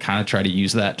failing. And I kind of try to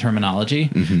use that terminology,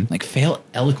 fail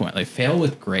eloquently, fail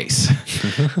with grace.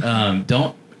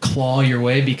 Don't claw your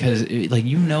way, because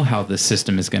how the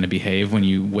system is going to behave when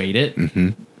you weight it.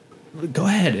 Go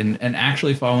ahead and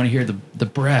actually fall. I want to hear the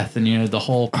breath and the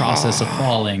whole process of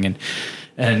falling,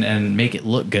 and make it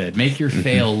look good. Make your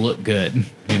fail look good.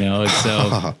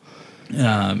 So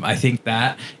I think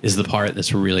that is the part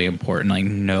that's really important.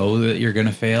 Know that you're going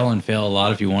to fail, and fail a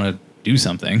lot if you want to do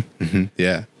something.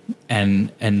 Yeah.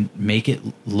 And make it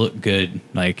look good.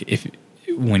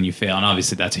 When you fail, and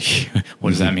obviously that's what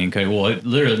does that mean? Well, it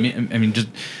literally, just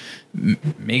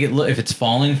make it look, if it's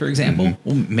falling, for example,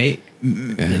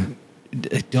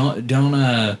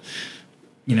 don't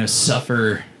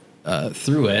suffer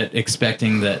through it,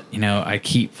 expecting that, I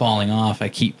keep falling off.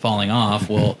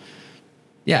 Well,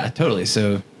 yeah, totally.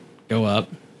 So go up,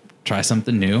 try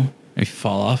something new. If you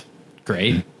fall off,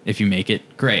 great. If you make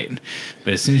it, great.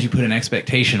 But as soon as you put an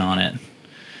expectation on it,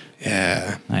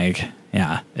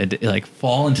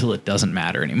 fall until it doesn't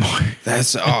matter anymore.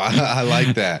 I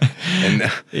like that.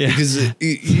 And because you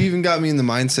even got me in the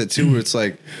mindset too, where it's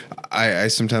I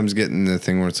sometimes get in the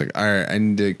thing where it's all right, I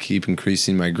need to keep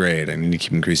increasing my grade.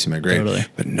 Totally.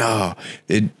 But no,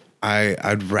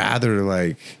 I'd rather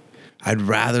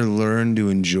learn to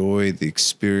enjoy the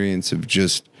experience of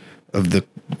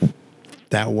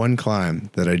that one climb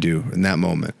that I do in that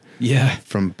moment. Yeah.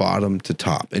 From bottom to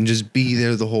top, and just be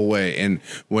there the whole way. And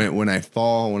when I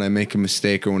fall, when I make a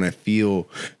mistake, or when I feel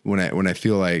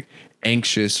like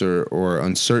anxious or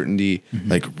uncertainty,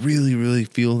 really, really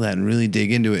feel that and really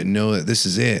dig into it and know that this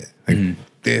is it.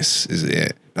 This is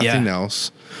it. Nothing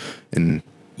else. And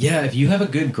if you have a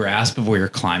good grasp of where your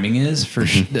climbing is, for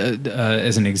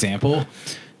as an example,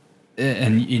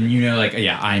 and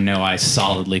I know I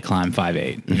solidly climb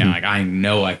 5.8. I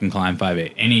know I can climb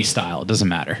 5.8. Any style, it doesn't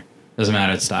matter. Doesn't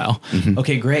matter the style.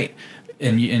 Okay, great.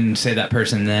 And say that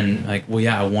person then I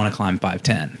want to climb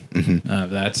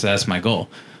 5.10. That's my goal.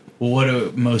 Well, what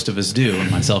do most of us do, and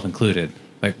myself included?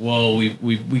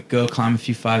 We go climb a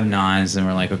few 5.9s, and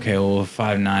we're okay, well,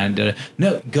 5.9.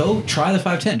 No, go try the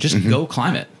 5.10. Just go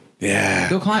climb it. Yeah.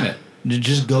 Go climb it.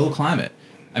 Just go climb it.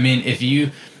 If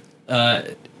you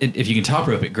can top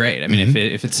rope it, great.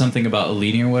 If it's something about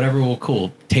leading or whatever, well,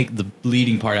 cool. Take the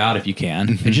leading part out if you can,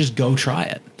 and just go try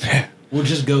it. We'll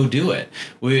just go do it.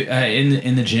 We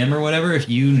in the gym or whatever. If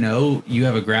you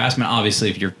have a grasp, and obviously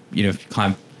if if you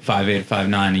climb 5.8,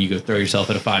 5.9, and you go throw yourself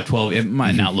at a 5.12, it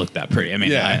might not look that pretty.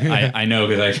 I know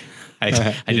because I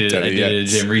did it at a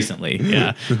gym recently.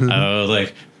 Yeah. I was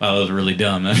like, wow, that was really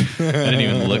dumb. I didn't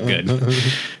even look good.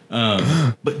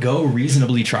 But go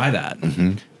reasonably try that.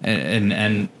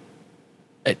 And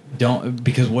don't,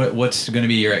 because what's going to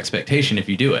be your expectation if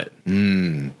you do it?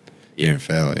 You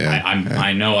fail, yeah.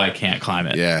 I know I can't climb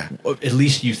it. Yeah. At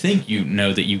least you think you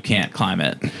know that you can't climb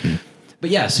it. But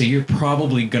yeah, so you're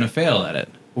probably going to fail at it.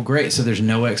 Well, great. So there's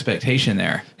no expectation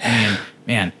there. And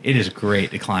man, it is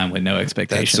great to climb with no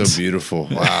expectations. That's so beautiful.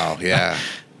 Wow. Yeah.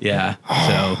 Yeah.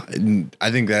 So I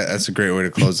think that's a great way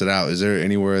to close it out. Is there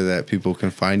anywhere that people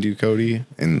can find you, Cody,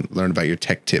 and learn about your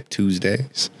Tech Tip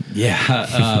Tuesdays?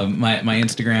 Yeah. My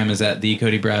Instagram is at the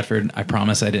Cody Bradford. I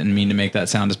promise I didn't mean to make that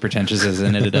sound as pretentious as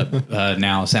it ended up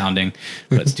now sounding,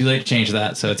 but it's too late to change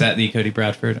that. So it's at the Cody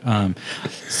Bradford.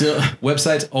 Still,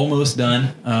 website's almost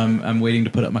done. I'm waiting to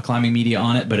put up my climbing media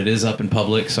on it, but it is up in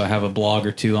public. So I have a blog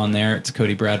or two on there. It's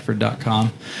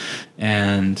codybradford.com.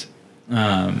 And,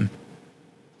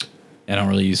 I don't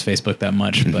really use Facebook that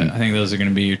much, but I think those are going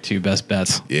to be your two best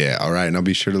bets. Yeah, all right. And I'll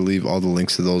be sure to leave all the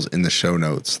links to those in the show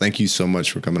notes. Thank you so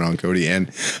much for coming on, Cody. And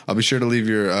I'll be sure to leave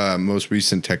your most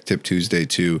recent Tech Tip Tuesday,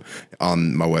 too,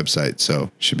 on my website.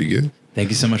 So should be good. Thank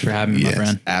you so much for having me, my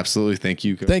friend. Absolutely. Thank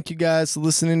you, Cody. Thank you guys for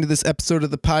listening to this episode of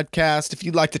the podcast. If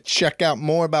you'd like to check out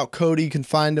more about Cody, you can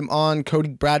find him on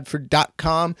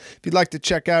codybradford.com. If you'd like to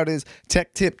check out his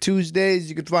Tech Tip Tuesdays,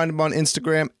 you can find him on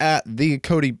Instagram at the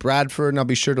Cody Bradford. And I'll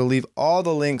be sure to leave all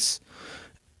the links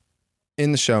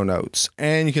in the show notes.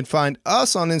 And you can find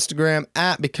us on Instagram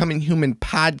at Becoming Human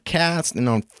Podcast and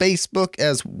on Facebook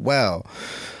as well.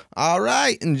 All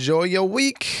right. Enjoy your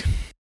week.